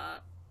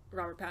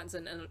 Robert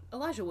Pattinson, and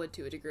Elijah Wood,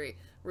 to a degree,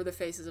 were the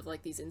faces of,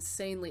 like, these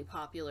insanely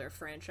popular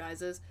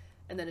franchises,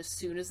 and then as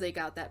soon as they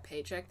got that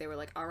paycheck, they were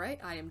like, all right,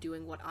 I am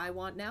doing what I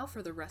want now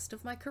for the rest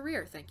of my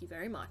career. Thank you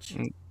very much.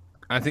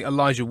 I think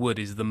Elijah Wood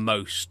is the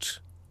most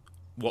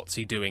what's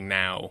he doing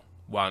now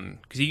one,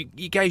 because he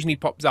occasionally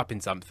pops up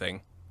in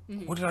something.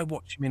 Mm-hmm. What did I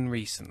watch him in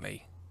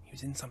recently? He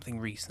was in something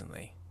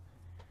recently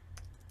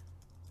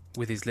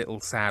with his little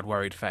sad,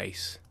 worried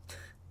face.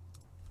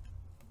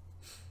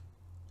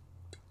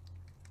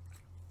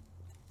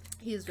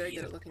 He is very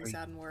good at looking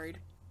sad and worried.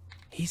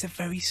 He's a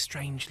very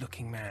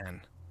strange-looking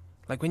man.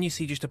 Like, when you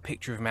see just a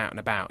picture of him out and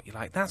about, you're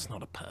like, that's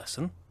not a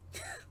person.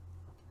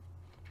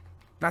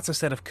 That's a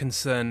set of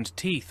concerned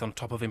teeth on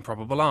top of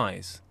improbable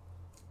eyes.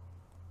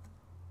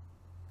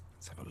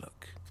 Let's have a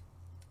look.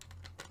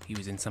 He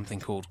was in something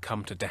called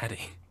Come to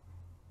Daddy.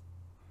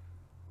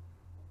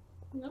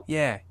 No.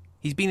 Yeah,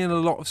 he's been in a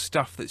lot of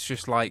stuff that's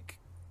just like...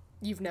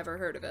 You've never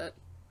heard of it.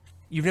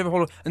 You've never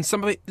heard of... And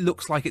some of it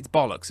looks like it's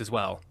bollocks as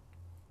well.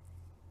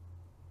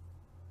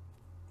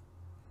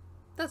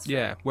 That's fair.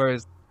 Yeah,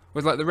 whereas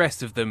like the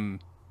rest of them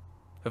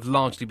have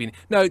largely been...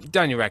 No,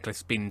 Daniel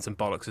Radcliffe's been in some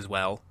bollocks as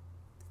well.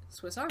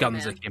 Swiss Army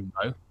Guns Man.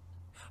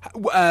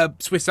 Akimbo.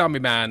 Swiss Army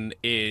Man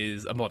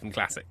is a modern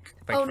classic.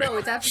 Oh no,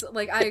 it's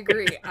absolutely... Like, I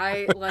agree.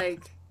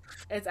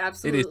 It's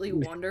absolutely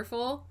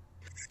wonderful.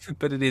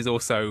 But it is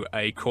also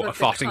a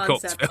farting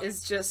corpse film.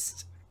 Is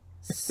just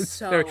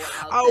so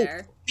out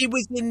there. He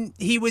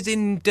was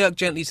in Dirk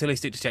Gently's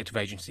Holistic Detective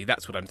Agency.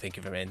 That's what I'm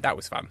thinking of him in. That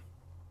was fun.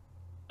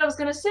 I was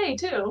gonna say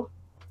too.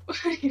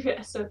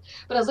 Yeah,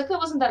 but I was like, that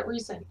wasn't that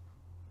recent.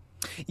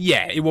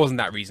 Yeah, it wasn't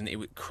that recent. It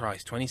was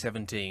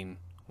 2017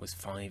 was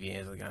 5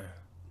 years ago.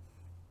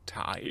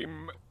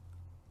 Time.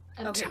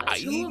 Okay, but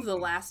 2 of the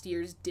last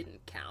years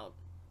didn't count.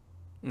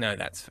 No,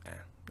 that's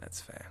fair. That's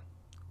fair.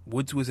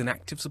 Woods was an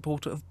active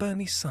supporter of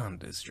Bernie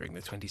Sanders during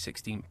the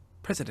 2016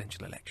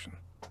 presidential election.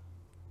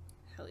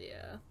 Hell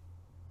yeah.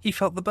 He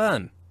felt the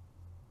burn.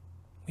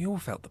 We all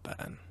felt the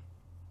burn.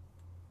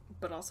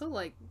 But also,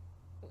 like,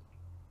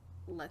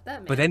 let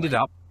that man... But ended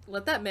up...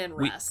 Let that man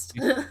rest.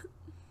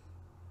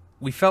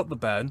 We felt the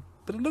burn,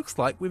 but it looks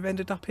like we've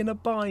ended up in a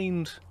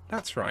bind.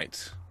 That's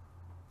right.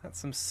 That's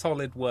some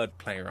solid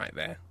wordplay right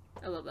there.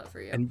 I love that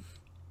for you.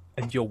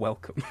 And you're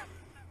welcome.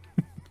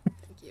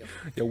 Thank you.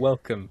 You're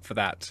welcome for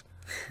that.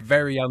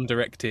 Very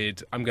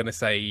undirected, I'm going to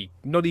say,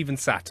 not even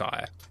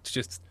satire. It's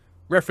just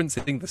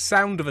referencing the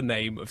sound of a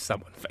name of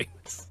someone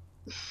famous.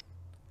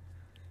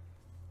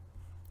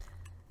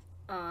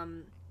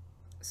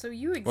 So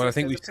you exist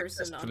as a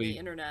person on the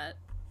internet,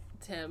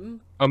 Tim.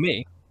 Oh,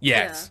 me?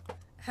 Yes. Yeah.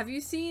 Have you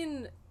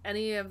seen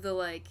any of the,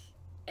 like,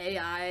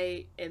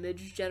 AI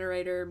image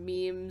generator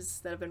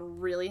memes that have been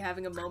really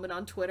having a moment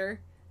on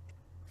Twitter?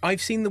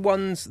 I've seen the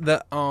ones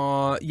that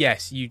are,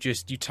 yes, you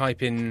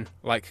type in,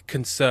 like,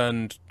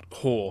 concerned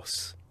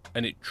horse,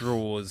 and it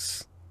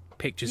draws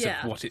pictures of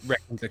what it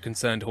reckons a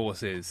concerned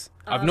horse is.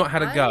 I've not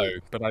had a go,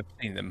 but I've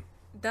seen them.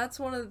 That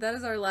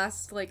is our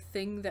last, like,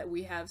 thing that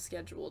we have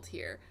scheduled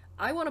here.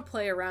 I want to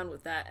play around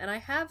with that, and I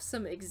have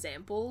some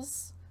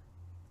examples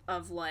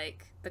of,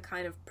 like, the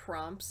kind of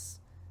prompts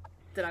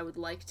that I would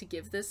like to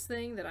give this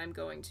thing that I'm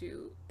going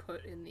to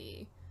put in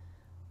the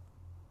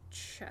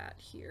chat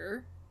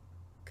here,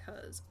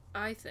 because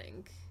I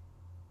think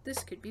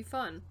this could be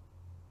fun.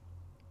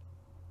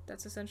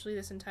 That's essentially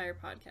this entire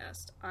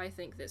podcast. I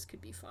think this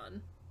could be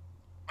fun.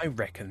 I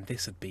reckon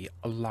this would be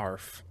a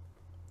larf.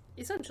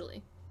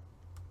 Essentially.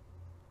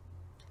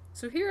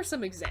 So here are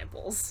some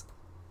examples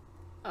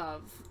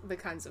of the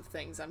kinds of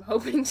things I'm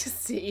hoping to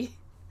see.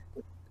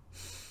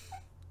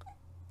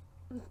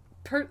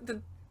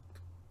 The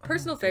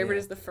personal favorite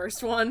is the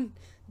first one.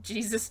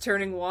 Jesus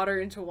turning water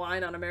into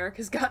wine on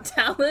America's Got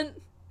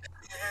Talent.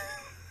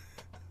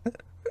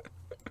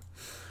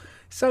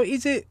 So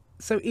is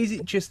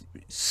it just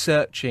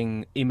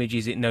searching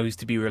images it knows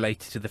to be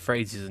related to the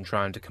phrases and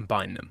trying to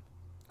combine them?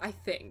 I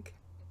think.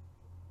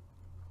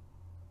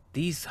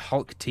 These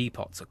Hulk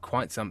teapots are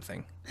quite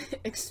something.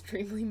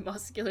 Extremely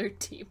muscular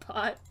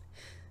teapot.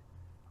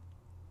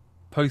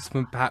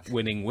 Postman Pat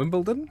winning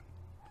Wimbledon.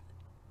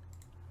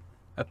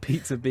 A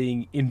pizza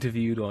being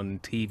interviewed on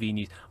TV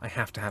news. I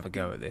have to have a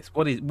go at this.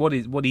 What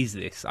is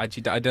this? I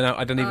don't know.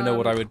 I don't even know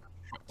what I would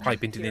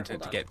type into the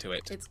internet to get to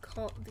it. It's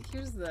called.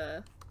 Here's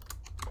the.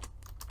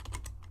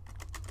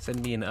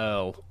 Send me an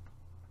Earl.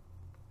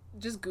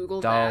 Just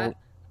Google that.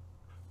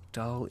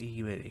 Dull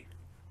E.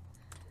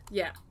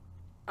 Yeah.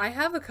 I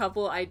have a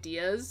couple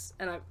ideas,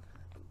 and I'm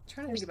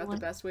trying to think about the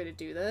best way to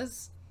do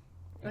this.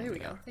 Oh, here we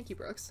go. Thank you,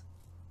 Brooks.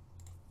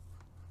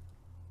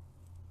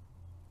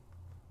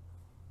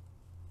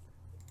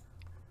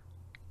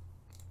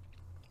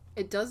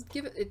 It does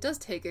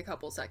take a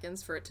couple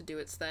seconds for it to do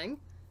its thing.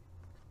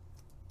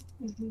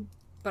 Mm-hmm.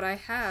 But I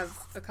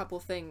have a couple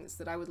things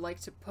that I would like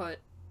to put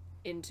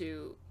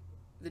into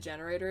the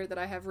generator that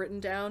I have written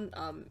down.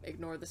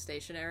 Ignore the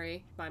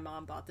stationery. My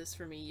mom bought this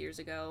for me years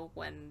ago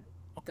when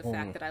the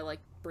fact that I like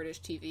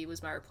British TV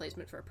was my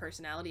replacement for a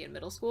personality in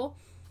middle school.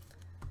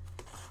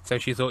 So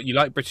she thought, you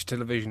like British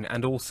television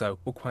and also,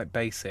 we're quite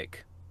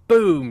basic.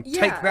 Boom!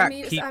 Yeah, take that, I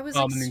mean, keep I was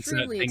on and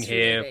insert thing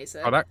here.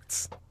 Basic.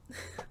 Products.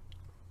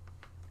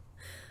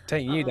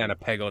 Taking you down a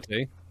peg or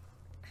two.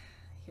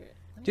 Here,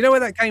 Do you know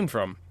where that came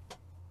from?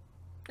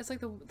 It's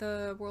like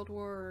the World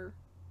War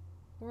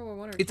I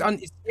or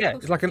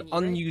it's like an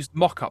unused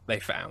mock-up they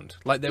found.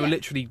 Like they were Yeah.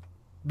 literally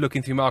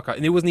looking through markup,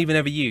 and it wasn't even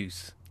ever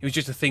used. It was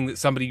just a thing that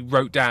somebody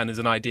wrote down as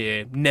an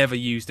idea, never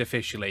used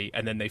officially,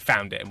 and then they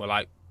found it and were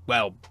like,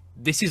 well,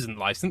 this isn't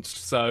licensed,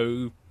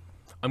 so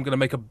I'm going to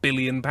make £1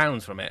 billion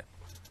from it.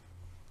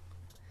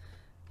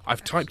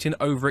 I've typed in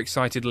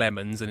overexcited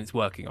lemons and it's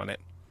working on it.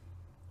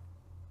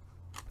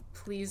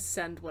 Please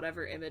send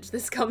whatever image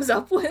this comes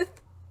up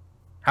with.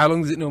 How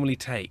long does it normally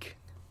take?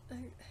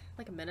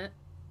 Like a minute.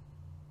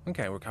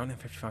 Okay, we're counting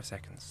 55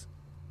 seconds.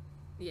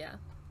 Yeah.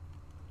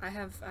 I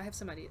have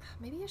some idea.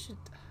 Maybe I should...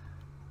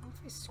 What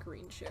if I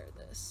screen share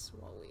this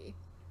while we...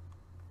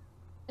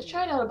 I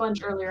tried out a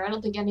bunch earlier. I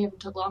don't think any of them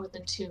took longer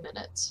than 2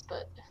 minutes,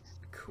 but...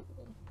 Cool.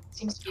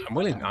 Seems to be...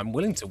 I'm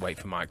willing to wait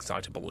for my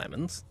excitable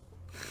lemons.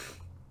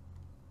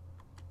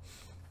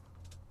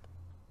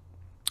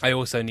 I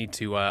also need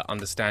to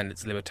understand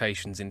its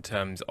limitations in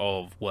terms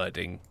of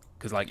wording,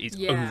 because like it's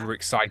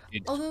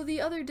overexcited. Although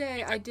the other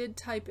day I did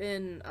type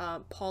in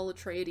Paul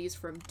Atreides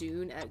from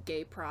Dune at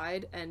Gay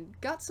Pride and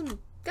got some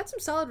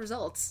solid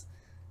results.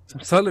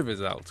 Some solid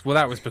results. Well,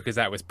 that was because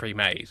that was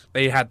pre-made.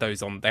 They had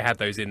those in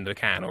the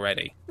can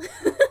already.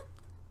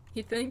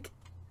 You think?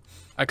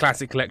 A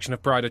classic collection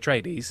of Pride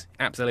Atreides,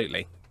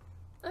 absolutely.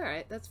 All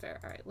right, that's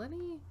fair. All right, let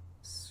me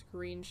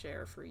screen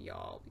share for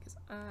y'all because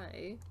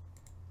I.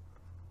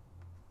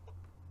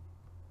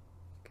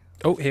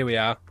 Oh, here we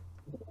are.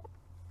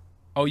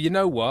 Oh, you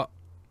know what?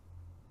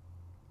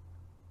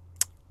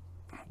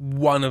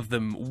 One of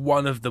them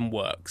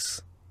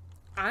works.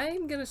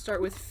 I'm gonna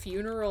start with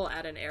funeral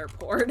at an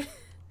airport.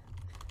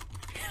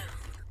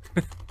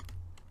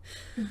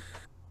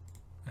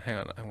 Hang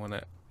on, I want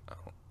to...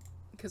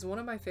 Because one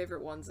of my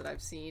favorite ones that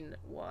I've seen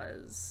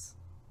was,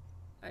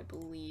 I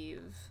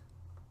believe...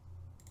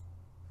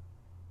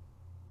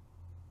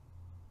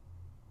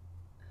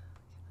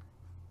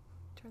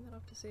 Turn that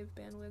off to save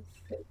bandwidth?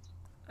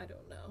 I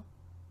don't know.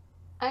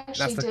 I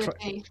actually did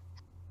a...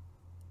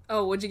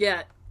 Oh, what'd you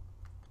get?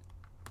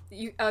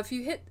 You if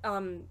you hit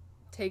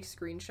take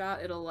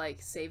screenshot, it'll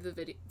like save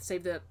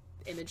the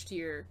image to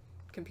your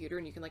computer,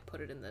 and you can like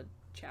put it in the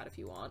chat if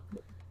you want.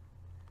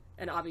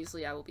 And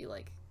obviously, I will be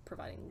like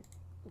providing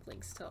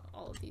links to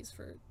all of these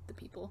for the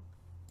people.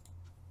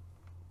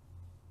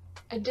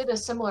 I did a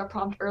similar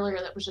prompt earlier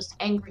that was just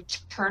angry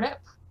turnip.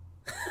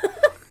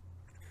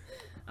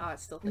 Oh,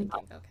 it's still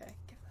thinking. Okay.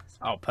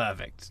 Oh,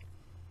 perfect.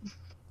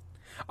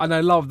 And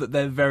I love that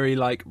they're very,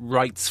 like,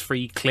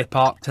 rights-free clip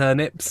art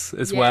turnips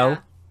as well.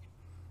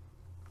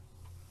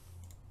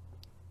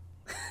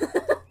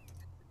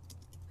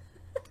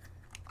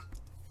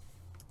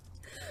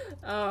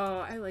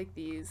 Oh, I like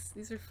these.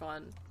 These are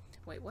fun.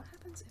 Wait, what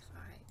happens if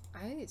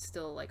I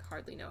still, like,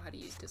 hardly know how to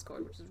use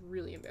Discord, which is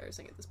really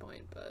embarrassing at this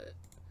point, but...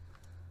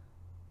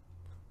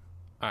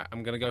 Alright,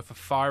 I'm gonna go for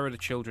fire at a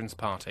children's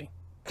party.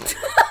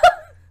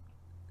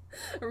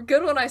 A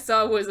good one I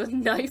saw was a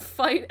knife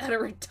fight at a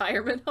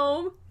retirement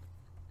home.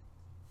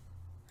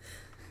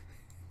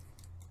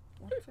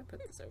 What if I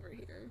put this over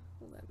here?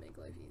 Will that make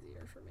life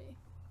easier for me?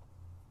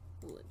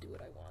 Will it do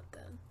what I want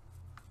then?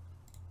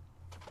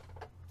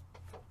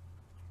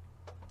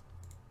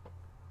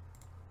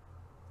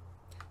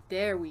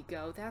 There we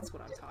go. That's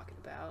what I'm talking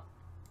about.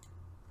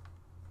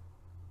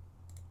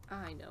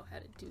 I know how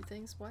to do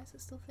things. Why is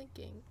it still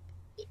thinking?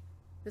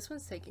 This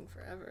one's taking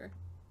forever.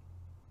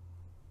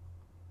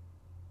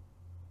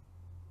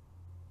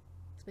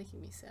 It's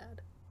making me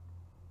sad.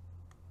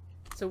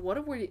 So what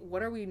are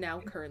we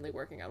now currently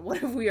working on?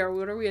 What are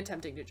we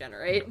attempting to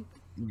generate?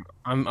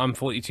 I'm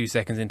 42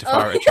 seconds into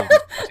fire at a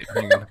children's party.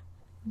 Hang on.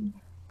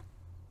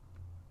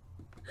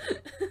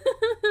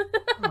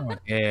 Oh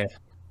dear.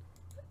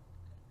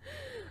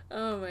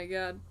 Oh my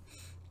god.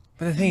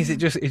 But the thing is, it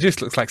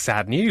just looks like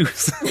sad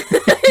news.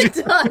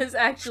 It does,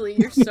 actually.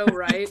 You're so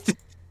right.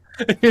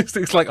 It just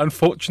looks like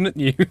unfortunate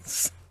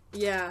news.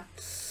 Yeah.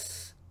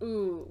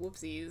 Ooh,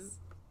 whoopsies.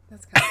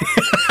 That's kind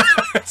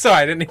of... Sorry,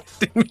 I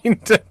didn't mean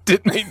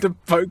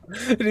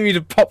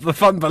to pop the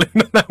fun balloon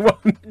on that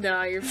one.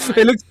 No, you're fine.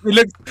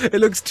 It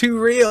looks too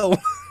real.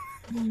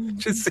 It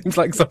just seems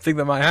like something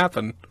that might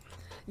happen.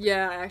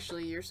 Yeah,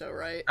 actually, you're so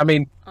right. I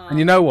mean, and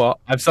you know what?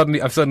 I've suddenly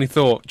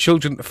thought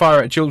fire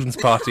at a children's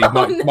party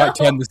might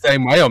turn the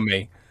same way on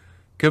me.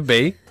 Could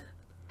be.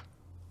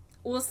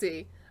 We'll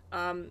see.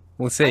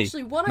 We'll see.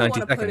 Actually, what I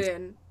want to put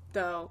in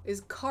though is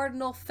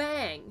Cardinal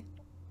Fang.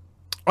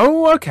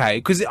 Oh, okay.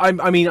 Because I'm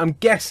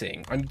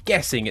guessing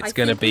it's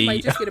going to be. We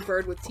might just get a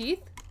bird with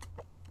teeth.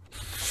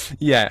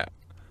 Yeah,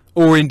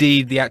 or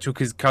indeed the actual,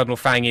 because Cardinal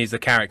Fang is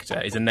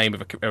a name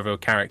of a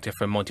character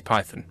from Monty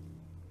Python.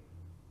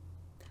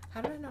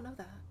 How did I not know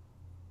that?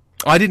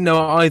 I didn't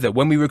know either.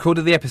 When we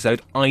recorded the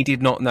episode, I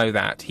did not know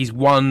that. He's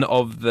one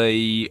of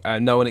the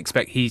No One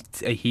Expects...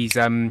 He's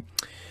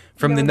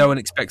from the No One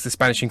Expects the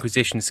Spanish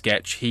Inquisition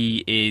sketch.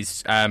 He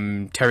is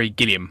Terry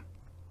Gilliam.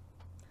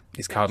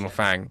 Is Cardinal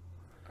Fang.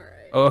 All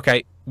right. Oh,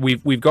 okay.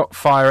 We've got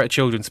fire at a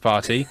children's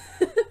party.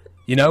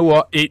 You know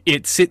what?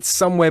 It sits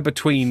somewhere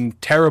between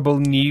terrible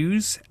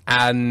news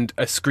and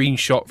a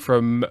screenshot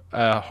from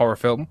a horror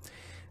film.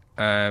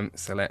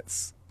 So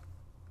let's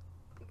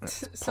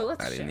share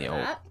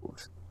that.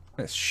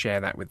 Let's share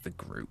that with the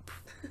group.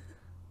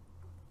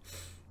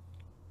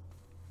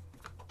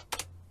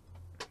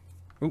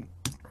 Ooh,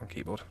 wrong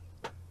keyboard.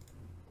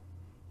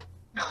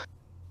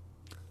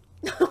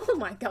 Oh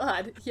my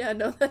god. Yeah,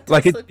 no, that does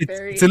like look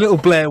very... it's a little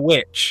Blair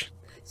Witch.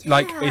 Yeah.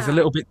 Like, it's a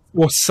little bit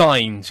more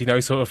signs, you know,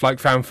 sort of like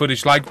found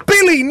footage, like,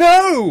 Billy,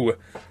 no!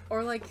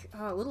 Or like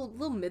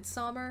little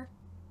Midsommar.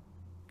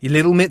 Your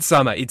little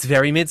Midsummer. It's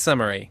very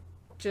Midsummery.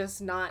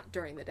 Just not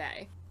during the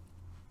day.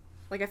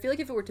 Like, I feel like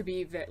if it were to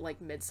be like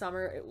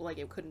Midsummer,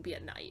 it couldn't be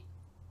at night.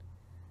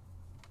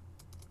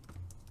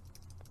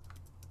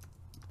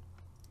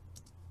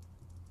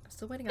 I'm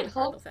still waiting on the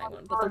Cardinal Fang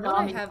one, but the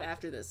one I have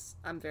after this,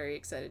 I'm very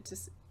excited to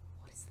see.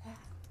 What is that?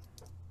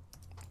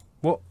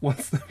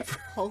 What's the...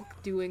 Hulk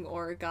doing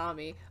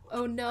origami.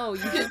 Oh no,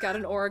 you just got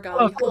an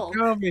origami Hulk.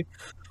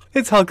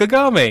 It's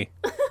Hulkagami.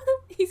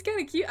 He's kind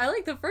of cute. I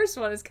like the first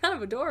one. It's kind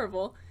of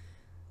adorable.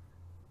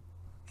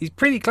 He's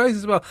pretty close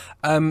as well.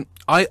 I'm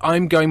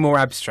going more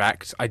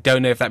abstract. I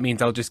don't know if that means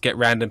I'll just get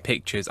random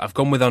pictures. I've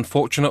gone with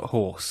Unfortunate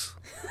Horse.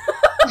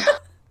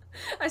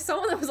 I saw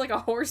one that was like a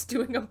horse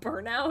doing a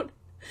burnout,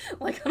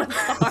 like on a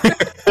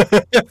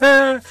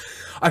car.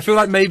 I feel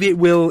like maybe it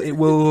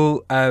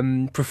will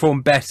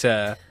perform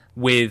better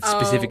with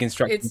specific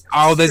instructions.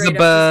 Oh, there's a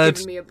bird.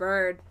 Giving me a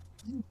bird.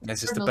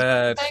 There's just a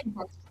bird.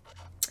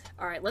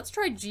 All right, let's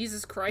try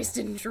Jesus Christ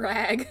in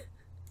drag.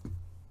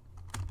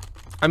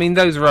 I mean,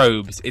 those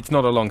robes, it's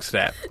not a long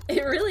step.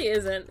 It really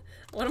isn't.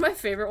 One of my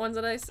favorite ones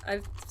that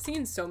I've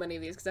seen so many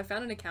of these, because I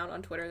found an account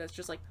on Twitter that's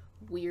just like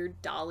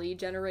weird Dolly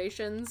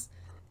generations.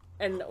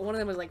 And one of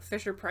them was like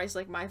Fisher Price,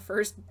 like my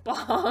first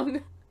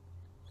bong.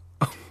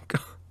 Oh,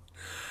 God.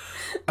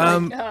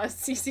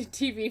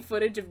 CCTV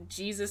footage of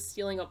Jesus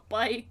stealing a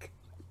bike.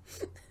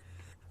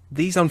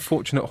 These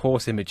Unfortunate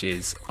Horse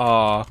images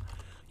are...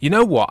 You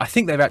know what? I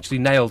think they've actually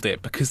nailed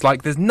it because,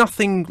 like, there's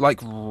nothing,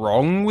 like,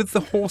 wrong with the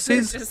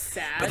horses. They're just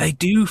sad. But they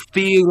do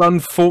feel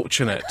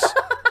unfortunate.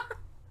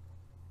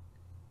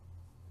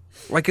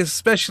 Like,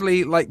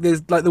 especially, like,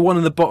 there's, like, the one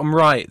in the bottom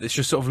right that's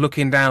just sort of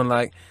looking down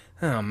like,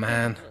 oh,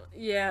 man.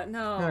 Yeah,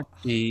 no.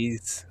 Oh,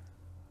 jeez.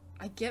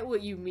 I get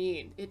what you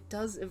mean. It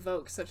does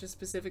evoke such a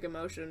specific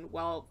emotion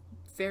while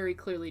very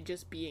clearly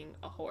just being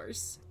a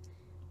horse.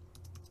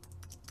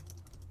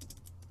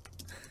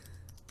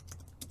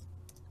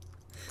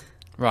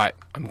 Right,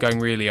 I'm going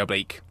really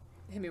oblique.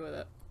 Hit me with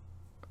it.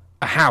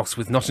 A house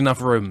with not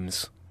enough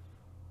rooms.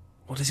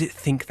 What does it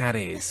think that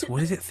is? What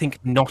does it think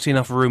not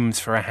enough rooms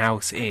for a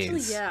house is?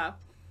 Actually, yeah.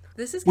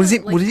 This is what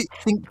does it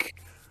think?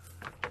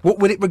 What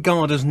would it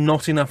regard as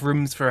not enough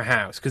rooms for a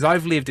house? Because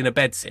I've lived in a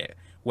bedsit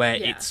where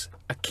it's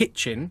a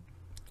kitchen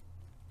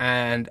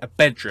and a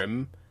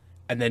bedroom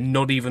and then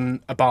not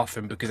even a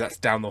bathroom because that's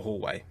down the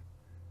hallway.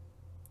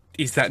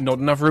 Is that not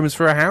enough rooms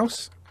for a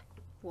house?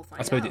 We'll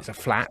find I suppose out. it's a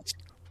flat.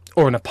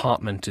 Or an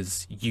apartment,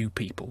 as you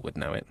people would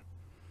know it.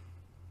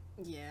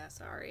 Yeah,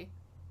 sorry.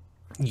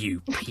 You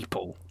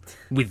people,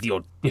 with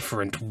your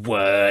different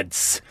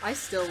words. I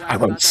still laugh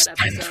about that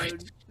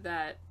episode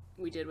that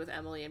we did with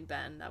Emily and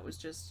Ben. That was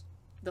just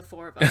the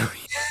four of us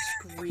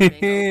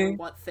screaming over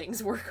what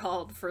things were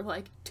called for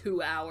like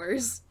 2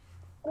 hours.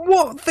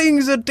 What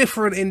things are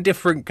different in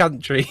different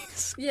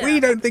countries? Yeah. We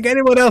don't think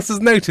anyone else has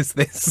noticed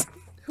this.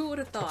 Who would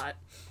have thought?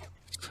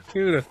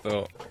 Who would have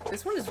thought?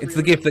 This one is It's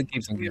the gift that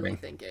keeps on really giving.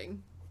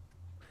 Thinking.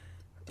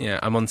 Yeah,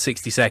 I'm on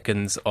 60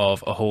 seconds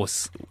of a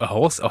horse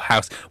or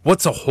house.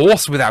 What's a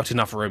horse without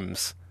enough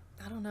rooms?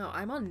 I don't know.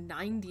 I'm on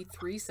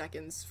 93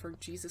 seconds for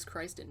Jesus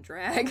Christ in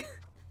drag.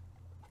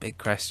 Big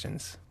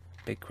questions.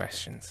 Big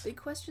questions. Big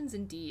questions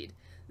indeed.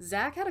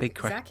 Zach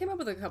came up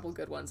with a couple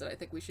good ones that I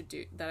think we should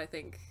do. That I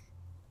think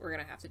we're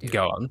gonna have to do.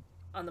 Go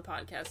on the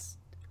podcast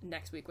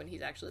next week when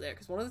he's actually there.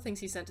 Because one of the things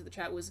he sent to the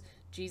chat was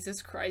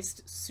Jesus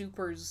Christ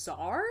Super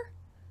Tsar.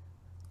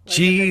 Like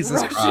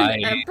Jesus Russian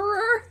Christ.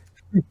 Emperor.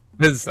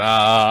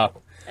 Bizarre.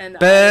 And,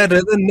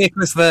 better than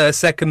Nicholas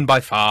II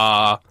by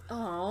far.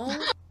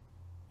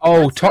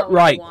 Oh, top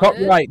right.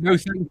 No,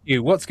 thank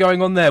you. What's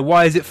going on there?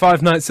 Why is it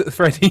Five Nights at the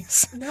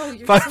Freddy's? No,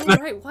 you're so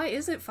right. Why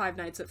is it Five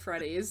Nights at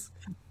Freddy's?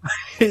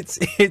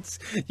 It's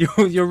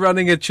you're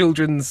running a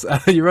children's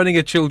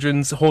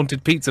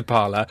haunted pizza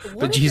parlor,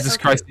 but Jesus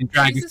Christ in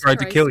drag is trying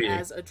to kill you.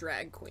 As a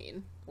drag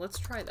queen. Let's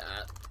try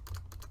that.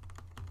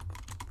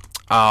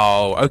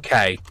 Oh,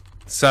 okay.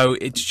 So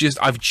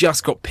I've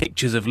just got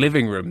pictures of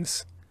living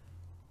rooms.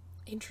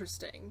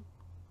 Interesting.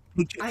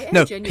 I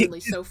am genuinely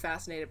so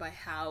fascinated by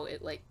how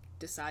it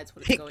decides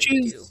what it's going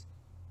to do.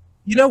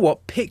 You know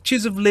what?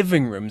 Pictures of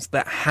living rooms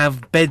that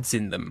have beds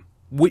in them,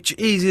 which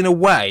is in a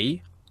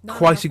way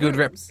quite a good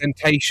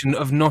representation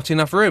of not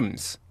enough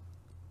rooms.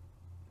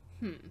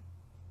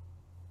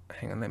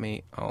 Hang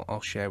on,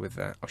 I'll share with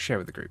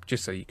the group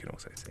just so you can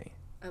also see.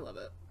 I love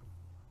it.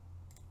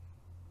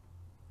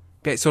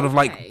 It's sort of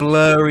like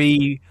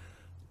blurry,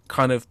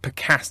 kind of Van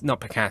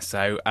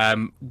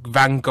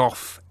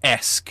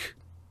Gogh-esque.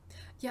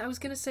 Yeah, I was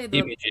gonna say the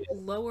images.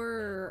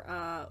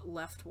 Lower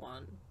left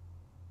one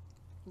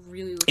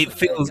really looks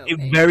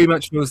it very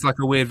much feels like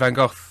a weird Van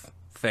Gogh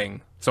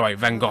thing. Sorry,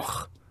 Van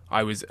Gogh.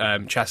 I was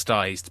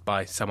chastised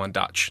by someone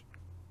Dutch.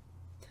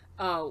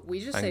 Oh, we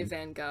just say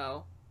Van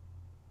Gogh.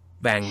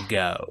 Van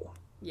Gogh.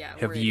 Yeah.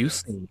 Have you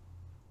seen?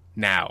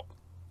 Now,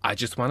 I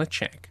just want to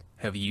check.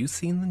 Have you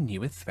seen the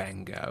newest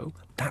Van Gogh?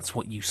 That's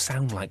what you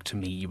sound like to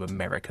me, you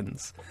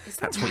Americans.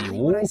 That's what you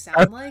all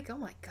sound like. Oh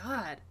my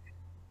god.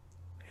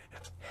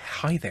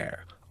 Hi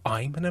there.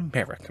 I'm an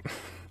American.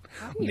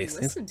 How do you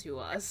listen to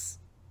us?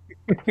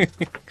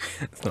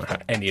 That's not how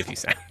any of you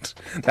sound.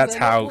 That's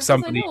how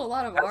somebody. I know a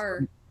lot of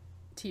our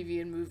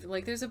TV and movie.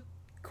 Like, there's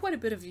quite a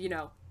bit of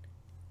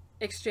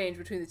exchange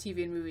between the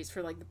TV and movies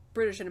for like the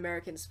British and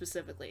Americans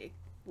specifically.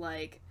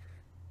 Like,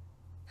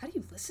 how do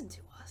you listen to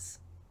us?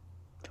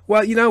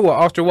 Well, you know what?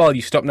 After a while,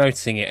 you stop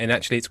noticing it, and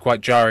actually, it's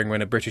quite jarring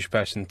when a British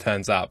person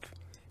turns up.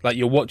 Like,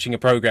 you're watching a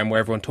program where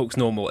everyone talks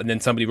normal, and then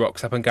somebody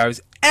rocks up and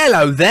goes,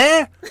 "Hello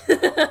there,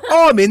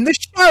 I'm in the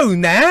show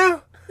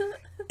now.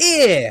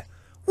 Here,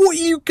 what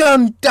you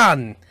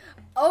done?"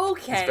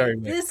 Okay,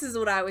 this is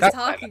what I was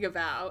talking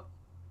about.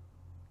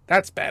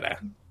 That's better.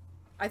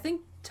 I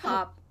think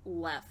top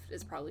left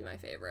is probably my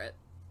favorite.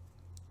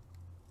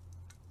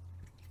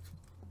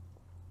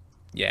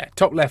 Yeah,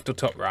 top left or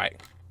top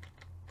right.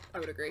 I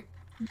would agree.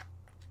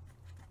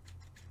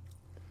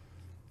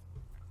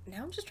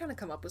 Now I'm just trying to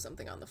come up with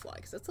something on the fly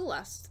because that's the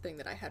last thing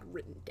that I had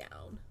written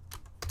down.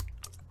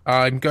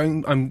 I'm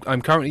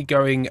currently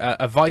going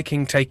a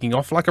Viking taking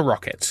off like a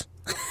rocket.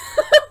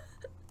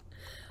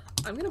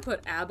 I'm gonna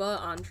put ABBA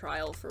on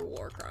trial for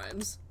war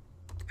crimes.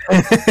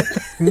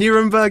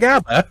 Nuremberg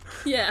ABBA?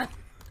 Yeah.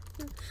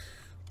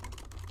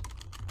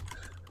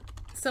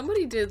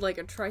 Somebody did like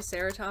a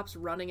Triceratops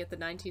running at the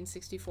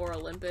 1964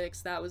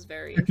 Olympics. That was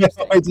very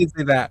interesting. I did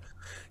see that.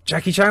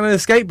 Jackie Chan on a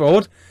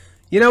skateboard.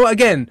 You know what?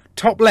 Again,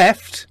 top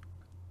left.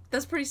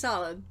 That's pretty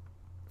solid.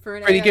 For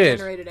an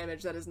AI-generated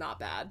image, that is not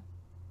bad.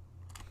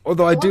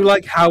 Although I do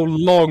like how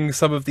long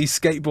some of these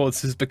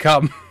skateboards has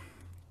become.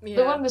 Yeah.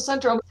 The one in the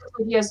center almost looks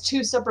like he has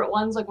two separate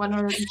ones, like one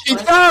under each leg.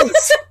 He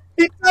does!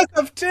 He does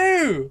have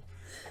two!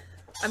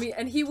 I mean,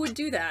 and he would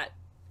do that,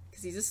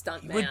 because he's a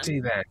stunt man. He would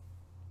do that.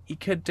 He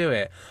could do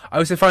it. I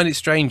also find it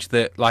strange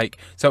that, like...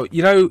 So,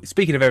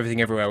 speaking of Everything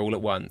Everywhere All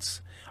at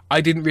Once, I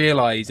didn't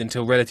realise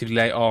until relatively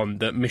late on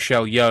that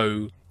Michelle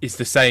Yeoh is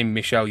the same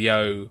Michelle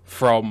Yeoh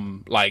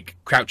from, like,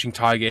 Crouching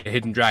Tiger,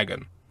 Hidden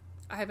Dragon.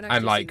 I haven't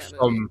actually seen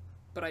that movie,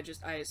 but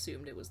I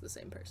assumed it was the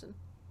same person.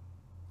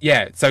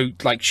 Yeah, so,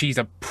 like, she's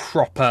a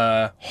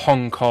proper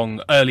Hong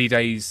Kong, early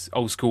days,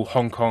 old school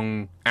Hong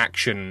Kong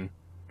action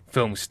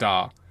film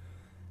star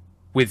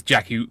with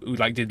Jackie, who,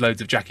 like, did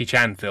loads of Jackie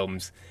Chan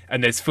films.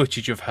 And there's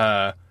footage of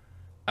her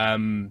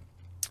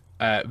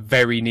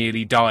very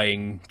nearly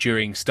dying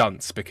during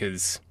stunts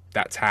because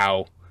that's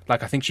how...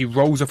 Like, I think she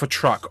rolls off a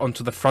truck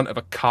onto the front of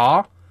a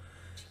car.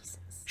 Jesus.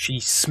 She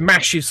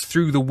smashes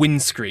through the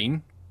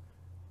windscreen,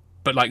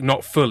 but, like,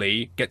 not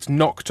fully, gets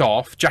knocked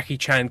off. Jackie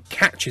Chan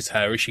catches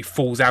her as she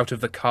falls out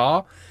of the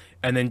car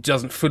and then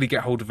doesn't fully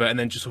get hold of her and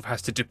then just sort of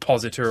has to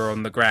deposit her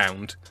on the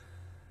ground.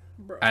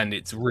 Bro. And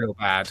it's real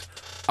bad.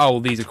 Oh,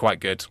 these are quite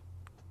good.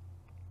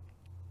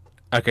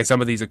 Okay, some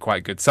of these are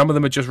quite good. Some of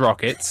them are just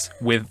rockets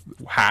with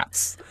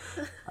hats.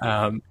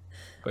 But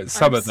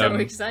some of them... I'm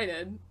so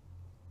excited.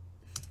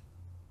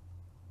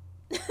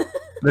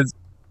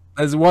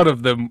 There's one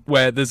of them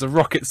where there's a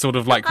rocket sort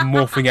of like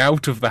morphing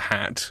out of the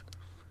hat.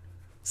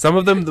 Some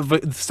of them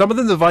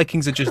the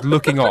Vikings are just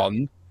looking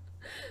on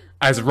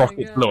as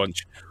rockets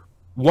launch.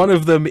 One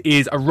of them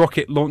is a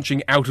rocket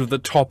launching out of the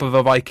top of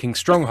a Viking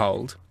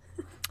stronghold.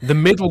 The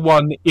middle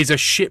one is a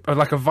ship,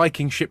 like a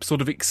Viking ship,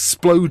 sort of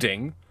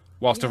exploding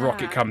whilst a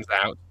rocket comes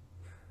out.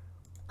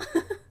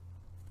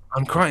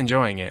 I'm quite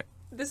enjoying it.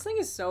 This thing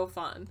is so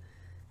fun.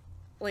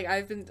 Like,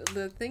 I've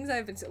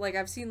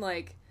seen,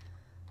 like,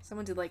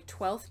 someone did, like,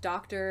 12th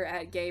Doctor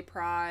at Gay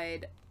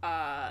Pride,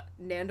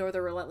 Nandor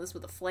the Relentless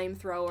with a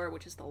flamethrower,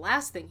 which is the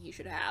last thing he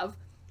should have.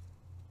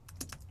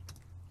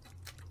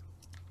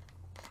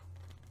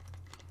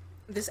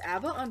 This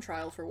ABBA on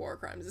trial for war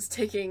crimes is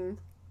taking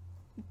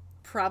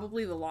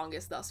probably the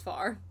longest thus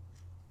far.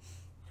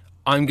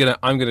 I'm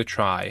gonna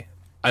try,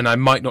 and I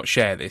might not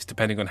share this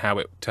depending on how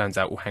it turns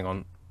out. Well, hang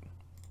on.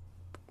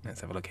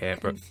 Let's have a look here.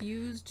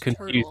 Confused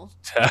turtle.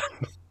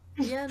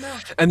 Yeah, no.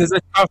 And there's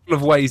a couple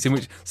of ways in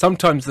which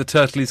sometimes the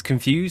turtle is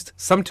confused,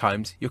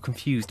 sometimes you're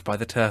confused by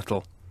the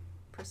turtle.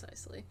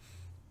 Precisely.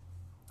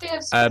 They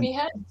have skinny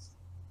heads.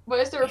 Why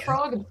is there a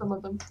frog in some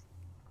of them?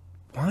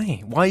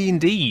 Why? Why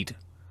indeed?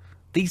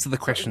 These are the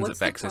questions that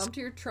vex us. What's the prompt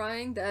you're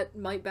trying that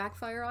might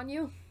backfire on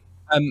you?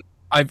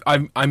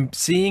 I'm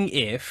seeing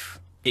if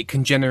it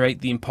can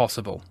generate the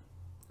impossible.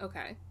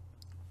 Okay.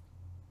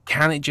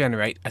 can it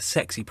generate a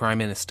sexy prime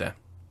minister?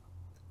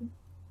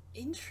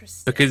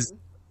 Interesting. Because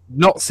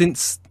not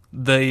since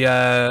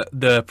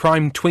the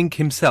prime twink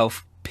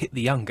himself, Pitt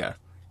the Younger,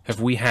 have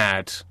we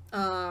had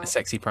a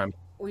sexy prime.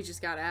 We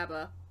just got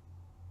ABBA.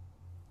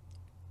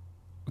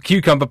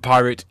 Cucumber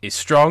Pirate is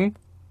strong.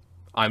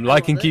 I'm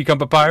liking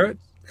Cucumber Pirate.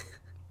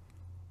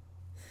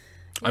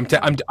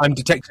 Yeah. I'm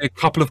detecting a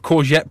couple of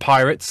courgette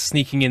pirates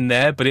sneaking in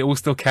there, but it all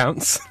still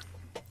counts.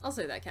 I'll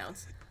say that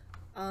counts.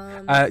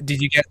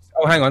 Did you get?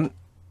 Oh, hang on.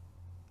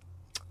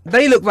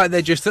 They look like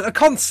they're just at a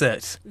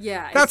concert.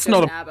 Yeah, that's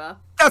not ABBA.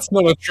 That's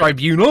not a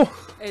tribunal.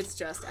 It's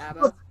just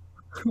ABBA.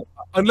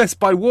 Unless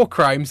by war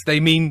crimes they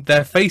mean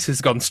their face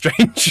has gone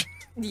strange.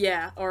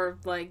 Yeah, or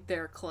like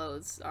their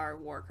clothes are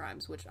war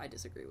crimes, which I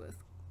disagree with.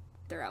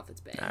 Their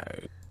outfits banned. No.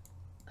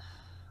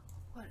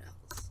 What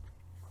else?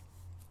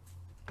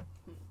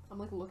 I'm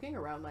like looking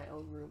around my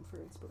own room for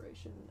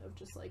inspiration of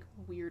just like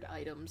weird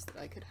items that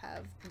I could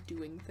have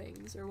doing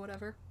things or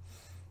whatever.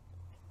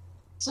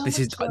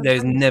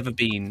 There's never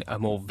been a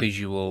more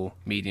visual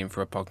medium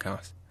for a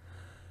podcast.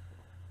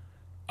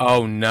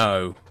 Oh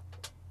no.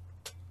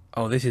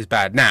 Oh, this is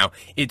bad. Now,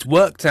 it's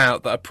worked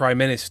out that a prime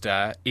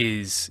minister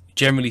is,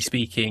 generally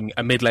speaking,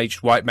 a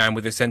middle-aged white man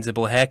with a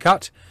sensible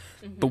haircut.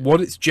 Mm-hmm. But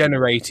what it's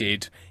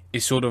generated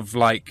is sort of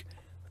like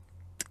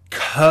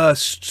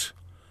cursed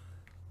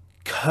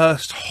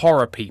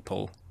horror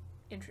people.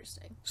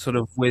 Interesting. Sort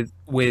of with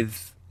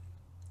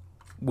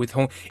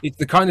it's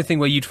the kind of thing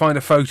where you'd find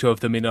a photo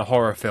of them in a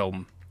horror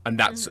film, and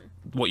that's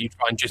what you'd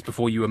find just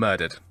before you were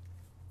murdered.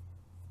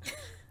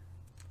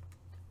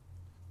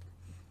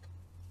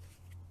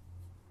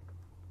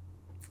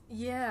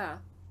 Yeah.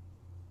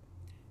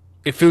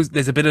 It feels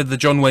there's a bit of the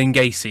John Wayne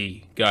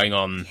Gacy going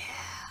on.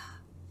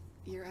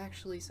 Yeah. You're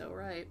actually so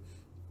right.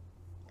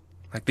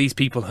 Like, these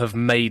people have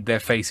made their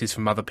faces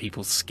from other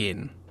people's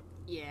skin.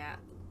 Yeah.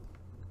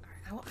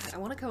 I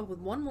want to come up with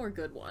one more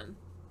good one.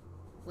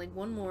 Like,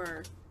 one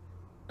more,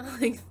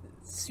 like,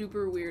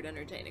 super weird,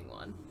 entertaining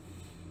one.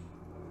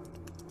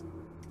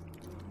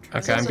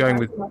 Okay, I'm going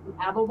with... The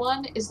ABBA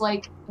one is,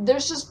 like, they're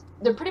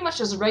pretty much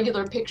just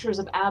regular pictures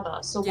of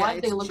ABBA, so yeah, why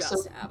do they look so...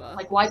 ABBA.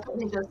 Like, why couldn't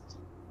they just...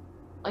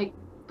 Like,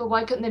 but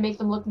why couldn't they make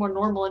them look more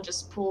normal and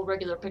just pull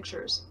regular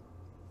pictures?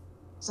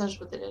 So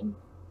that's what they did.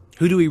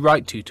 Who do we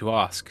write to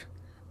ask?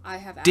 I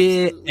have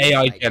Dear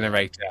AI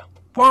generator,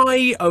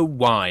 why, oh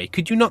why,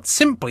 could you not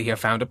simply have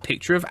found a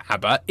picture of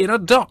ABBA in a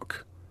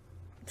doc?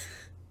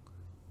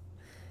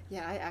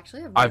 Yeah, I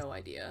actually have no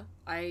idea.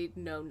 I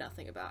know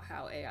nothing about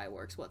how AI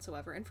works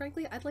whatsoever, and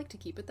frankly, I'd like to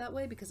keep it that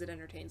way because it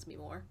entertains me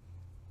more.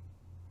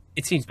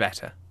 It seems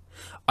better.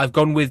 I've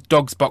gone with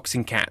dogs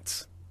boxing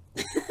cats.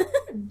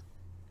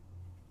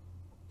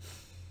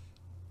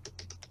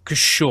 Because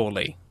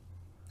surely.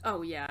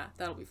 Oh yeah,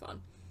 that'll be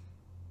fun.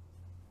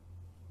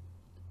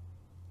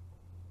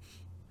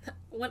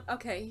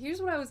 Okay,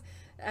 here's what I was...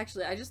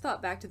 Actually, I just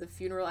thought back to the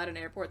funeral at an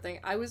airport thing.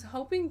 I was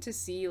hoping to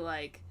see,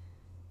 like...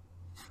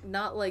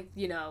 Not like,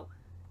 you know,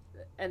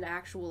 an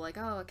actual, like,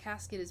 oh, a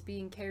casket is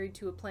being carried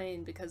to a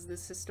plane because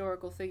this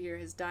historical figure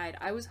has died.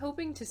 I was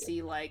hoping to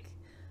see, like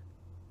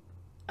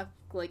a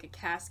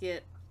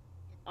casket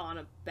on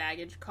a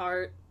baggage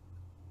cart.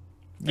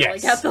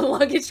 Yes. Like, at the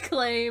luggage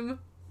claim.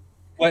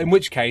 Well, in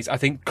which case, I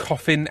think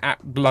coffin at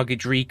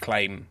luggage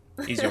reclaim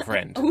is your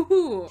friend.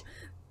 Ooh.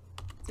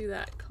 Do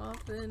that.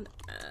 Coffin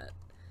at...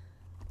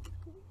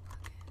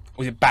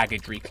 Was it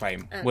baggage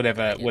reclaim?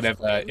 Whatever.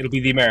 Claim. It'll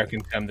be the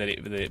American term that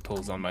it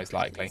pulls on most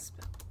likely.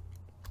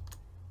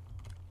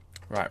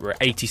 Right, we're at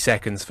 80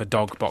 seconds for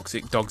dogs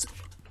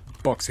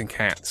boxing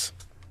cats.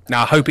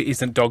 Now, I hope it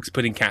isn't dogs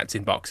putting cats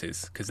in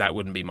boxes, because that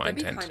wouldn't be my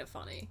intent. That'd be kind of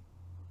funny.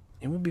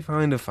 It would be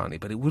kind of funny,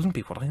 but it wouldn't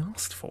be what I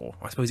asked for.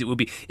 I suppose it'd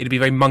be a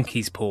very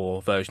monkey's paw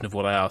version of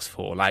what I asked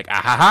for. Like,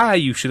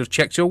 ahaha, you should have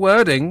checked your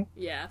wording.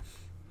 Yeah.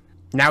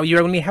 Now you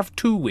only have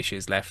 2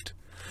 wishes left.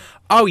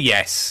 Oh,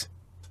 yes.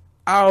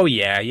 Oh,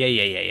 yeah.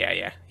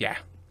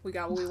 We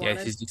got what we wanted.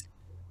 Yeah,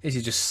 this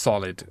is just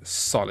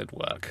solid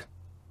work.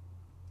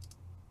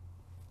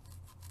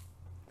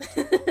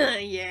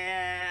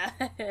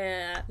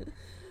 Yeah.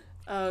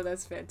 Oh,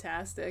 that's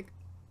fantastic.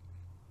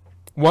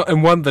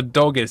 One, the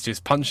dog is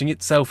just punching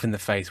itself in the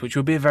face, which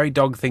would be a very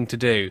dog thing to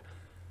do.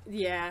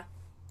 Yeah.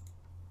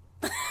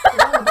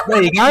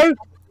 There you go.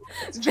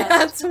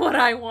 That's what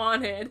I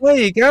wanted. There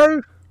you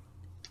go.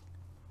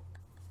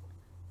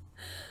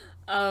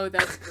 Oh,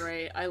 that's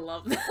great. I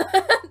love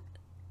that.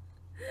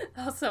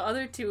 Also,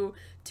 other two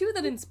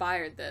that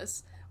inspired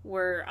this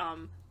were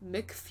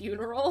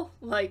McFuneral,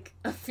 like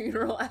a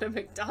funeral at a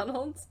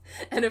McDonald's,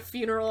 and a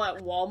funeral at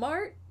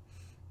Walmart.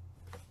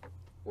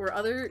 Were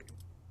other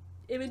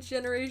image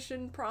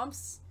generation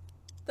prompts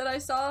that I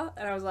saw,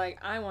 and I was like,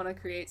 I want to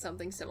create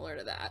something similar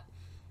to that.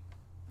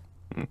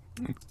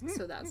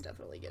 So that's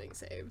definitely getting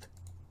saved.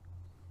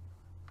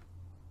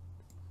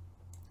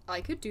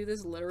 I could do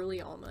this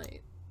literally all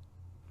night.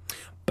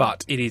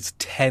 But it is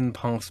 10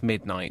 past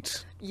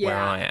midnight where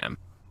I am.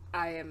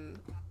 I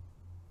am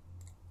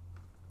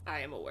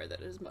aware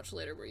that it is much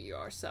later where you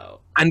are,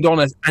 so... And on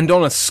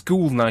a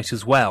school night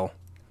as well.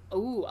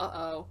 Ooh,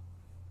 uh-oh.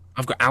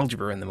 I've got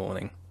algebra in the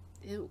morning.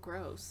 Ew,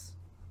 gross.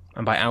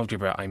 And by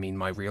algebra, I mean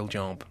my real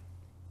job.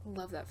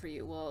 Love that for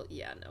you. Well,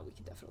 yeah, no, we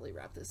can definitely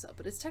wrap this up.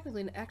 But it's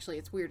technically, actually,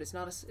 it's weird. It's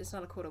not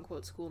a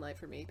quote-unquote school night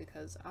for me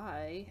because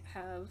I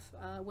have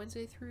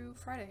Wednesday through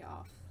Friday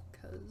off.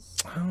 Because...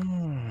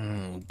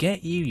 Oh,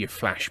 get you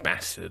flash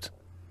bastard.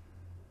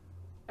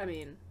 I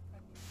mean...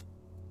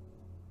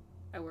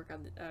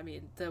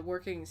 the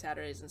working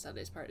Saturdays and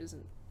Sundays part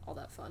isn't all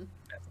that fun.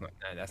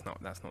 That's not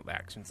the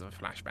actions of a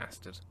flash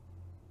bastard.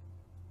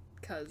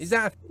 Cause is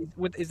that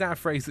a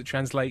phrase that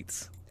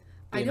translates?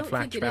 I don't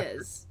think it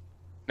is.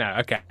 No,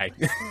 okay.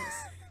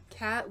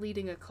 Cat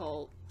leading a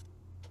cult.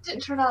 Didn't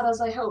turn out as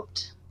I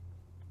hoped.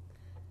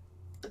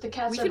 But the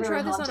cats are very haunted. We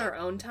can try this on our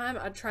own time.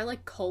 I'd try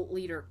like cult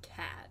leader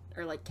cat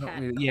or like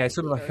cat. Yeah,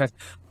 sort of like that.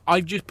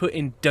 I've just put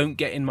in "don't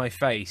get in my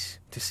face"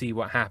 to see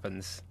what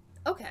happens.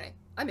 Okay,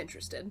 I'm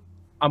interested.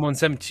 I'm on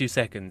 72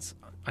 seconds.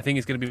 I think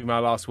it's going to be my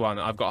last one.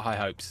 I've got high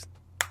hopes.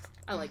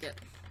 I like it.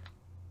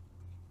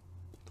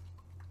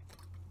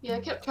 Yeah, I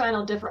kept trying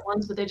on different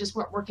ones, but they just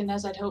weren't working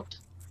as I'd hoped.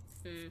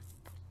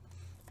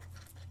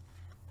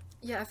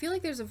 Yeah, I feel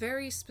like there's a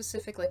very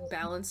specific like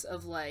balance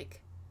of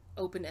like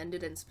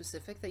open-ended and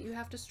specific that you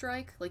have to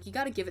strike. Like you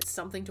got to give it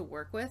something to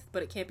work with,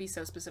 but it can't be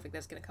so specific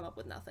that's going to come up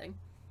with nothing.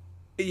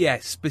 Yeah,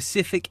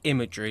 specific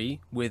imagery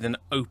with an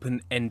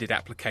open-ended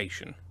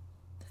application.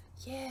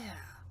 Yeah.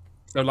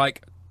 So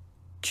like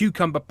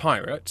cucumber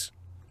pirate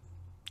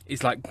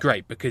is like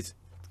great because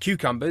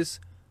cucumbers,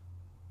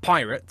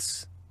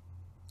 pirates.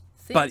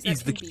 But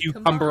is the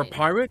cucumber a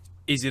pirate?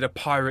 Is it a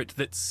pirate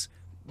that's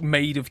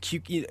made of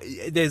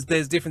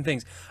There's different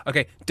things.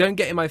 Okay, don't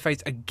get in my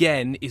face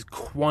again is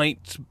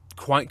quite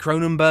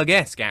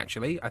Cronenberg-esque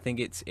actually. I think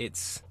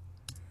it's.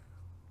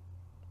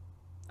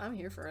 I'm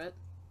here for it.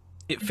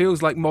 It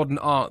feels like modern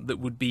art that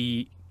would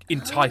be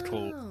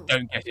entitled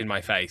 "Don't Get in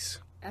My Face."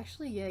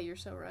 Actually, yeah, you're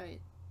so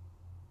right.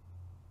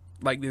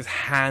 Like there's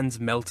hands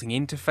melting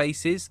into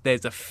faces.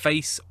 There's a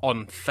face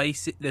on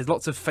faces. There's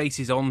lots of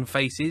faces on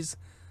faces.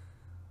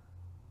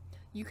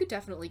 You could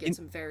definitely get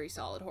some very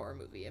solid horror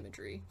movie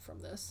imagery from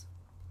this.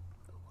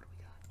 What do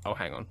we got? Oh,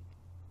 hang on.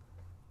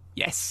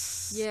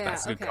 Yes. Yeah,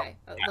 that's a okay.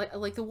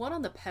 Like the one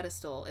on the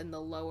pedestal in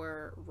the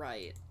lower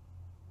right.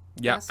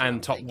 Yeah,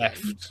 and top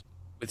left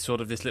with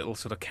sort of this little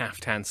sort of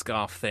caftan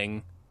scarf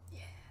thing. Yeah.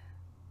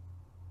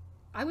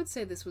 I would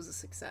say this was a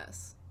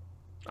success.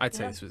 I'd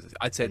say it's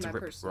a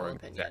rip-roaring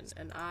success.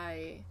 And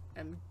I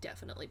am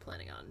definitely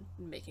planning on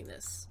making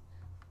this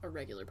a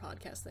regular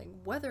podcast thing,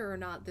 whether or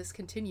not this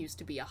continues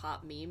to be a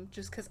hot meme,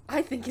 just because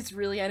I think it's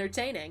really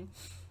entertaining.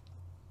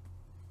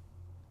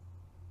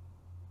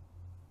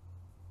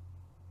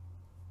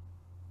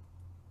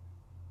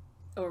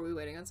 Oh, are we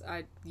waiting on?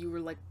 You were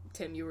like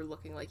Tim. You were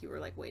looking like you were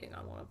like waiting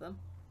on one of them.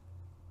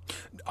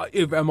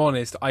 If I'm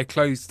honest, I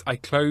closed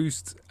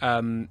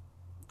the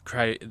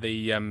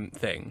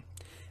thing,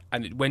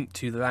 and it went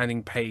to the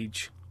landing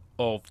page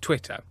of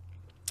Twitter.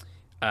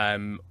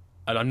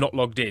 And I'm not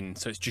logged in,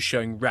 so it's just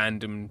showing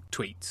random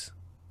tweets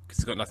because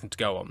it's got nothing to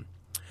go on.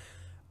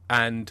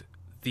 And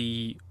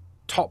the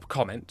top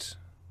comment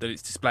that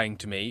it's displaying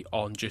to me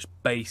on just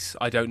base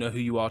I don't know who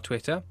you are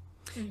Twitter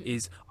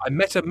is, I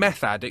met a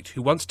meth addict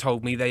who once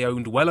told me they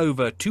owned well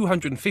over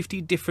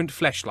 250 different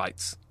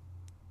fleshlights.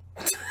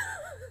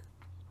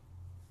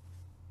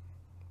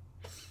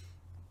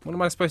 What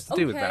am I supposed to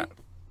do with that?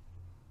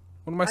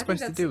 What am I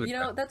supposed to do with that? You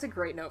know, that's a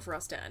great note for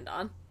us to end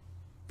on.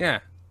 Yeah.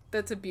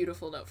 That's a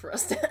beautiful note for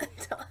us to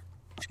end on.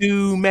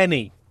 Too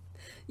many.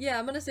 Yeah,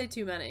 I'm going to say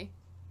too many.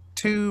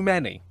 Too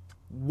many.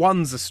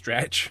 One's a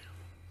stretch.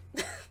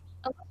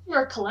 Unless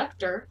you're a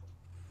collector.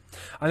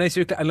 Unless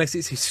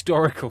it's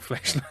historical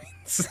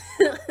fleshlights.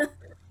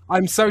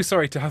 I'm so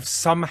sorry to have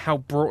somehow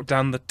brought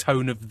down the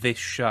tone of this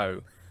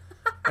show.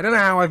 I don't know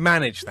how I've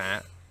managed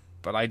that,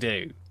 but I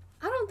do.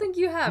 I don't think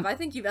you have. I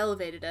think you've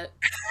elevated it.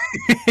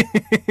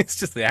 It's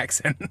just the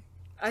accent.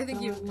 I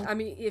think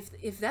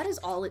if that is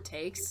all it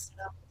takes,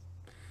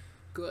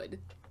 good.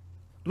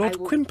 Lord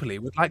Quimperley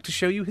would like to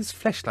show you his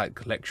fleshlight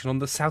collection on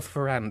the south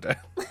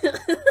veranda.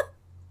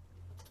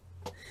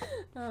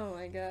 Oh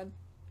my god.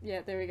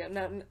 Yeah, there we go.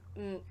 Now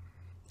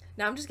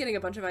I'm just getting a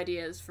bunch of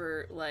ideas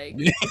for, like,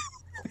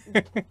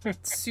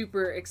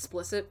 super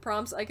explicit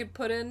prompts I could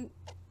put in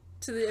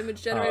to the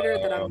image generator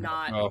that I'm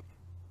not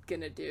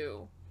gonna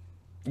do.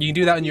 You can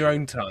do that in your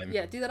own time.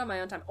 Yeah, do that on my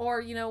own time.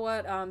 Or, you know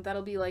what,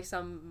 that'll be like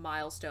some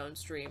milestone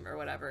stream or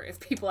whatever. If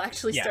people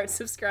actually start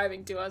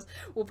subscribing to us,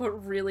 we'll put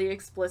really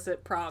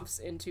explicit prompts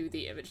into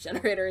the image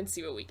generator and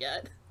see what we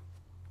get.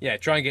 Yeah,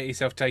 try and get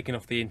yourself taken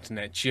off the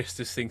internet just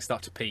as things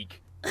start to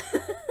peak.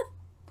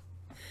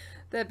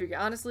 That'd be,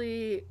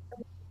 honestly,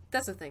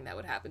 that's a thing that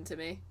would happen to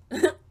me.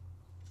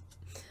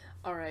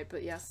 Alright,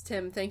 but yes,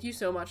 Tim, thank you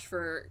so much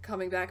for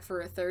coming back for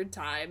a third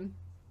time.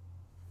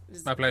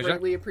 It's my pleasure.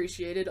 Greatly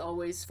appreciated,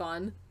 always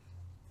fun.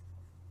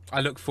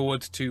 I look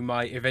forward to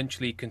my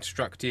eventually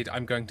constructed,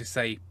 I'm going to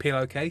say,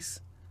 pillowcase.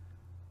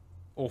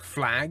 Or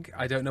flag.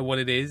 I don't know what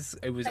it is.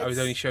 I was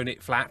only shown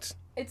it flat.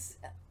 It's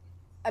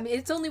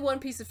only one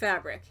piece of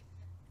fabric.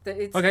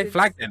 Okay,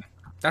 flag then.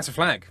 That's a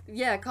flag.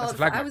 Yeah, call That's it. a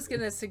flag.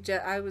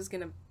 I was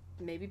gonna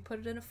maybe put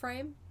it in a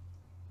frame.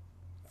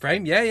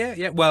 Frame?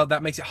 Yeah. Well,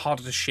 that makes it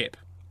harder to ship.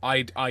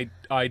 I'd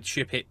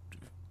ship it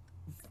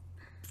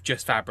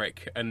just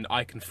fabric, and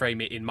I can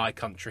frame it in my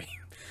country,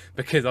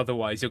 because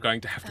otherwise you're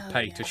going to have to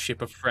pay to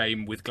ship a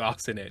frame with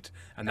glass in it,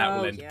 and that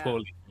will end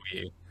poorly for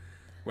you.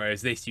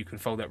 Whereas this, you can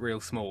fold it real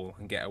small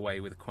and get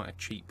away with quite a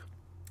cheap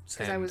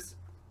send. Because I was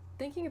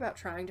thinking about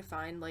trying to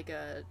find like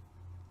a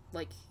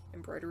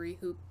embroidery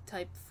hoop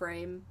type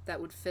frame that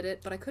would fit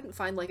it, but I couldn't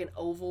find like an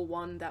oval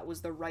one that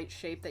was the right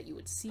shape that you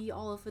would see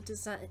all of the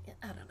design.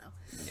 I don't know.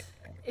 Yeah.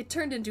 It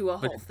turned into a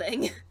whole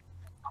thing.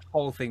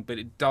 But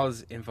it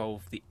does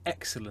involve the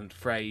excellent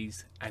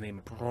phrase, an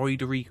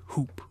embroidery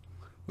hoop,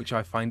 which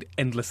I find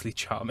endlessly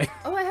charming.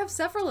 Oh, I have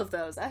several of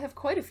those. I have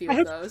quite a few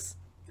of those.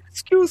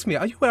 Excuse me,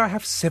 are you aware I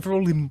have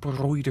several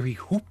embroidery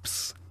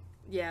hoops?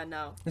 Yeah,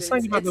 no. There's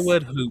something about the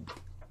word hoop.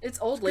 It's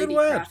old lady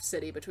craft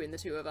city between the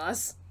two of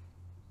us.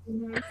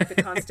 The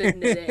constant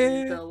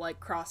knitting, the like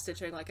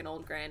cross-stitching like an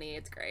old granny.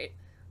 It's great.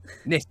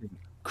 Knitting,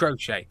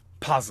 crochet,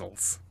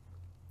 puzzles.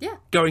 Yeah.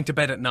 Going to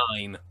bed at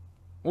 9.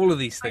 All of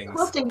these things.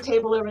 Quilting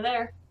table over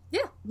there.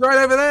 Yeah. Right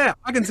over there.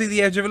 I can see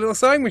the edge of a little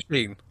sewing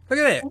machine. Look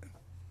at it.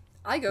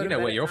 I go to bed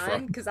at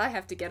 9 because I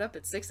have to get up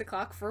at 6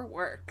 o'clock for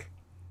work.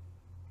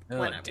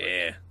 Oh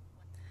dear.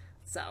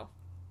 So,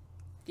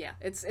 yeah,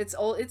 it's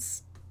old.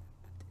 It's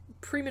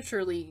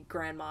prematurely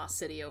grandma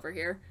city over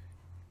here.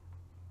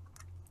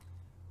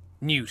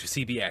 New to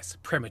CBS,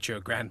 premature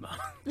grandma.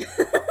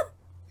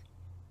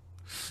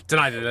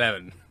 Tonight at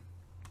 11.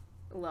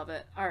 Love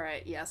it. All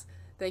right, yes.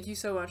 Thank you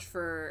so much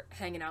for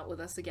hanging out with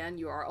us again.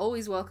 You are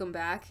always welcome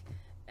back.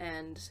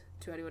 And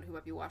to anyone who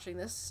might be watching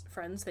this,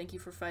 friends, thank you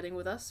for fighting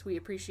with us. We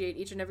appreciate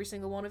each and every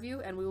single one of you,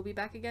 and we will be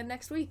back again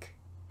next week.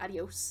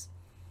 Adios.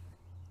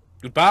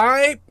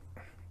 Goodbye!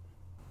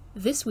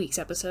 This week's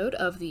episode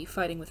of the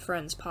Fighting with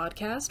Friends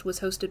podcast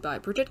was hosted by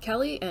Bridget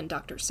Kelly and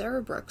Dr.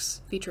 Sarah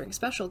Brooks, featuring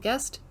special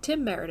guest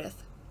Tim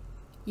Meredith.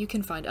 You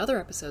can find other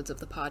episodes of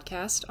the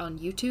podcast on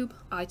YouTube,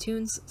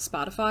 iTunes,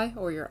 Spotify,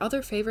 or your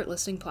other favorite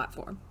listening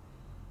platform.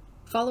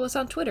 Follow us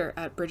on Twitter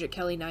at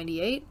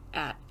BridgetKelly98,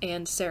 at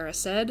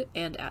AndSarahSaid,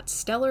 and at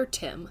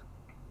StellarTim.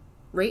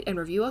 Rate and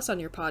review us on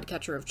your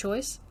podcatcher of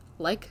choice.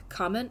 Like,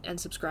 comment, and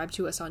subscribe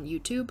to us on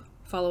YouTube.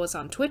 Follow us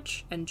on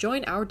Twitch, and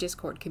join our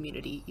Discord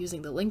community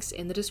using the links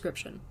in the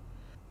description.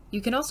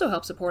 You can also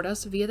help support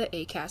us via the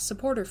Acast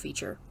supporter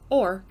feature,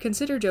 or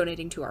consider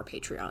donating to our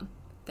Patreon.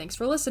 Thanks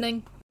for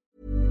listening.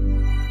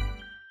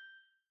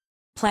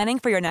 Planning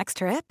for your next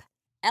trip?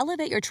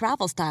 Elevate your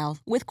travel style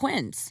with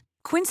Quince.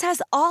 Quince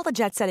has all the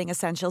jet-setting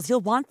essentials you'll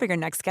want for your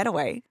next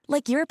getaway,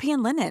 like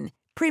European linen,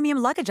 premium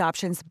luggage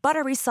options,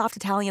 buttery soft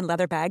Italian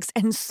leather bags,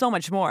 and so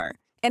much more.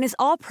 And is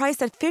all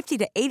priced at 50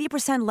 to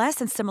 80% less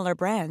than similar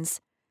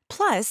brands.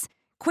 Plus,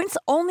 Quince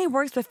only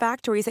works with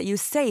factories that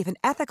use safe and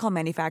ethical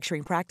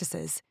manufacturing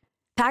practices.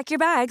 Pack your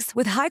bags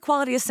with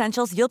high-quality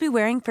essentials you'll be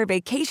wearing for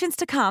vacations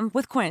to come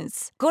with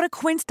Quince. Go to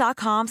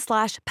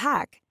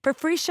quince.com/pack for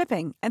free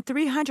shipping and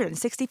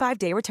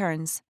 365-day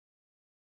returns.